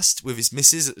past with his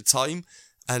missus at the time,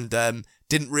 and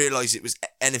didn't realise it was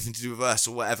anything to do with us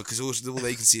or whatever, because all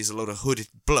they can see is a load of hooded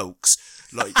blokes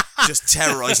like just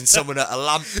terrorising someone at a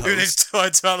lamppost. Who is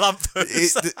tied to a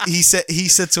lamppost? He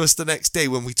said to us the next day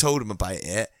when we told him about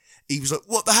it, he was like,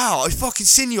 "What the hell? I fucking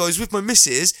seen you. I was with my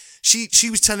missus. She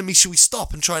was telling me, should we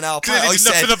stop and try and help out?" I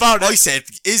said,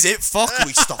 "Is it? Fuck, are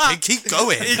we stopping? Keep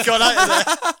going." He got out of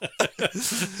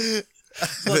there.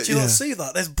 But do you not see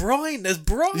that? There's brine.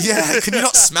 Yeah, can you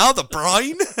not smell the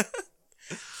brine?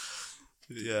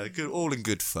 Yeah, good, all in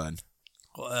good fun.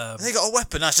 They got a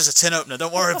weapon. That's just a tin opener.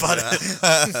 Don't worry about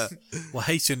it. Well,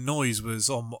 hating noise was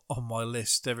on my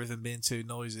list. Everything being too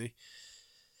noisy.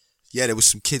 Yeah, there was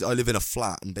some kid. I live in a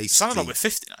flat, and basically, sounded like we're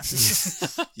 50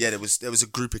 now. Yeah, there was a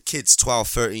group of kids, 12,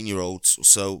 13-year-olds or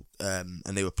so, and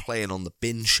they were playing on the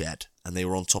bin shed, and they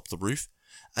were on top of the roof,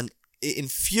 and it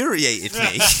infuriated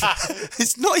me.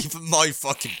 It's not even my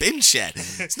fucking bin shed.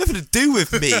 It's nothing to do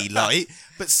with me, like,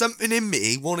 but something in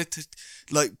me wanted to,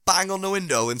 like, bang on the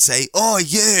window and say, "Oh,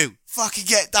 you, fucking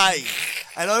get down."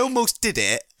 And I almost did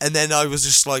it, and then I was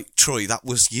just like, "Troy, that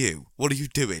was you. What are you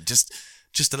doing?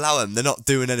 Just allow them. They're not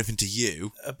doing anything to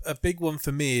you." A big one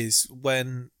for me is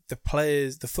when the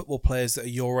football players that are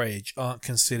your age aren't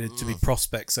considered to be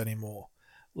prospects anymore.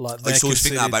 Like, I always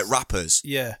think that about rappers.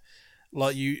 Yeah.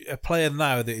 Like, a player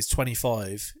now that is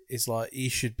 25 is like, he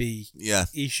should be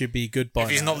good by now.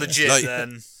 If he's not legit,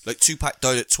 then like Tupac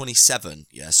died at 27.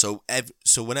 Yeah, so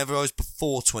whenever I was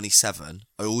before 27,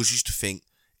 I always used to think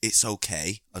it's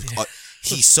okay.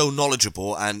 He's so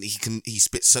knowledgeable and he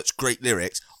spits such great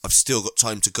lyrics. I've still got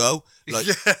time to go. Like,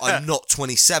 I'm not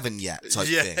 27 yet, type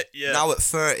thing. Yeah. Now at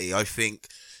 30, I think,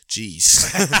 geez,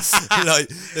 like,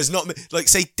 there's not like,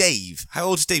 say Dave. How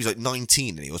old is Dave? He's like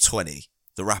 19, or 20?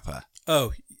 The rapper.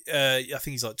 Oh, I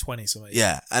think he's like 20 something.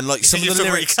 Yeah, and like some of the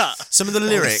lyrics. I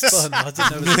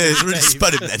didn't know. It's really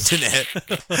spun him then, didn't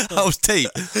it? I was Dave.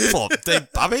 What,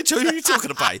 Dave Babbage? Who are you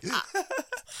talking about?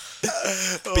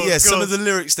 But yeah, some of the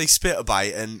lyrics they spit about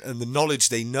and the knowledge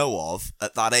they know of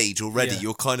at that age already,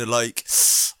 you're kind of like,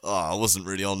 I wasn't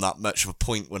really on that much of a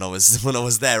point when I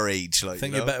was their age. Like, I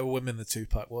think you're better with women than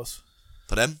Tupac was.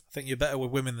 But I think you're better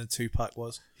with women than Tupac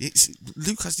was.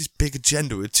 Luke has this big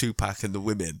agenda with Tupac and the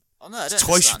women. Oh no, I don't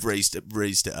Twice understand. you've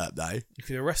raised it up now. If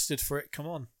you're arrested for it, come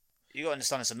on. You got to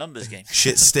understand it's a numbers game.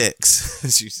 Shit sticks,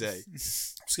 as you say. I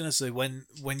was going to say, when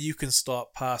you can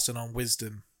start passing on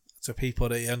wisdom to people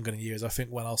that are younger than you, is I think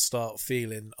when I'll start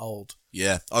feeling old.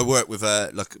 Yeah, I work with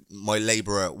like my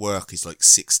labourer at work is like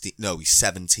 16. No, he's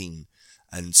 17,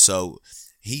 and so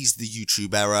he's the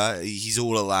YouTube era. He's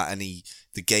all of that, and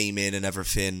the gaming and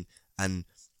everything. And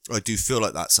I do feel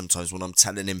like that sometimes when I'm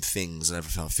telling him things and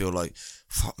everything. I feel like,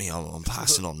 fuck me, I'm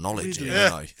passing on knowledge here,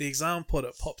 aren't I? The example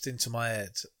that popped into my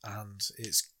head, and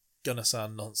it's gonna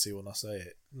sound noncy when I say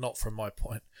it, not from my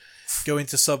point. Going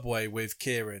to Subway with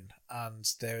Kieran, and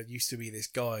there used to be this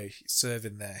guy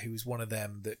serving there who was one of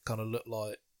them that kind of looked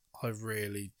like, I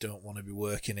really don't want to be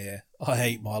working here. I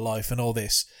hate my life and all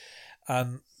this.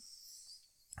 And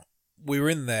we were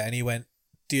in there, and he went,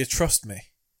 "Do you trust me?"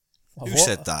 Who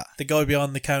said that? The guy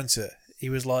behind the counter. He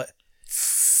was like,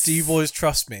 "Do you boys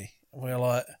trust me?" And we were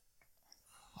like,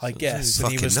 "I guess."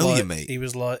 And he was know like, you, mate. He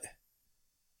was like,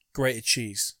 "Grated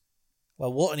cheese."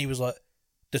 Well, what? And he was like,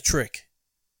 "The trick.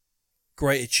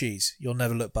 Grated cheese. You'll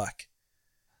never look back."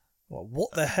 Well,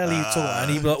 what the hell are you talking about?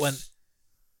 And he went,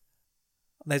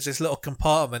 there's this little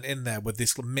compartment in there with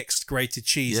this mixed grated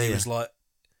cheese. He was like,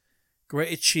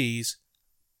 grated cheese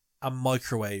and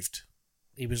microwaved.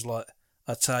 He was like,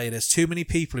 I tell you, there's too many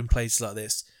people in places like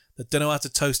this that don't know how to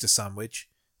toast a sandwich.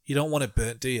 You don't want it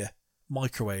burnt, do you?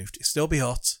 Microwaved. It'll still be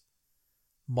hot.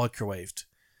 Microwaved.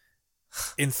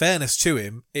 In fairness to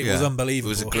him, it was unbelievable.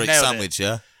 It was a great sandwich,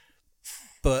 yeah.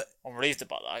 But I'm relieved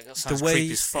about that. That sounds the way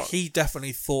creepy as fuck. he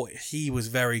definitely thought he was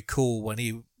very cool when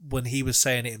he was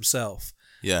saying it himself.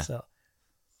 Yeah. So,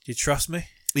 do you trust me?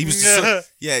 He was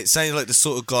it sounded like the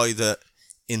sort of guy that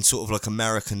in sort of like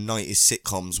American 90s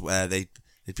sitcoms where they'd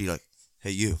be like,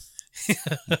 "Hey you,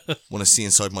 want to see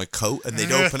inside my coat?" And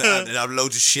they'd open it and they'd have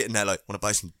loads of shit in there like, want to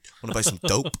buy some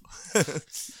dope?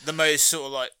 The most sort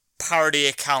of like parody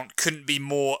account couldn't be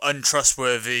more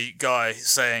untrustworthy guy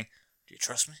saying, "Do you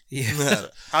trust me?" Yeah.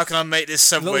 How can I make this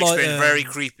Subway Look like, experience very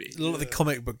creepy? Look like the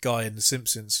comic book guy in The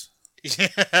Simpsons.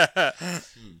 Yeah.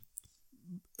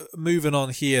 Moving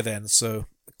on here then. So,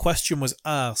 a question was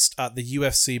asked at the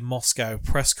UFC Moscow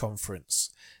press conference.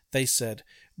 They said,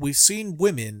 "We've seen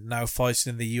women now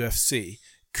fighting in the UFC.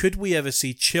 Could we ever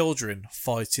see children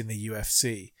fight in the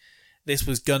UFC?" This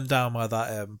was gunned down by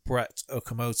that Brett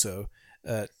Okamoto.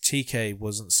 TK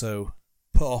wasn't so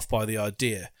put off by the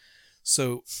idea.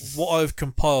 So what I've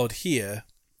compiled here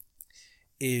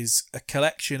is a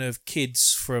collection of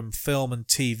kids from film and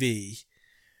TV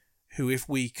who, if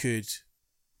we could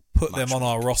put them on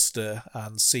our roster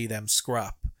and see them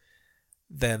scrap,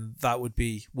 then that would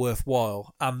be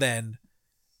worthwhile. And then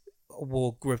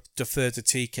we'll defer to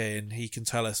TK and he can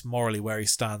tell us morally where he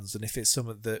stands and if it's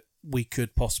something that we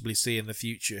could possibly see in the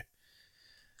future.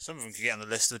 Some of them could get on the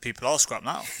list of the people I'll scrap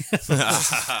now.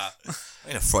 I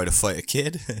ain't afraid to fight a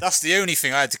kid. That's the only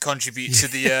thing I had to contribute to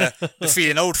the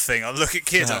feeling old thing. I look at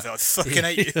kids and I feel, I fucking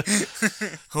hate you.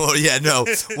 Oh yeah, no.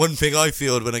 One thing I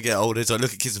feel when I get older is I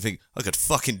look at kids and think, I could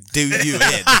fucking do you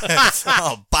in.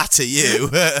 I'll batter you.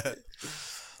 I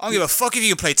don't give a fuck if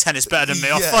you can play tennis better than me.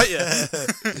 I'll fight you.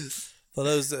 For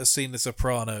those that have seen The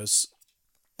Sopranos,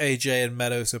 AJ and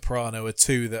Meadow Soprano are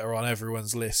two that are on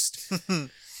everyone's list.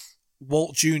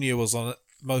 Walt Jr. was on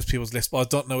most people's list, but I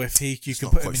don't know if you can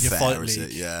put him in your fight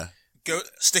league. Yeah. Go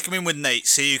stick him in with Nate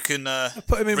so you can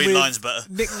put him in read with lines better.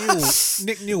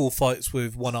 Nick Newell fights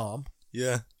with one arm.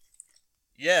 Yeah.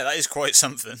 Yeah, that is quite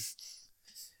something.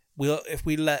 If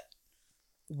we let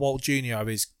Walt Jr. have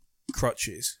his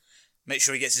crutches. Make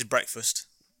sure he gets his breakfast.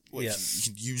 Well, you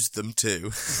can use them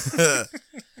too.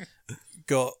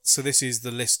 So this is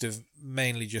the list of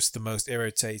mainly just the most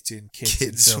irritating kids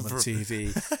in film and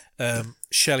TV.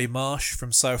 Shelley Marsh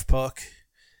from South Park.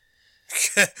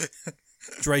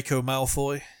 Draco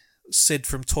Malfoy. Sid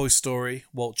from Toy Story.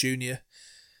 Walt Jr.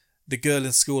 The girl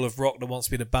in School of Rock that wants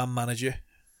to be the band manager.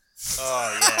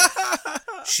 Oh, yeah.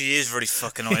 She is really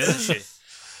fucking annoying, isn't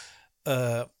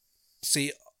she?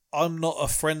 See, I'm not a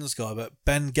Friends guy, but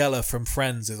Ben Geller from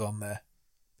Friends is on there.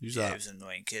 Who's that? that? He was an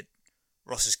annoying kid.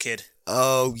 Ross's kid.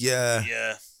 Oh, yeah.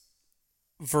 Yeah.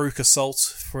 Veruca Salt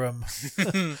from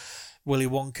Willy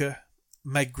Wonka.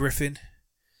 Meg Griffin.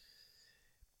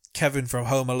 Kevin from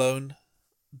Home Alone.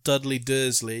 Dudley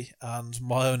Dursley. And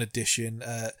my own addition,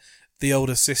 the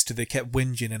older sister that kept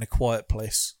whinging in A Quiet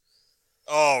Place.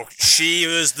 Oh, she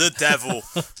was the devil.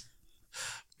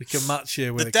 We can match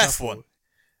here with The a deaf couple.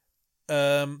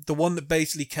 one. The one that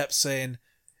basically kept saying,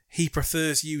 "He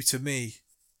prefers you to me."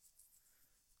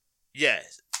 Yeah,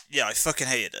 I fucking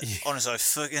hated her. Honestly, I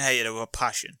fucking hated her with a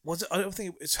passion. Was it? I don't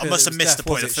think it's her. I must that have was missed deaf, the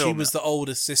point was of it? the film. She was the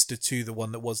older sister to the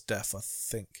one that was deaf, I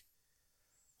think.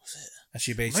 Was it? And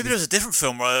she basically Maybe there was a different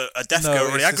film where a deaf no, girl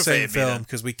really it's the same aggravated me. film Then.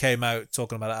 because we came out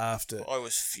talking about it after. I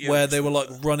was furious. Where they were like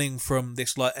running from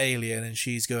this like alien, and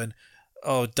she's going,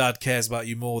 "Oh, Dad cares about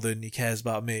you more than he cares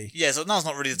about me." Yeah, so now's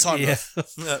not really the time. Yeah.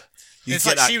 In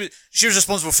fact, she was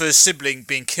responsible for his sibling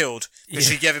being killed because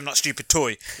she gave him that stupid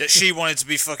toy that she wanted to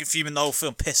be fucking fuming the whole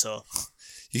film. Piss her.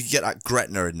 You could get that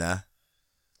Gretna in there.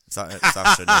 If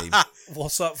that's her name.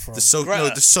 What's that from? The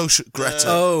social Greta.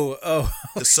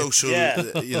 The social.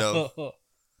 You know,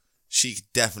 she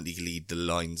could definitely lead the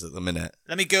lines at the minute.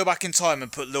 Let me go back in time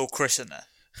and put Lil Chris in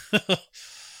there.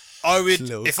 I would,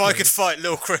 if I could fight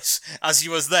Lil Chris as he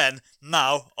was then.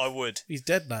 Now I would. He's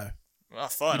dead now. Well,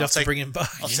 fine. You'd have to bring him back.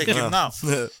 I'll take him now.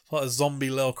 Like a zombie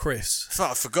Lil Chris. In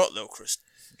fact, I forgot Lil Chris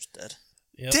was dead.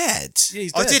 Yep. Dead? Yeah,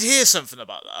 he's dead. I did hear something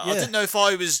about that. Yeah. I didn't know if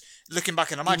I was looking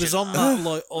back and imagining. He was on that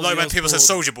like Ozzy like when people said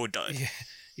Osbourne- Soulja Boy died. Yeah,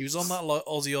 he was on that like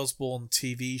Ozzy Osbourne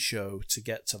TV show to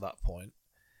get to that point,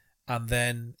 and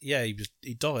then he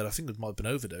died. I think it might have been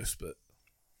overdose, but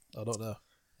I don't know.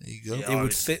 There you go. Yeah, It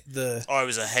would fit the. I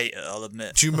was a hater, I'll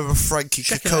admit. Do you remember Frankie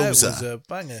Checking it out was Kokoza? a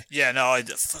banger. Yeah, no, I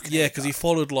fucking Yeah, hate because that. he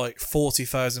followed like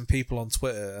 40,000 people on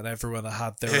Twitter, and everyone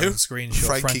had their Who? own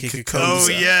screenshot. Frankie Kokoza. Kokoza.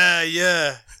 Oh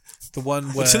yeah. The one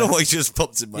where I don't know why he just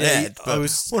popped in my head. I But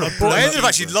was. what a I brought I him ended up- up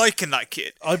actually liking that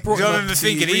kid. I brought him I up remember to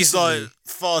thinking you he's recently. like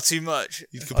far too much.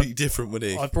 he's completely different,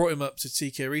 wasn't he? I brought him up to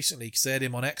TK recently because they had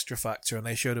him on Extra Factor, and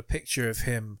they showed a picture of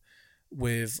him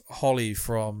with Holly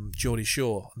from Geordie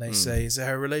Shore, and they say, "Is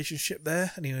there a relationship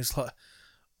there?" And he was like,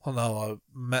 "Well, no, I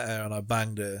met her and I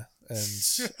banged her and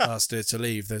asked her to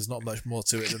leave. There's not much more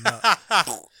to it than that."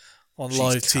 On She's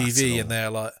live TV, capital. and they're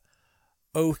like,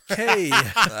 "Okay."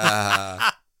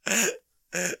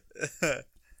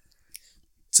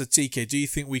 So TK, do you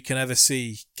think we can ever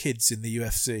see kids in the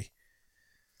UFC?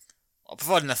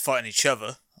 Providing they're fighting each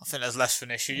other, I think there's less of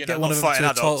an issue. You Get know, one not of them fighting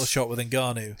to a title adults. shot with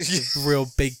Ngannou, a real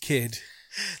big kid.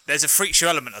 There's a freak show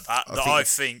element of that I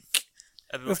think.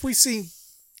 If we see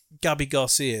Gabby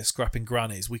Garcia scrapping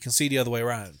grannies, we can see the other way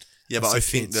around. Yeah, but That's I the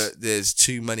think kids. that there's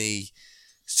too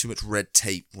much red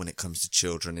tape when it comes to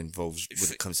children involved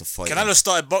when it comes to fighting. Canelo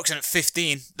started boxing at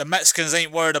 15. The Mexicans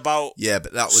ain't worried about. Yeah,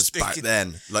 but that was back sticking-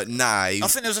 then. Like now, I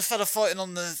think there was a fella fighting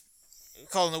on the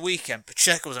call on the weekend.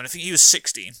 Pacheco was on. I think he was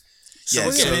 16. So yeah.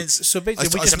 we're getting into- So basically,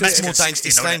 we I just think do it's it, more down, 16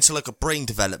 it's though, down innit? to like a brain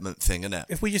development thing, isn't it?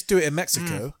 if we just do it in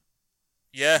Mexico,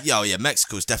 yeah. Yeah, oh yeah,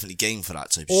 Mexico's definitely game for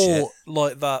that type of or shit.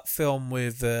 like that film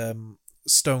with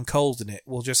Stone Cold in it,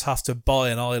 we'll just have to buy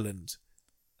an island.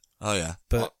 Oh yeah,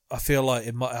 But I feel like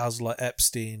it might has like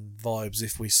Epstein vibes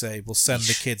if we say we'll send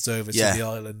the kids over Yeah. to the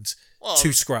island Well,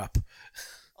 to scrap.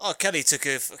 Oh, Kelly took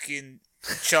a fucking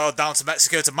child down to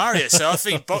Mexico to marry her, so I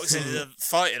think boxing and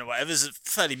fighting or whatever is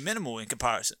fairly minimal in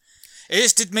comparison. It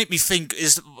just did make me think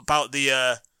is about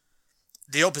the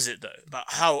opposite though, about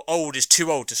how old is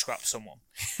too old to scrap someone.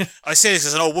 I say this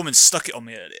because an old woman stuck it on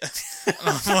me earlier. And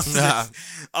I wondered-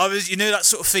 I was, you know, that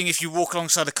sort of thing. If you walk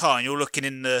alongside a car and you're looking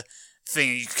in the thing,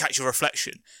 and you catch your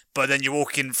reflection, but then you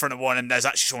walk in front of one and there's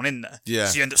actually someone in there. Yeah.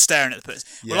 So you end up staring at the person.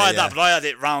 Yeah, Well, I had yeah. that, but I had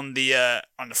it round the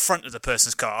on the front of the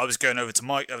person's car. I was going over to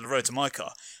the road to my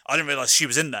car. I didn't realise she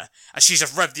was in there, and she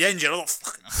just revved the engine. I was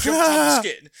like, fucking, I jumped on the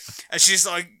skin, and she's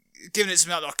like giving it to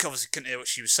me. I obviously couldn't hear what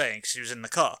she was saying because she was in the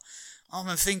car.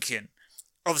 I'm thinking,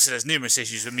 obviously there's numerous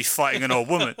issues with me fighting an old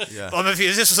woman. Yeah. But I'm thinking,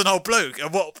 if this was an old bloke,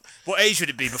 and what age would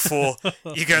it be before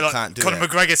you go like can't do Conor it.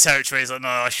 McGregor territory? He's like, no,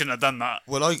 I shouldn't have done that.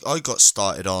 Well, I got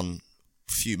started on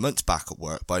a few months back at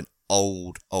work by an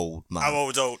old man. How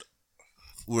old?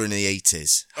 We're in the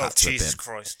 80s. Oh, had to have Jesus been.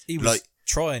 Christ. He was Like-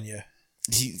 trying you.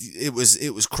 It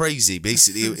was crazy.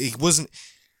 Basically, it wasn't.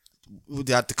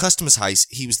 At the customer's house,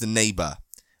 he was the neighbour,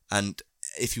 and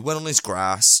if you went on his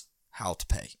grass, how to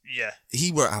pay. Yeah.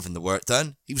 He weren't having the work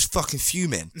done. He was fucking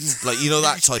fuming, like, you know,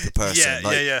 that type of person. Yeah,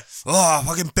 like, yeah. Oh,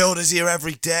 fucking builders here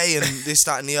every day, and this,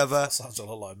 that, and the other. Sounds a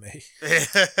lot like me.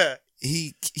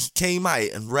 He came out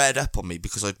and read up on me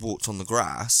because I'd walked on the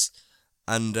grass.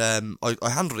 And I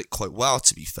handled it quite well,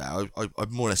 to be fair. I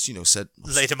more or less, you know, said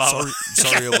Laid him out.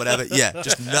 sorry or whatever. Yeah,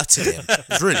 just nutted him. It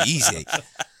was really easy.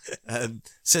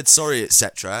 Said sorry,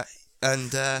 etc.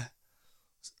 And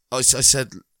I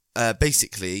said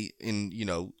basically in, you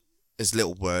know, as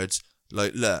little words,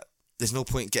 like, look, there's no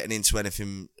point getting into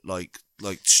anything like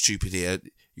stupid here.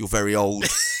 you're very old.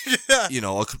 You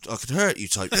know, I could hurt you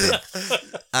type thing.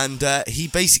 And he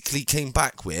basically came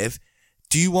back with,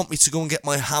 do you want me to go and get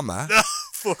my hammer?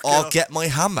 I'll get my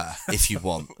hammer if you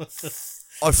want.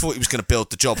 I thought he was going to build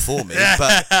the job for me,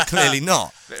 but clearly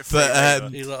not.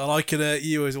 But he's like, and I can hurt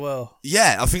you as well.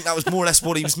 Yeah, I think that was more or less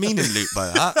what he was meaning, Luke,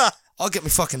 by that. I'll get my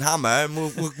fucking hammer and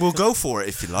we'll go for it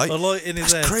if you like. I like in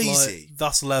his That's head, crazy. Like,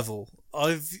 that's level.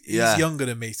 He's younger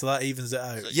than me, so that evens it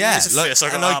out. Yeah, I got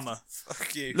a hammer.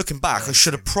 Fuck you. Looking back, I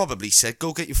should have probably said,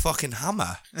 go get your fucking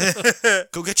hammer.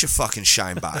 Go get your fucking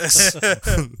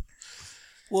Shinebacks.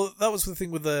 Well, that was the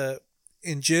thing with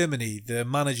in Germany, the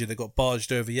manager that got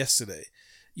barged over yesterday.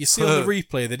 You see on the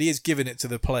replay that he is giving it to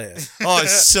the player. Oh,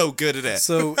 he's so good at it.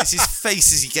 So it's his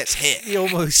face as he gets hit. He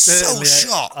almost so certainly.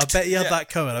 shocked. I bet he had that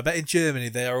coming. I bet in Germany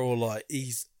they are all like,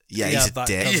 he's a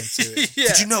dick. To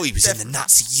Did you know he was in the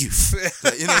Nazi youth?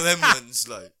 Like, you know them ones,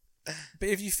 like. But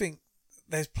if you think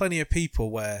there's plenty of people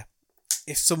where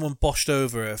if someone boshed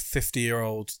over a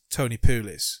 50-year-old Tony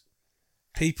Pulis,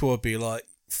 people would be like,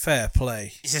 fair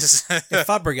play. Yes. If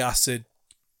Fabregas had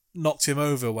knocked him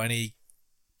over when he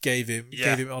gave him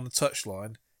on the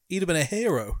touchline, he'd have been a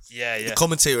hero. Yeah. The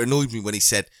commentator annoyed me when he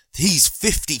said, he's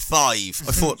 55. I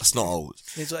thought, that's not old.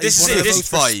 It's like, This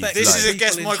is I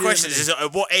guess my question Germany. is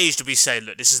at what age do we say,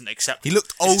 look, this isn't acceptable? He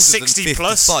looked older 60 than 55,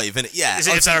 plus? innit? Yeah. Is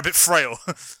it if they're a bit frail?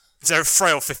 Is there a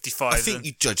frail 55? I think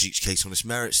you judge each case on its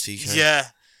merits, TK. Yeah.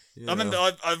 I remember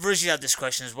I originally had this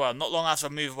question as well. Not long after I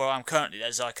moved where I'm currently,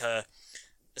 there's a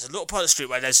little part of the street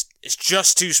where it's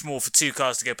just too small for two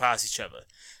cars to go past each other.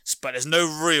 But there's no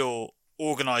real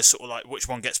organised sort of like which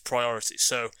one gets priority.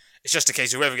 So it's just a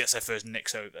case of whoever gets there first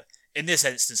nicks over. In this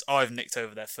instance, I've nicked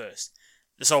over there first.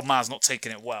 This old man's not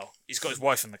taking it well. He's got his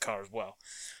wife in the car as well.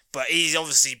 But he's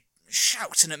obviously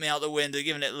shouting at me out the window,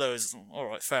 giving it loads. All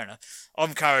right, fair enough.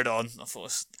 I'm carried on. I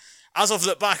thought, as I've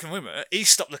looked back and went, he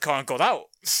stopped the car and got out.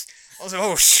 I was like,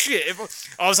 oh shit.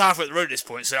 I was halfway up the road at this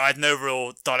point, so I had no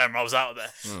real dilemma. I was out of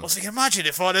there. I was thinking, imagine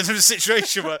if I'd ended in a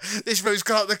situation where this bloke's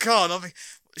got out the car and I'm like,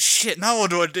 shit, now what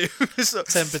do I do? So,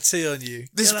 temper tea on you.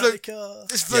 This bloke,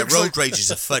 road rage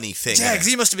is a funny thing. Yeah, because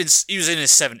he was in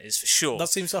his 70s for sure. That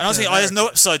seems and I was thinking, there's no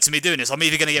upside to me doing this. I'm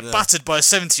either going to get battered by a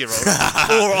 70-year-old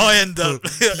or I end up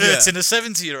hurting a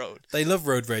 70-year-old. They love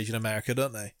road rage in America,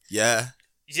 don't they? Yeah.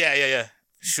 Yeah.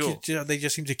 Sure. They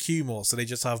just seem to queue more, so they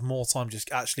just have more time to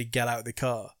just actually get out of the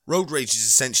car. Road rage is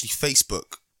essentially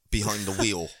Facebook behind the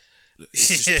wheel. It's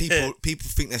just people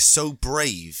think they're so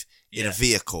brave in a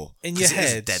vehicle. In your head, it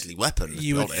is a deadly weapon.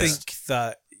 You would think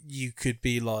that you could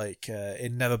be like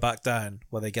in Never Back Down,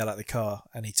 where they get out of the car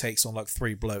and he takes on like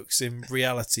 3 blokes. In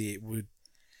reality, it would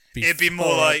be. It'd be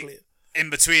more like in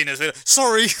between as well.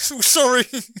 Sorry.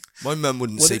 My mum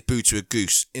wouldn't say boo to a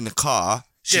goose in a car.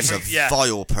 She's a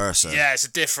vile person. Yeah, it's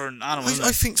a different animal.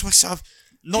 I think to myself,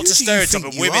 not to stereotype,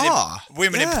 but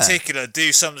women in particular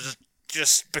do something to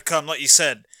just become, like you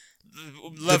said,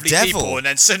 lovely people, and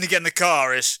then suddenly get in the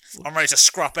car I'm ready to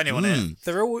scrap anyone in.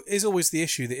 There is always the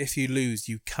issue that if you lose,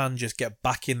 you can just get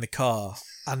back in the car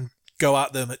and go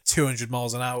at them at 200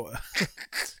 miles an hour.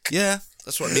 Yeah,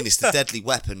 that's what I mean. It's the deadly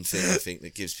weapon thing, I think,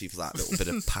 that gives people that little bit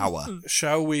of power.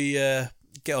 Shall we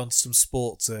get on to some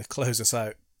sport to close us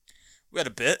out? We had a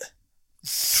bit.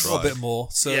 A bit more.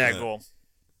 So, yeah, go on.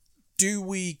 Do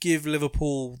we give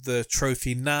Liverpool the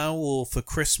trophy now or for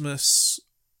Christmas?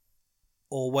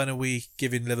 Or when are we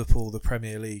giving Liverpool the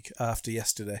Premier League after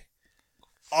yesterday?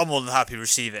 I'm more than happy to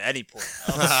receive it at any point.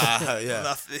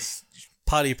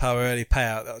 Paddy Power early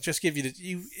payout. I'll just give you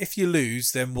if you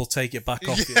lose, then we'll take it back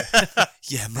off you.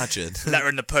 Yeah, imagine. Letter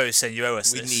in the post saying you owe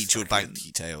us We need your bank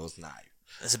details now.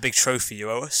 There's a big trophy you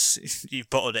owe us. You've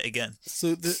bottled it again.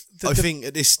 So I think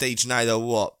at this stage now,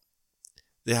 though,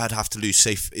 they'd have to lose,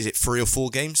 say, is it 3 or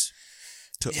 4 games?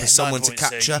 For someone to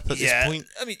catch up at this point?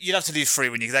 I mean, you'd have to lose 3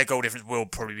 when their goal difference will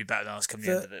probably be better than us coming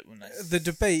the end of it, wouldn't they? The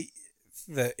debate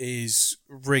that is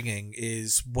ringing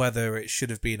is whether it should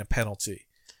have been a penalty.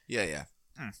 Yeah.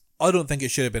 I don't think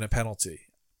it should have been a penalty.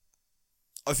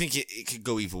 I think it could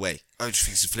go either way. I just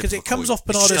think it's a flip. Because it comes off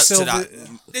Bernardo Silva.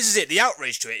 This is it. The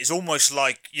outrage to it is almost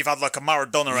like you've had like a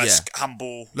Maradona-esque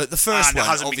handball. Like the first one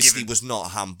obviously was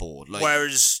not handball. Like,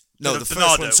 whereas the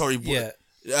first one, sorry. Yeah.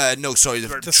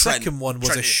 The second one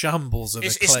was a shambles of a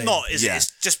claim. It's not, is it?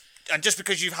 It's just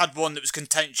because you've had one that was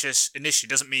contentious initially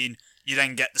doesn't mean you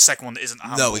then get the second one that isn't a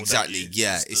handball. No, exactly.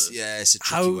 It's a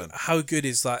tricky one. How good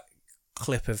is that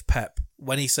clip of Pep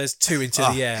when he says 2 into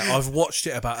the air? I've watched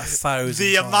it about 1,000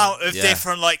 The times. amount of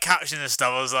different captions and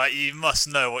stuff, I was like, you must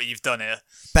know what you've done here.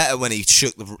 Better when he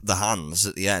shook the hands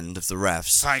at the end of the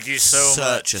refs. Thank you so much.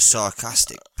 Such a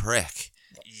sarcastic prick.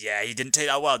 Yeah, he didn't take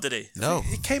that well, did he? No.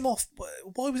 It came off.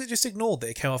 Why was it just ignored that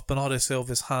it came off Bernardo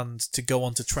Silva's hand to go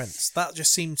onto Trent's? That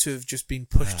just seemed to have just been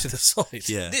pushed to the side.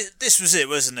 Yeah. This was it,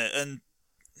 wasn't it? And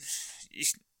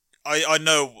I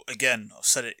know, again, I've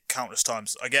said it countless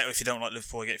times. I get if you don't like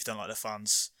Liverpool, I get if you don't like their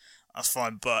fans. That's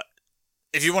fine. But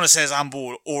if you want to say it's a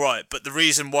handball, all right. But the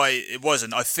reason why it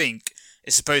wasn't, I think,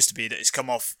 is supposed to be that it's come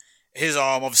off his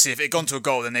arm. Obviously, if it had gone to a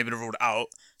goal, then they would have ruled it out.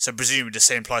 So presumably the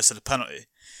same applies to the penalty.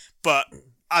 But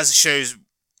as it shows,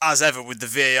 as ever with the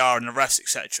VAR and the refs,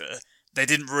 etc., they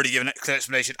didn't really give a clear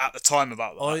explanation at the time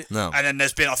about that. No. And then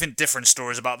there's been, I think, different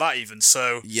stories about that even.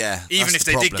 So Yeah, even if that's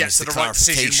the they did problem, get it's to the the right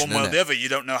decision one way or clarification, the other, you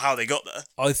don't know how they got there.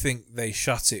 I think they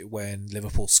shut it when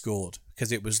Liverpool scored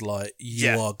because it was like,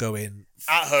 you are going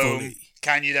At home, fully.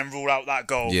 can you then rule out that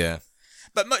goal? Yeah.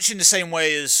 But much in the same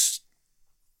way as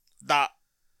that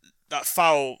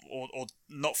foul or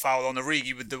not foul on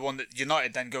Origi with the one that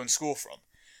United then go and score from,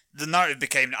 the narrative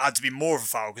became it had to be more of a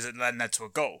foul because it then led to a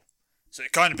goal. So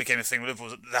it kind of became a thing with Liverpool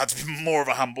that there had to be more of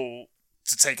a handball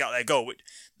to take out their goal. Which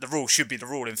the rule should be the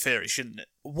rule in theory, shouldn't it?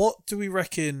 What do we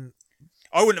reckon?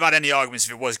 I wouldn't have had any arguments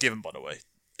if it was given, by the way.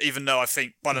 Even though I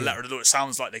think by the letter of the law it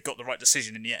sounds like they got the right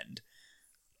decision in the end.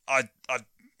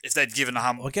 If they'd given a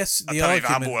handball, I guess the penalty for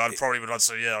argument, handball, I probably would have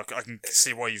said, yeah, I can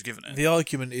see why you've given it. the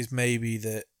argument is maybe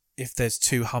that if there's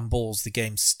two handballs, the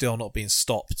game's still not being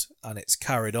stopped and it's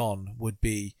carried on. Would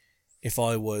be if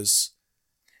I was.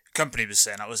 Company was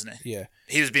saying that, wasn't he? Yeah.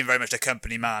 He was being very much a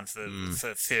company man for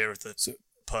fear of the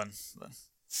pun.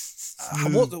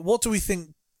 What do we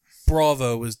think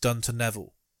Bravo has done to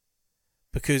Neville?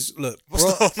 Because look,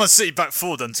 what's Man City back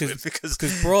four done to him? Because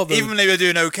Bravo, even when they were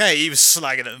doing okay, he was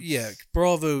slagging him. Yeah,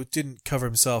 Bravo didn't cover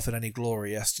himself in any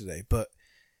glory yesterday, but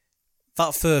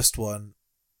that first one,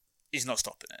 he's not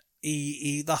stopping it.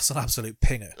 He that's an absolute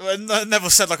pinger. Neville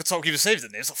said like a top keeper saved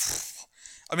it. It's like,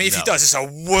 I mean, if he does, it's a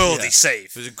worldy save.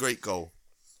 It was a great goal.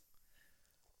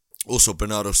 Also,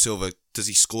 Bernardo Silva, does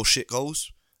he score shit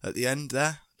goals at the end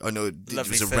there? I know it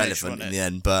was irrelevant in the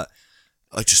end, but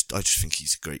I just think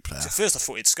he's a great player. So at first I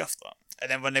thought he'd scuffed that. And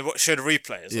then when they showed a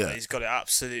replay, he's got it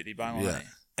absolutely bang on. Yeah.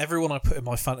 Everyone I put in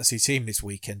my fantasy team this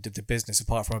weekend did the business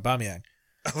apart from Aubameyang.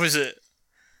 Was it?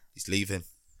 He's leaving.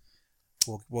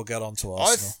 We'll get on to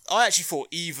Arsenal. I actually thought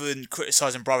even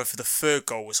criticising Bravo for the third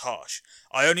goal was harsh.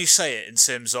 I only say it in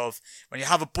terms of when you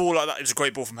have a ball like that, it was a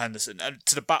great ball from Henderson, and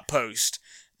to the back post,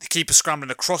 the keeper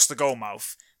scrambling across the goal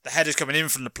mouth, the header's coming in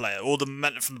from the player, all the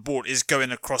momentum from the ball is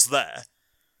going across there.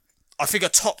 I think a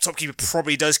top keeper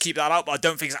probably does keep that out, but I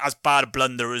don't think it's as bad a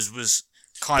blunder as was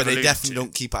kind of. But they definitely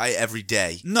don't keep it out every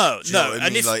day. No.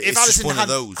 And if Alisson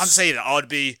hadn't said that, I'd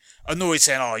be annoyed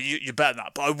saying, "Oh, you're better than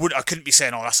that." But I couldn't be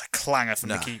saying, "Oh, that's a clanger from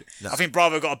the keeper." No. I think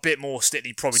Bravo got a bit more stick than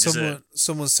he probably deserved.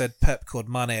 Someone said Pep called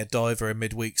Mane a diver in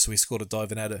midweek, so he scored a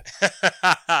diving header.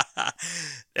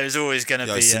 There's always going to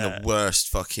be. I've seen the worst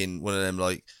fucking one of them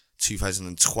like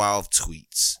 2012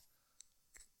 tweets.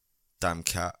 Damn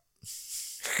cat.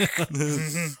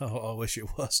 I wish it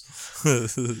was.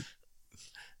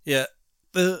 Yeah,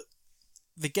 the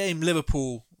game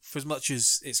Liverpool, for as much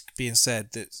as it's being said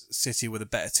that City were the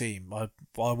better team, I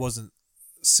wasn't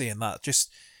seeing that.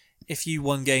 Just if you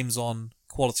won games on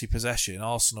quality possession,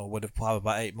 Arsenal would have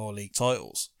about 8 more league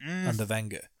titles under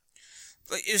Wenger.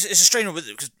 It's a strange one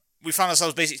because we found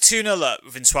ourselves basically 2-0 up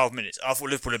within 12 minutes. I thought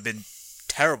Liverpool had been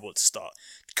terrible at the start.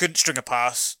 Couldn't string a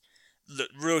pass,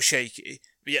 looked real shaky,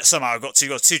 but yet somehow got 2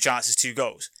 goals, 2 chances, 2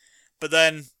 goals. But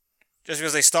then, just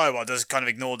because they started well, does kind of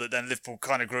ignore that, then Liverpool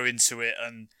kind of grew into it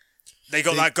and they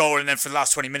got that goal, and then for the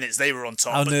last 20 minutes they were on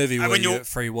top. How nervy were you at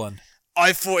 3-1?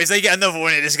 I thought if they get another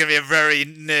one in, it's going to be a very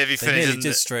nervy finish. They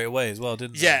did straight away as well,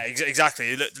 didn't they? Yeah, exactly.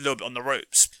 It looked a little bit on the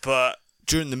ropes, but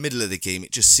during the middle of the game,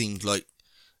 it just seemed like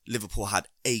Liverpool had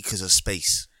acres of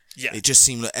space. Yeah, it just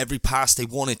seemed like every pass they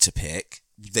wanted to pick,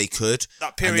 they could.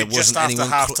 That period just after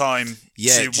half time,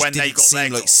 it when they got their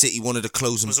goal, like City wanted to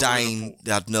close them down.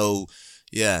 They had no.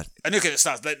 Yeah. And look at the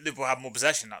stats. Liverpool had more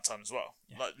possession that time as well.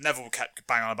 Yeah. Like Neville kept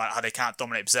banging on about how they can't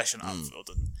dominate possession at Anfield.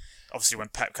 And obviously, when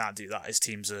Pep can't do that, his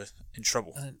teams are in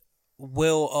trouble.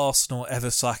 Will Arsenal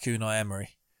ever sack Unai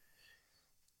Emery?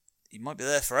 He might be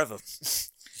there forever.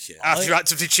 After you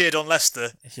actively cheered on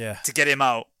Leicester to get him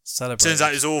out. Turns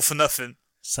out it was all for nothing.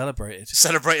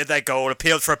 Celebrated their goal,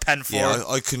 appealed for a pen for him.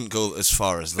 I couldn't go as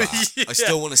far as that. I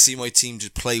still want to see my team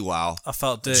just play well. I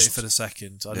felt dirty for the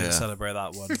second. I didn't celebrate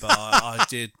that one, but I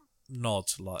did nod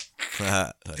like.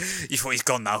 You thought he's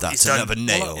gone now. That's he's another done.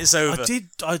 nail. It's over.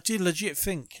 I did legit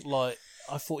think like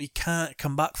I thought he can't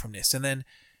come back from this, and then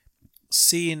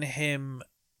seeing him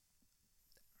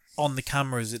on the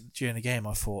cameras during the game,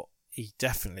 I thought he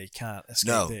definitely can't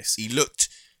escape this. He looked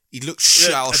He looked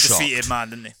shell-shocked. A defeated man,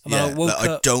 didn't he? Yeah,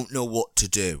 I don't know what to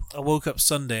do. I woke up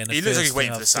Sunday and he looks like he's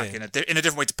waiting for the sack in a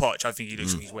different way to Poch. I think he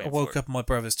looks like he's waiting for it. I woke up and my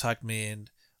brothers tagged me in.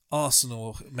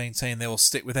 Arsenal maintain they will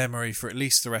stick with Emery for at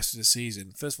least the rest of the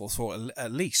season. First of all, I thought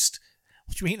at least.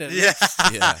 What do you mean? At least?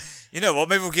 Yeah. You know what?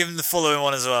 Maybe we'll give him the following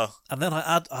one as well. And then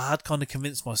I had kind of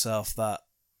convinced myself that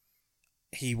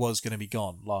he was going to be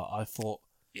gone. Like I thought,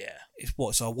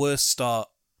 it's our worst start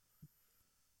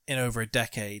in over a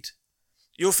decade.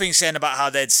 Your thing saying about how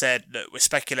they'd said that we're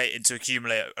speculating to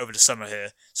accumulate over the summer here,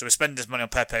 so we're spending this money on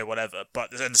Pepe, whatever,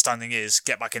 but the understanding is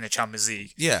get back in the Champions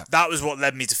League. Yeah. That was what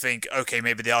led me to think, okay,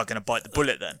 maybe they are going to bite the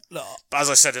bullet then. No. But as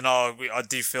I said I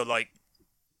do feel like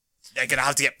they're going to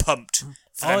have to get pumped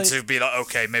for them to be like,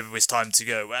 okay, maybe it's time to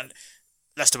go. And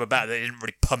Leicester were better, they didn't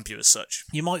really pump you as such.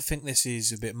 You might think this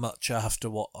is a bit much after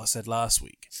what I said last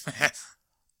week.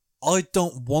 I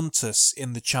don't want us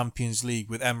in the Champions League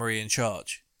with Emery in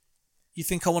charge. You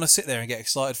think I want to sit there and get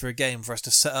excited for a game for us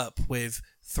to set up with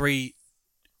 3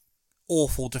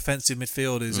 awful defensive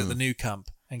midfielders at the new camp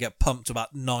and get pumped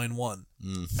about 9-1?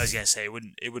 I was going to say,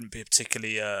 it wouldn't be a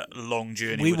particularly long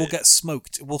journey. We will get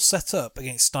smoked. We'll set up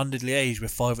against Standard Liège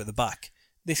with 5 at the back.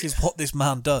 This is what this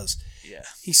man does. Yeah.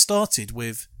 He started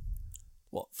with,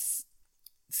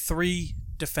 3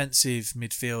 defensive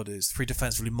midfielders, 3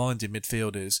 defensively minded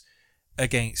midfielders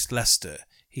against Leicester.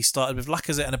 He started with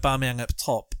Lacazette and Aubameyang up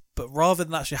top, but rather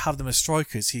than actually have them as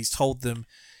strikers, he's told them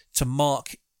to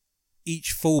mark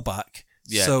each fullback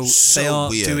so they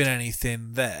aren't doing anything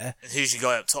there. And who's your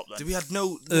guy up top then? Do we have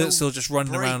no Still just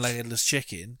running break around like a headless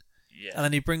chicken. Yeah. And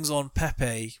then he brings on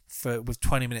Pepe with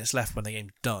 20 minutes left when the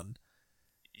game's done.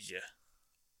 Yeah.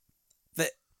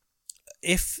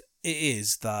 If it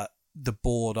is that the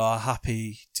board are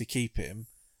happy to keep him,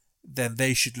 then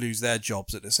they should lose their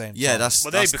jobs at the same time. Yeah, that's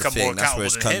they the become thing. more That's where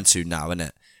it's accountable come to now, isn't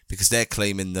it? Because they're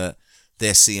claiming that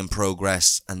they're seeing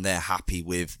progress and they're happy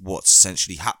with what's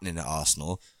essentially happening at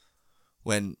Arsenal,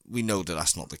 when we know that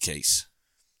that's not the case.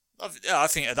 I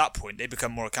think at that point they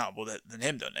become more accountable than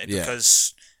him, don't they? Yeah.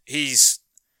 Because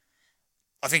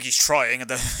I think he's trying. I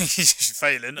don't think he's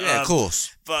failing. Yeah, of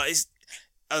course. But as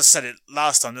I said it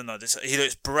last time, didn't I? He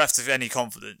looks bereft of any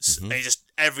confidence. And he just,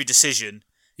 every decision...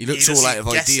 He looks all out of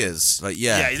ideas.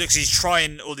 Yeah, he's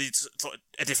trying all these,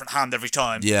 a different hand every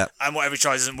time. Yeah. And whatever he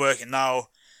tries isn't working now.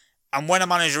 And when a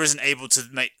manager isn't able to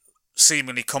make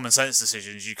seemingly common sense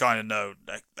decisions, you kind of know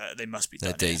that they must be done.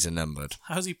 Their days are numbered.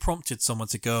 How's he prompted someone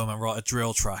to go home and write a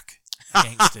drill track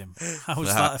against him? How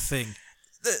is that a thing?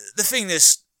 The thing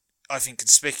that's, I think,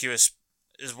 conspicuous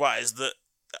as well is that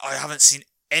I haven't seen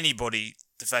anybody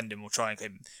defend him or try and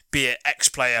claim him, be it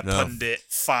ex-player, pundit,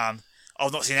 fan.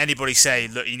 I've not seen anybody say,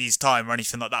 look, he needs time or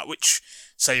anything like that, which,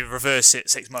 say, reverse it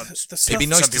 6 months. It'd be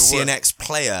nice to see an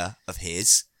ex-player of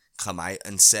his come out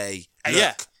and say,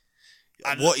 look,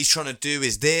 what he's trying to do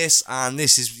is this, and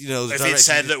this is, the if he'd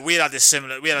said, look, we had a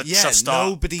tough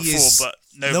start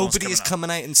nobody is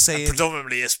coming out and saying... And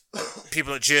predominantly,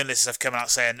 people like journalists have come out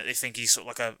saying that they think he's sort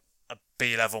of like a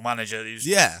B-level manager who's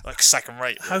like second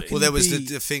rate. Really. Well, there was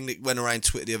the thing that went around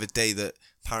Twitter the other day that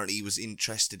apparently he was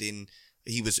interested in...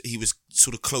 He was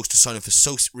sort of close to signing for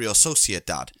Real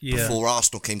Sociedad before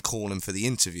Arsenal came calling for the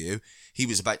interview. He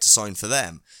was about to sign for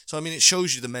them. So, I mean, it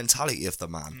shows you the mentality of the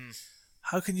man.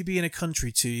 How can you be in a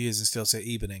country 2 years and still say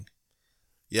evening?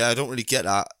 Yeah, I don't really get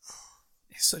that.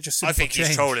 It's such a simple I think change.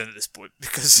 He's trolling at this point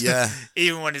because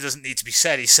even when it doesn't need to be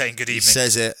said, he's saying good evening. He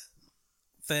says it.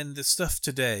 Then the stuff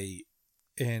today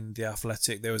in The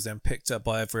Athletic, there was then picked up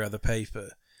by every other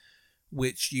paper,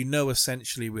 which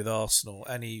essentially with Arsenal,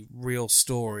 any real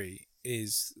story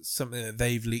is something that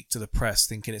they've leaked to the press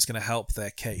thinking it's going to help their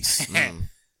case.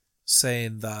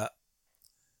 Saying that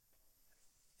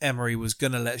Emery was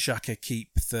going to let Xhaka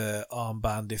keep the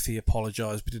armband if he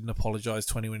apologised, but didn't apologise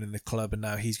to anyone in the club, and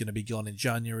now he's going to be gone in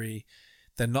January.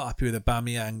 They're not happy with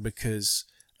Aubameyang because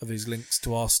of his links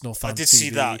to Arsenal fan I did TV, see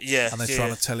that, and they're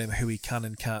trying to tell him who he can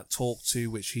and can't talk to,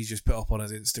 which he's just put up on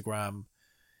his Instagram.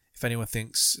 If anyone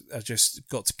thinks I've just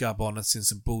got to gab on and seen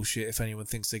some bullshit, if anyone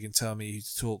thinks they can tell me who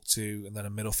to talk to, and then a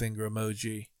middle finger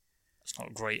emoji. It's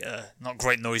not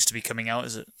great noise to be coming out,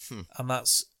 is it? And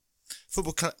that's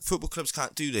football clubs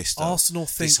can't do this. Though. Arsenal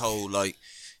think this whole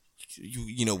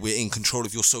we're in control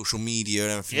of your social media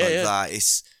and everything that.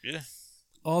 It's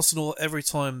Arsenal. Every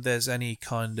time there's any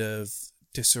kind of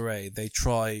disarray, they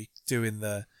try doing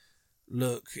the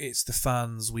look. It's the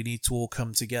fans. We need to all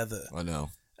come together. I know.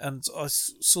 And I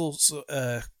saw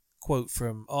a quote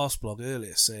from Arsblog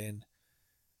earlier saying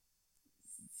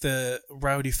the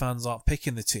Rowdy fans aren't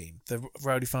picking the team. The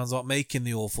Rowdy fans aren't making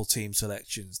the awful team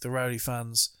selections. The Rowdy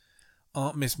fans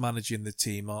aren't mismanaging the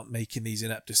team, aren't making these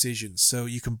inept decisions. So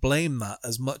you can blame that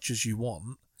as much as you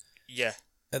want. Yeah.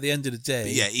 At the end of the day...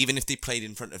 But yeah, even if they played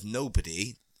in front of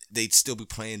nobody, they'd still be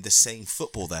playing the same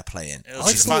football they're playing.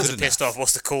 The fans are pissed off.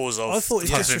 What's the cause of... I thought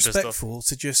it was disrespectful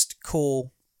to just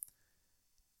call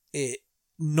it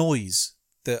noise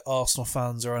that Arsenal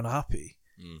fans are unhappy.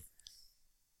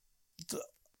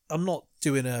 I'm not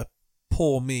doing a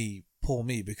poor me,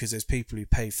 because there's people who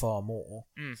pay far more.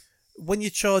 When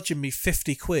you're charging me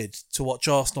 50 quid to watch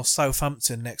Arsenal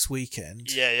Southampton next weekend,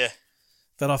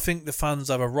 then I think the fans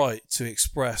have a right to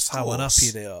express how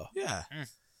unhappy they are. Yeah.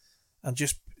 And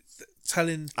just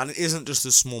telling... And it isn't just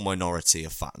a small minority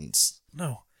of fans.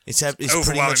 No. It's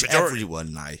pretty much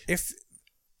everyone now. If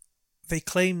they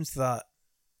claimed that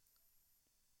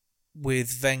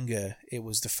with Wenger, it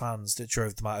was the fans that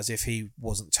drove them out, as if he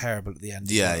wasn't terrible at the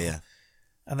end. Yeah.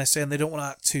 And they're saying they don't want to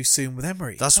act too soon with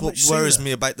Emery. That's what worries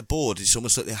me about the board. It's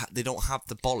almost like they don't have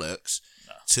the bollocks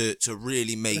to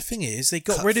really make. The thing is, they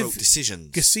got rid of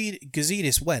decisions.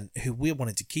 Gazidis went, who we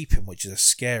wanted to keep him, which is a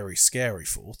scary, scary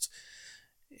thought.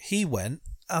 He went,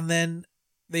 and then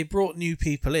they brought new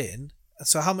people in.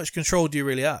 So how much control do you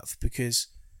really have? Because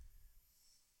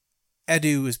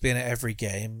Edu has been at every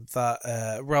game. That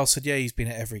Raul Sadia's been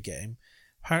at every game.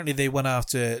 Apparently they went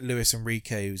after Luis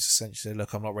Enrique, who's essentially,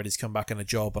 look, I'm not ready to come back in a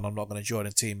job and I'm not going to join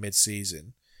a team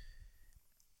mid-season.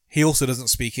 He also doesn't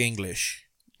speak English,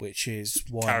 which is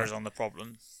why... Carries on the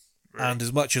problem. Really. And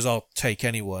as much as I'll take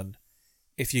anyone,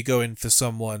 if you're going for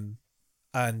someone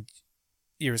and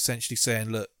you're essentially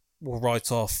saying, look, we'll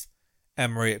write off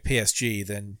Emery at PSG,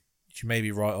 then you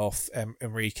maybe write off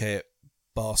Enrique at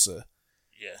Barca.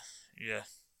 Yeah.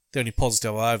 The only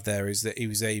positive I have there is that he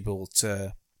was able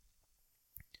to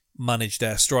manage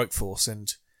their strike force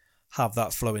and have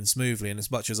that flowing smoothly. And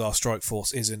as much as our strike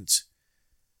force isn't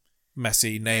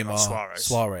Messi, Neymar,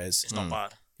 Suarez, it's not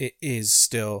bad. It is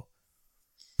still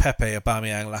Pepe,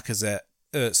 Aubameyang, Lacazette,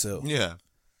 Özil. Yeah.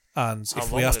 And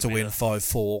if we have to win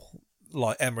 5-4,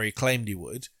 like Emery claimed he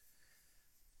would,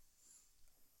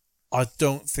 I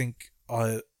don't think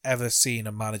I've ever seen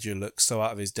a manager look so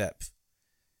out of his depth.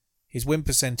 His win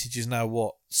percentage is now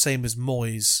what? Same as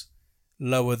Moyes,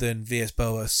 lower than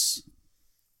Villas-Boas.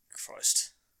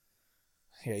 Christ.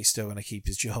 Yeah, he's still going to keep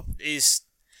his job.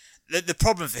 The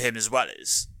problem for him as well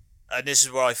is, and this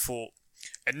is where I thought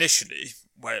initially,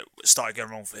 where it started going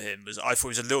wrong for him, was I thought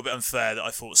it was a little bit unfair that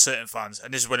I thought certain fans,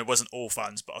 and this is when it wasn't all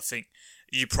fans, but I think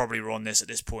you probably were on this at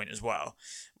this point as well,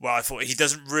 where I thought he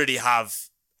doesn't really have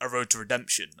a road to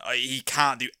redemption. He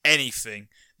can't do anything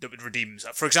that would redeem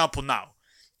himself. For example, now,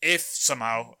 if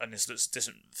somehow, and this looks a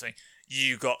different thing,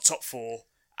 you got top 4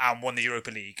 and won the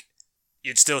Europa League,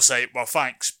 you'd still say, well,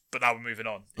 thanks, but now we're moving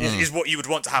on. Is what you would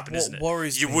want to happen, isn't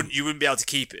it? You wouldn't be able to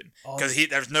keep him because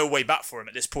there's no way back for him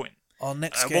at this point. Our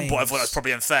next at one point, I thought that's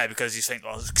probably unfair because you think,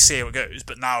 well, see how it goes.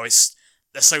 But now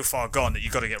they're so far gone that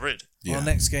you've got to get rid. Yeah. Our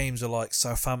next games are like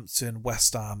Southampton,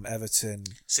 West Ham, Everton.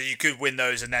 So you could win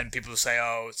those, and then people will say,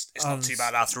 oh, it's not too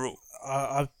bad after all.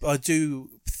 I do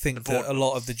think that a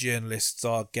lot of the journalists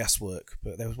are guesswork,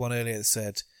 but there was one earlier that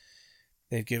said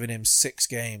they've given him 6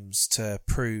 games to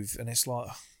prove, and it's like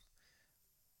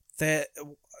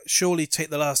surely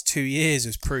take the last 2 years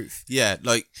as proof. Yeah,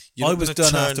 like I was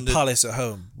done after Palace at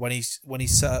home when he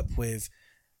set up with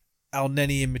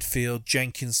Elneny in midfield,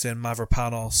 Jenkinson,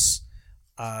 Mavropanos,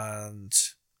 and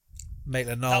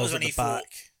Maitland-Niles at the back.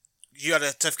 You had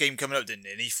a tough game coming up, didn't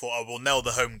you? And he thought, I will nail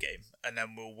the home game and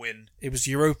then we'll win. It was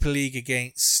Europa League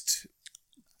against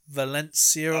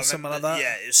Valencia or something like that.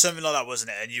 Yeah, it was something like that,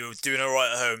 wasn't it? And you were doing all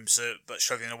right at home, but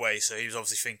struggling away. So he was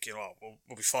obviously thinking, "Oh,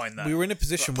 we'll be fine there." We were in a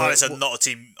position where Palace are not a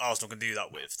team Arsenal can do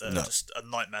that with. They're just a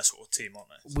nightmare sort of team, aren't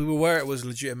they? We were where it was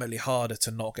legitimately harder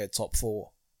to not get top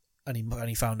 4, and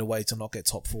he found a way to not get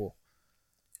top 4.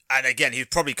 And again, he was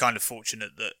probably kind of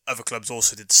fortunate that other clubs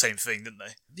also did the same thing, didn't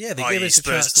they? Yeah, they gave us a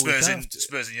chance to win.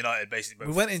 Spurs and United basically.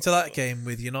 We went into that game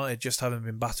with United just having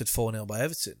been battered 4-0 by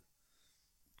Everton.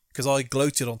 Because I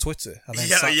gloated on Twitter. And then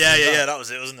that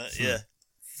was it, wasn't it? Yeah.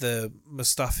 The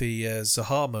Mustafi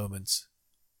Zaha moment.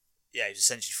 Yeah, he was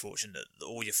essentially fortunate that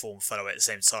all your form fell away at the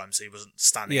same time, so he wasn't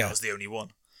standing out as the only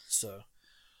one. So,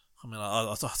 I mean,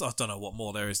 I don't know what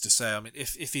more there is to say. I mean,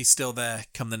 if he's still there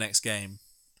come the next game,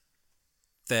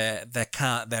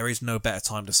 there is no better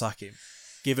time to sack him.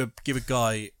 Give a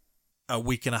guy a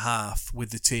week and a half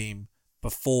with the team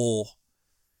before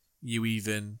you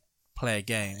even play a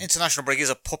game. International break is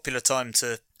a popular time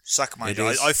to sack a manager.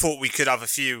 I thought we could have a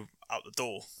few out the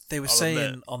door. They were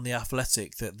saying on The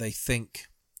Athletic that they think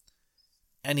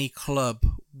any club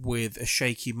with a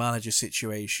shaky manager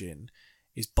situation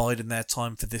is biding their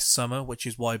time for this summer, which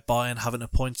is why Bayern haven't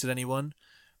appointed anyone,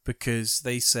 because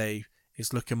they say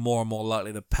it's looking more and more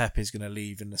likely that Pep is going to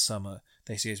leave in the summer.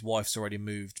 They say his wife's already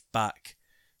moved back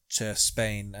to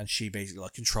Spain and she basically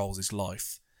controls his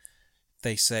life.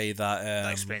 They say that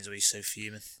that explains why he's so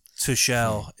fuming.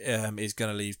 Tuchel is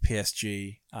going to leave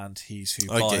PSG, and he's who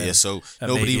Bayern. I get you. So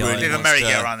nobody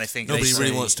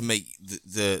really wants to make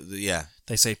the yeah.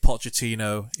 They say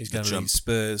Pochettino is going to leave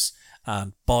Spurs,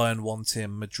 and Bayern want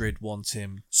him. Madrid want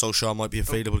him. Solskjaer might be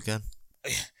available again.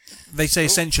 They say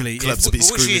essentially, which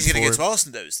he's going to get to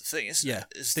Arsenal though is the thing, isn't it?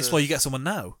 That's why you get someone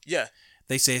now. Yeah.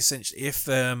 They say essentially if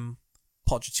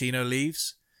Pochettino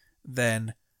leaves,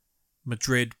 then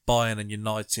Madrid, Bayern and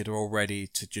United are all ready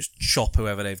to just chop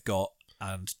whoever they've got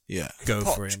and go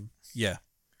for him. Yeah.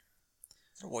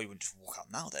 I don't know why you wouldn't just walk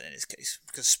out now then in this case.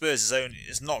 Because Spurs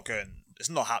it's not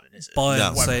happening, is it?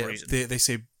 Bayern they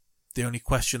say the only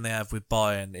question they have with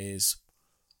Bayern is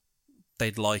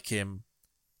they'd like him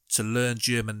to learn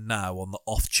German now on the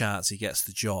off chance he gets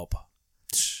the job.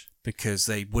 Because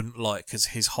they wouldn't because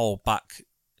his whole back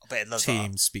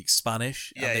team speaks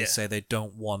Spanish, and they say they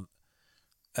don't want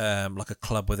like a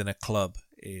club within a club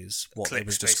is what it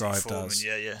was described as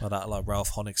by that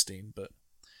Ralph Honigstein, but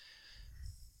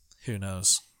who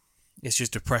knows? It's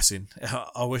just depressing.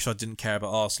 I wish I didn't care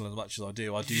about Arsenal as much as I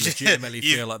do. I do legitimately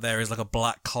feel like there is a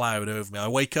black cloud over me. I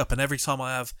wake up and every time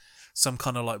I have some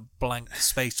kind of blank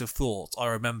space of thought, I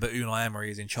remember Unai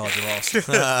Emery is in charge of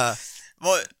Arsenal.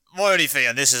 My only thing,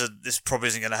 and this probably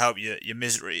isn't going to help your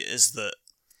misery, is that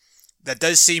there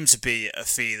does seem to be a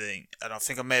feeling, and I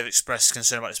think I may have expressed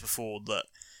concern about this before, that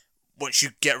once you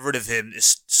get rid of him,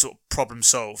 it's sort of problem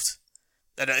solved.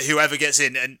 And whoever gets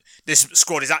in, and this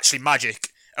squad is actually magic,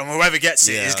 and whoever gets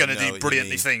it is going to do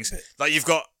brilliantly things. You've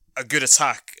got a good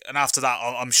attack, and after that,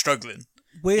 I'm struggling.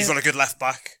 You've got a good left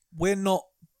back. We're not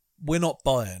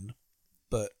Bayern,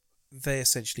 but they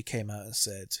essentially came out and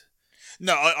said.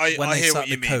 No, I hear what you mean. When they sacked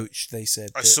the coach, they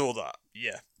said. I saw that.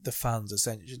 Yeah. The fans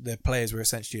essentially, their players were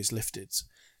essentially just lifted.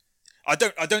 I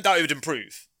don't doubt it would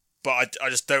improve, but I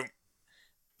just don't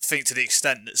think to the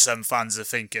extent that some fans are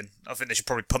thinking. I think they should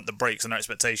probably pump the brakes on their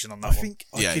expectation on that one. I think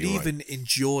I could even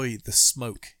enjoy the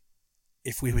smoke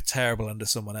if we were terrible under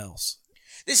someone else.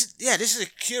 This is a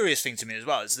curious thing to me as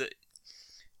well. Is that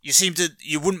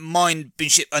you wouldn't mind being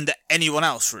shit under anyone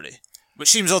else really. Which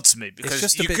seems odd to me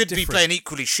because you could be playing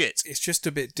equally shit. It's just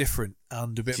a bit different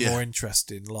and a bit more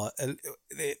interesting.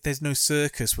 There's no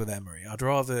circus with Emery. I'd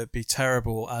rather be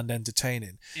terrible and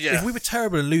entertaining. Yeah. If we were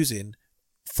terrible and losing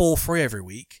 4-3 every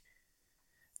week,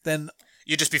 then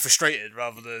you'd just be frustrated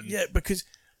rather than because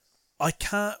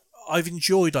I've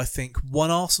enjoyed I think one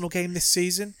Arsenal game this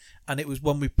season, and it was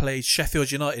when we played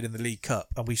Sheffield United in the League Cup,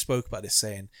 and we spoke about this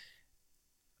saying.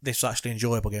 This was actually an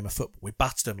enjoyable game of football. We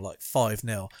battered them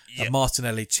 5-0. And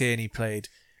Martinelli, Tierney played.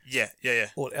 Yeah.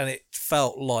 And it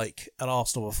felt like an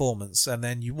Arsenal performance. And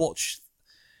then you watch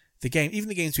the game, even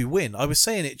the games we win. I was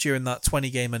saying it during that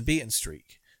 20-game unbeaten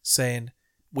streak, saying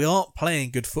we aren't playing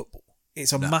good football.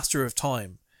 It's a matter of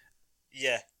time.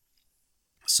 Yeah.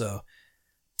 So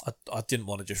I didn't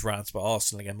want to just rant about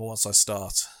Arsenal again, but once I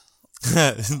start...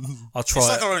 I'll try. It's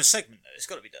like our own segment, though. It's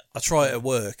got to be done. I try it at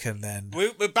work, and then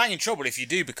we're banging trouble if you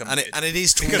do become and it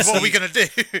is because what are we going to do?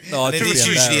 It is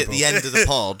usually at the end of the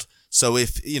pod. So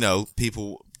if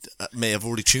people may have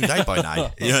already tuned out by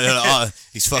now,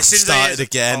 he's fucking started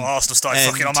again. Arsenal started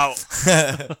fucking. I'm out.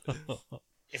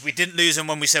 If we didn't lose him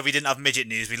when we said we didn't have midget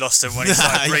news, we lost him when he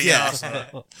started bringing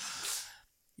Arsenal.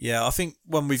 Yeah, I think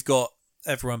when we've got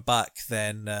everyone back,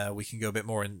 then we can go a bit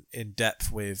more in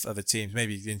depth with other teams.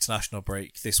 Maybe the international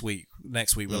break this week.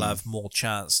 Next week we'll have more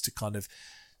chance to kind of.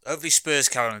 Hopefully Spurs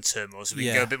carry on in turmoil, so we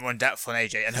can go a bit more in depth on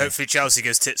AJ, and hopefully Chelsea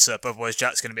goes tits up. Otherwise,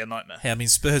 Jack's going to be a nightmare. Hey, I mean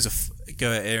Spurs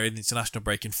go here in the international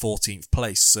break in 14th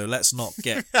place, so let's not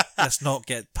get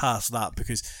past that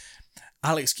because.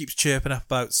 Alex keeps chirping up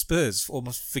about Spurs,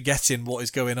 almost forgetting what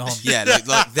is going on. Yeah,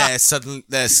 like they're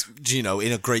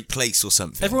in a great place or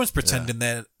something. Everyone's pretending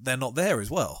they're not there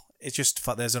as well. It's just the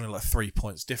fact there's only 3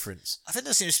 points difference. I think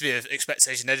there seems to be an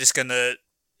expectation it's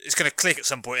gonna click at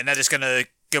some point, and they're just gonna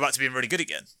go back to being really good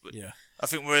again. But yeah, I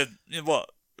think we're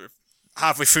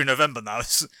halfway through November now.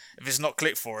 If it's not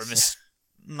clicked for him, it's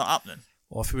not happening.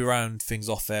 Well, if we round things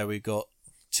off there, we've got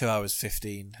 2 hours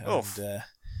 15, and.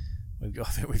 I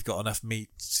think we've got enough meat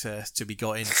to be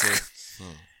got into.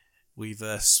 We've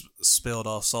spilled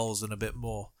our souls in a bit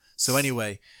more. So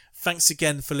anyway, thanks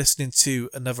again for listening to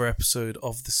another episode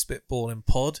of the Spitballing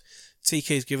Pod.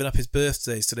 TK's given up his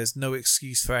birthday, so there's no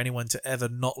excuse for anyone to ever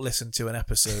not listen to an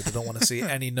episode. I don't want to see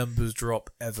any numbers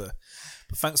drop ever.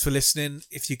 But thanks for listening.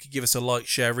 If you could give us a like,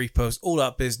 share, repost, all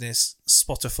that business,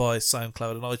 Spotify,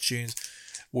 SoundCloud and iTunes,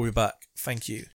 we'll be back. Thank you.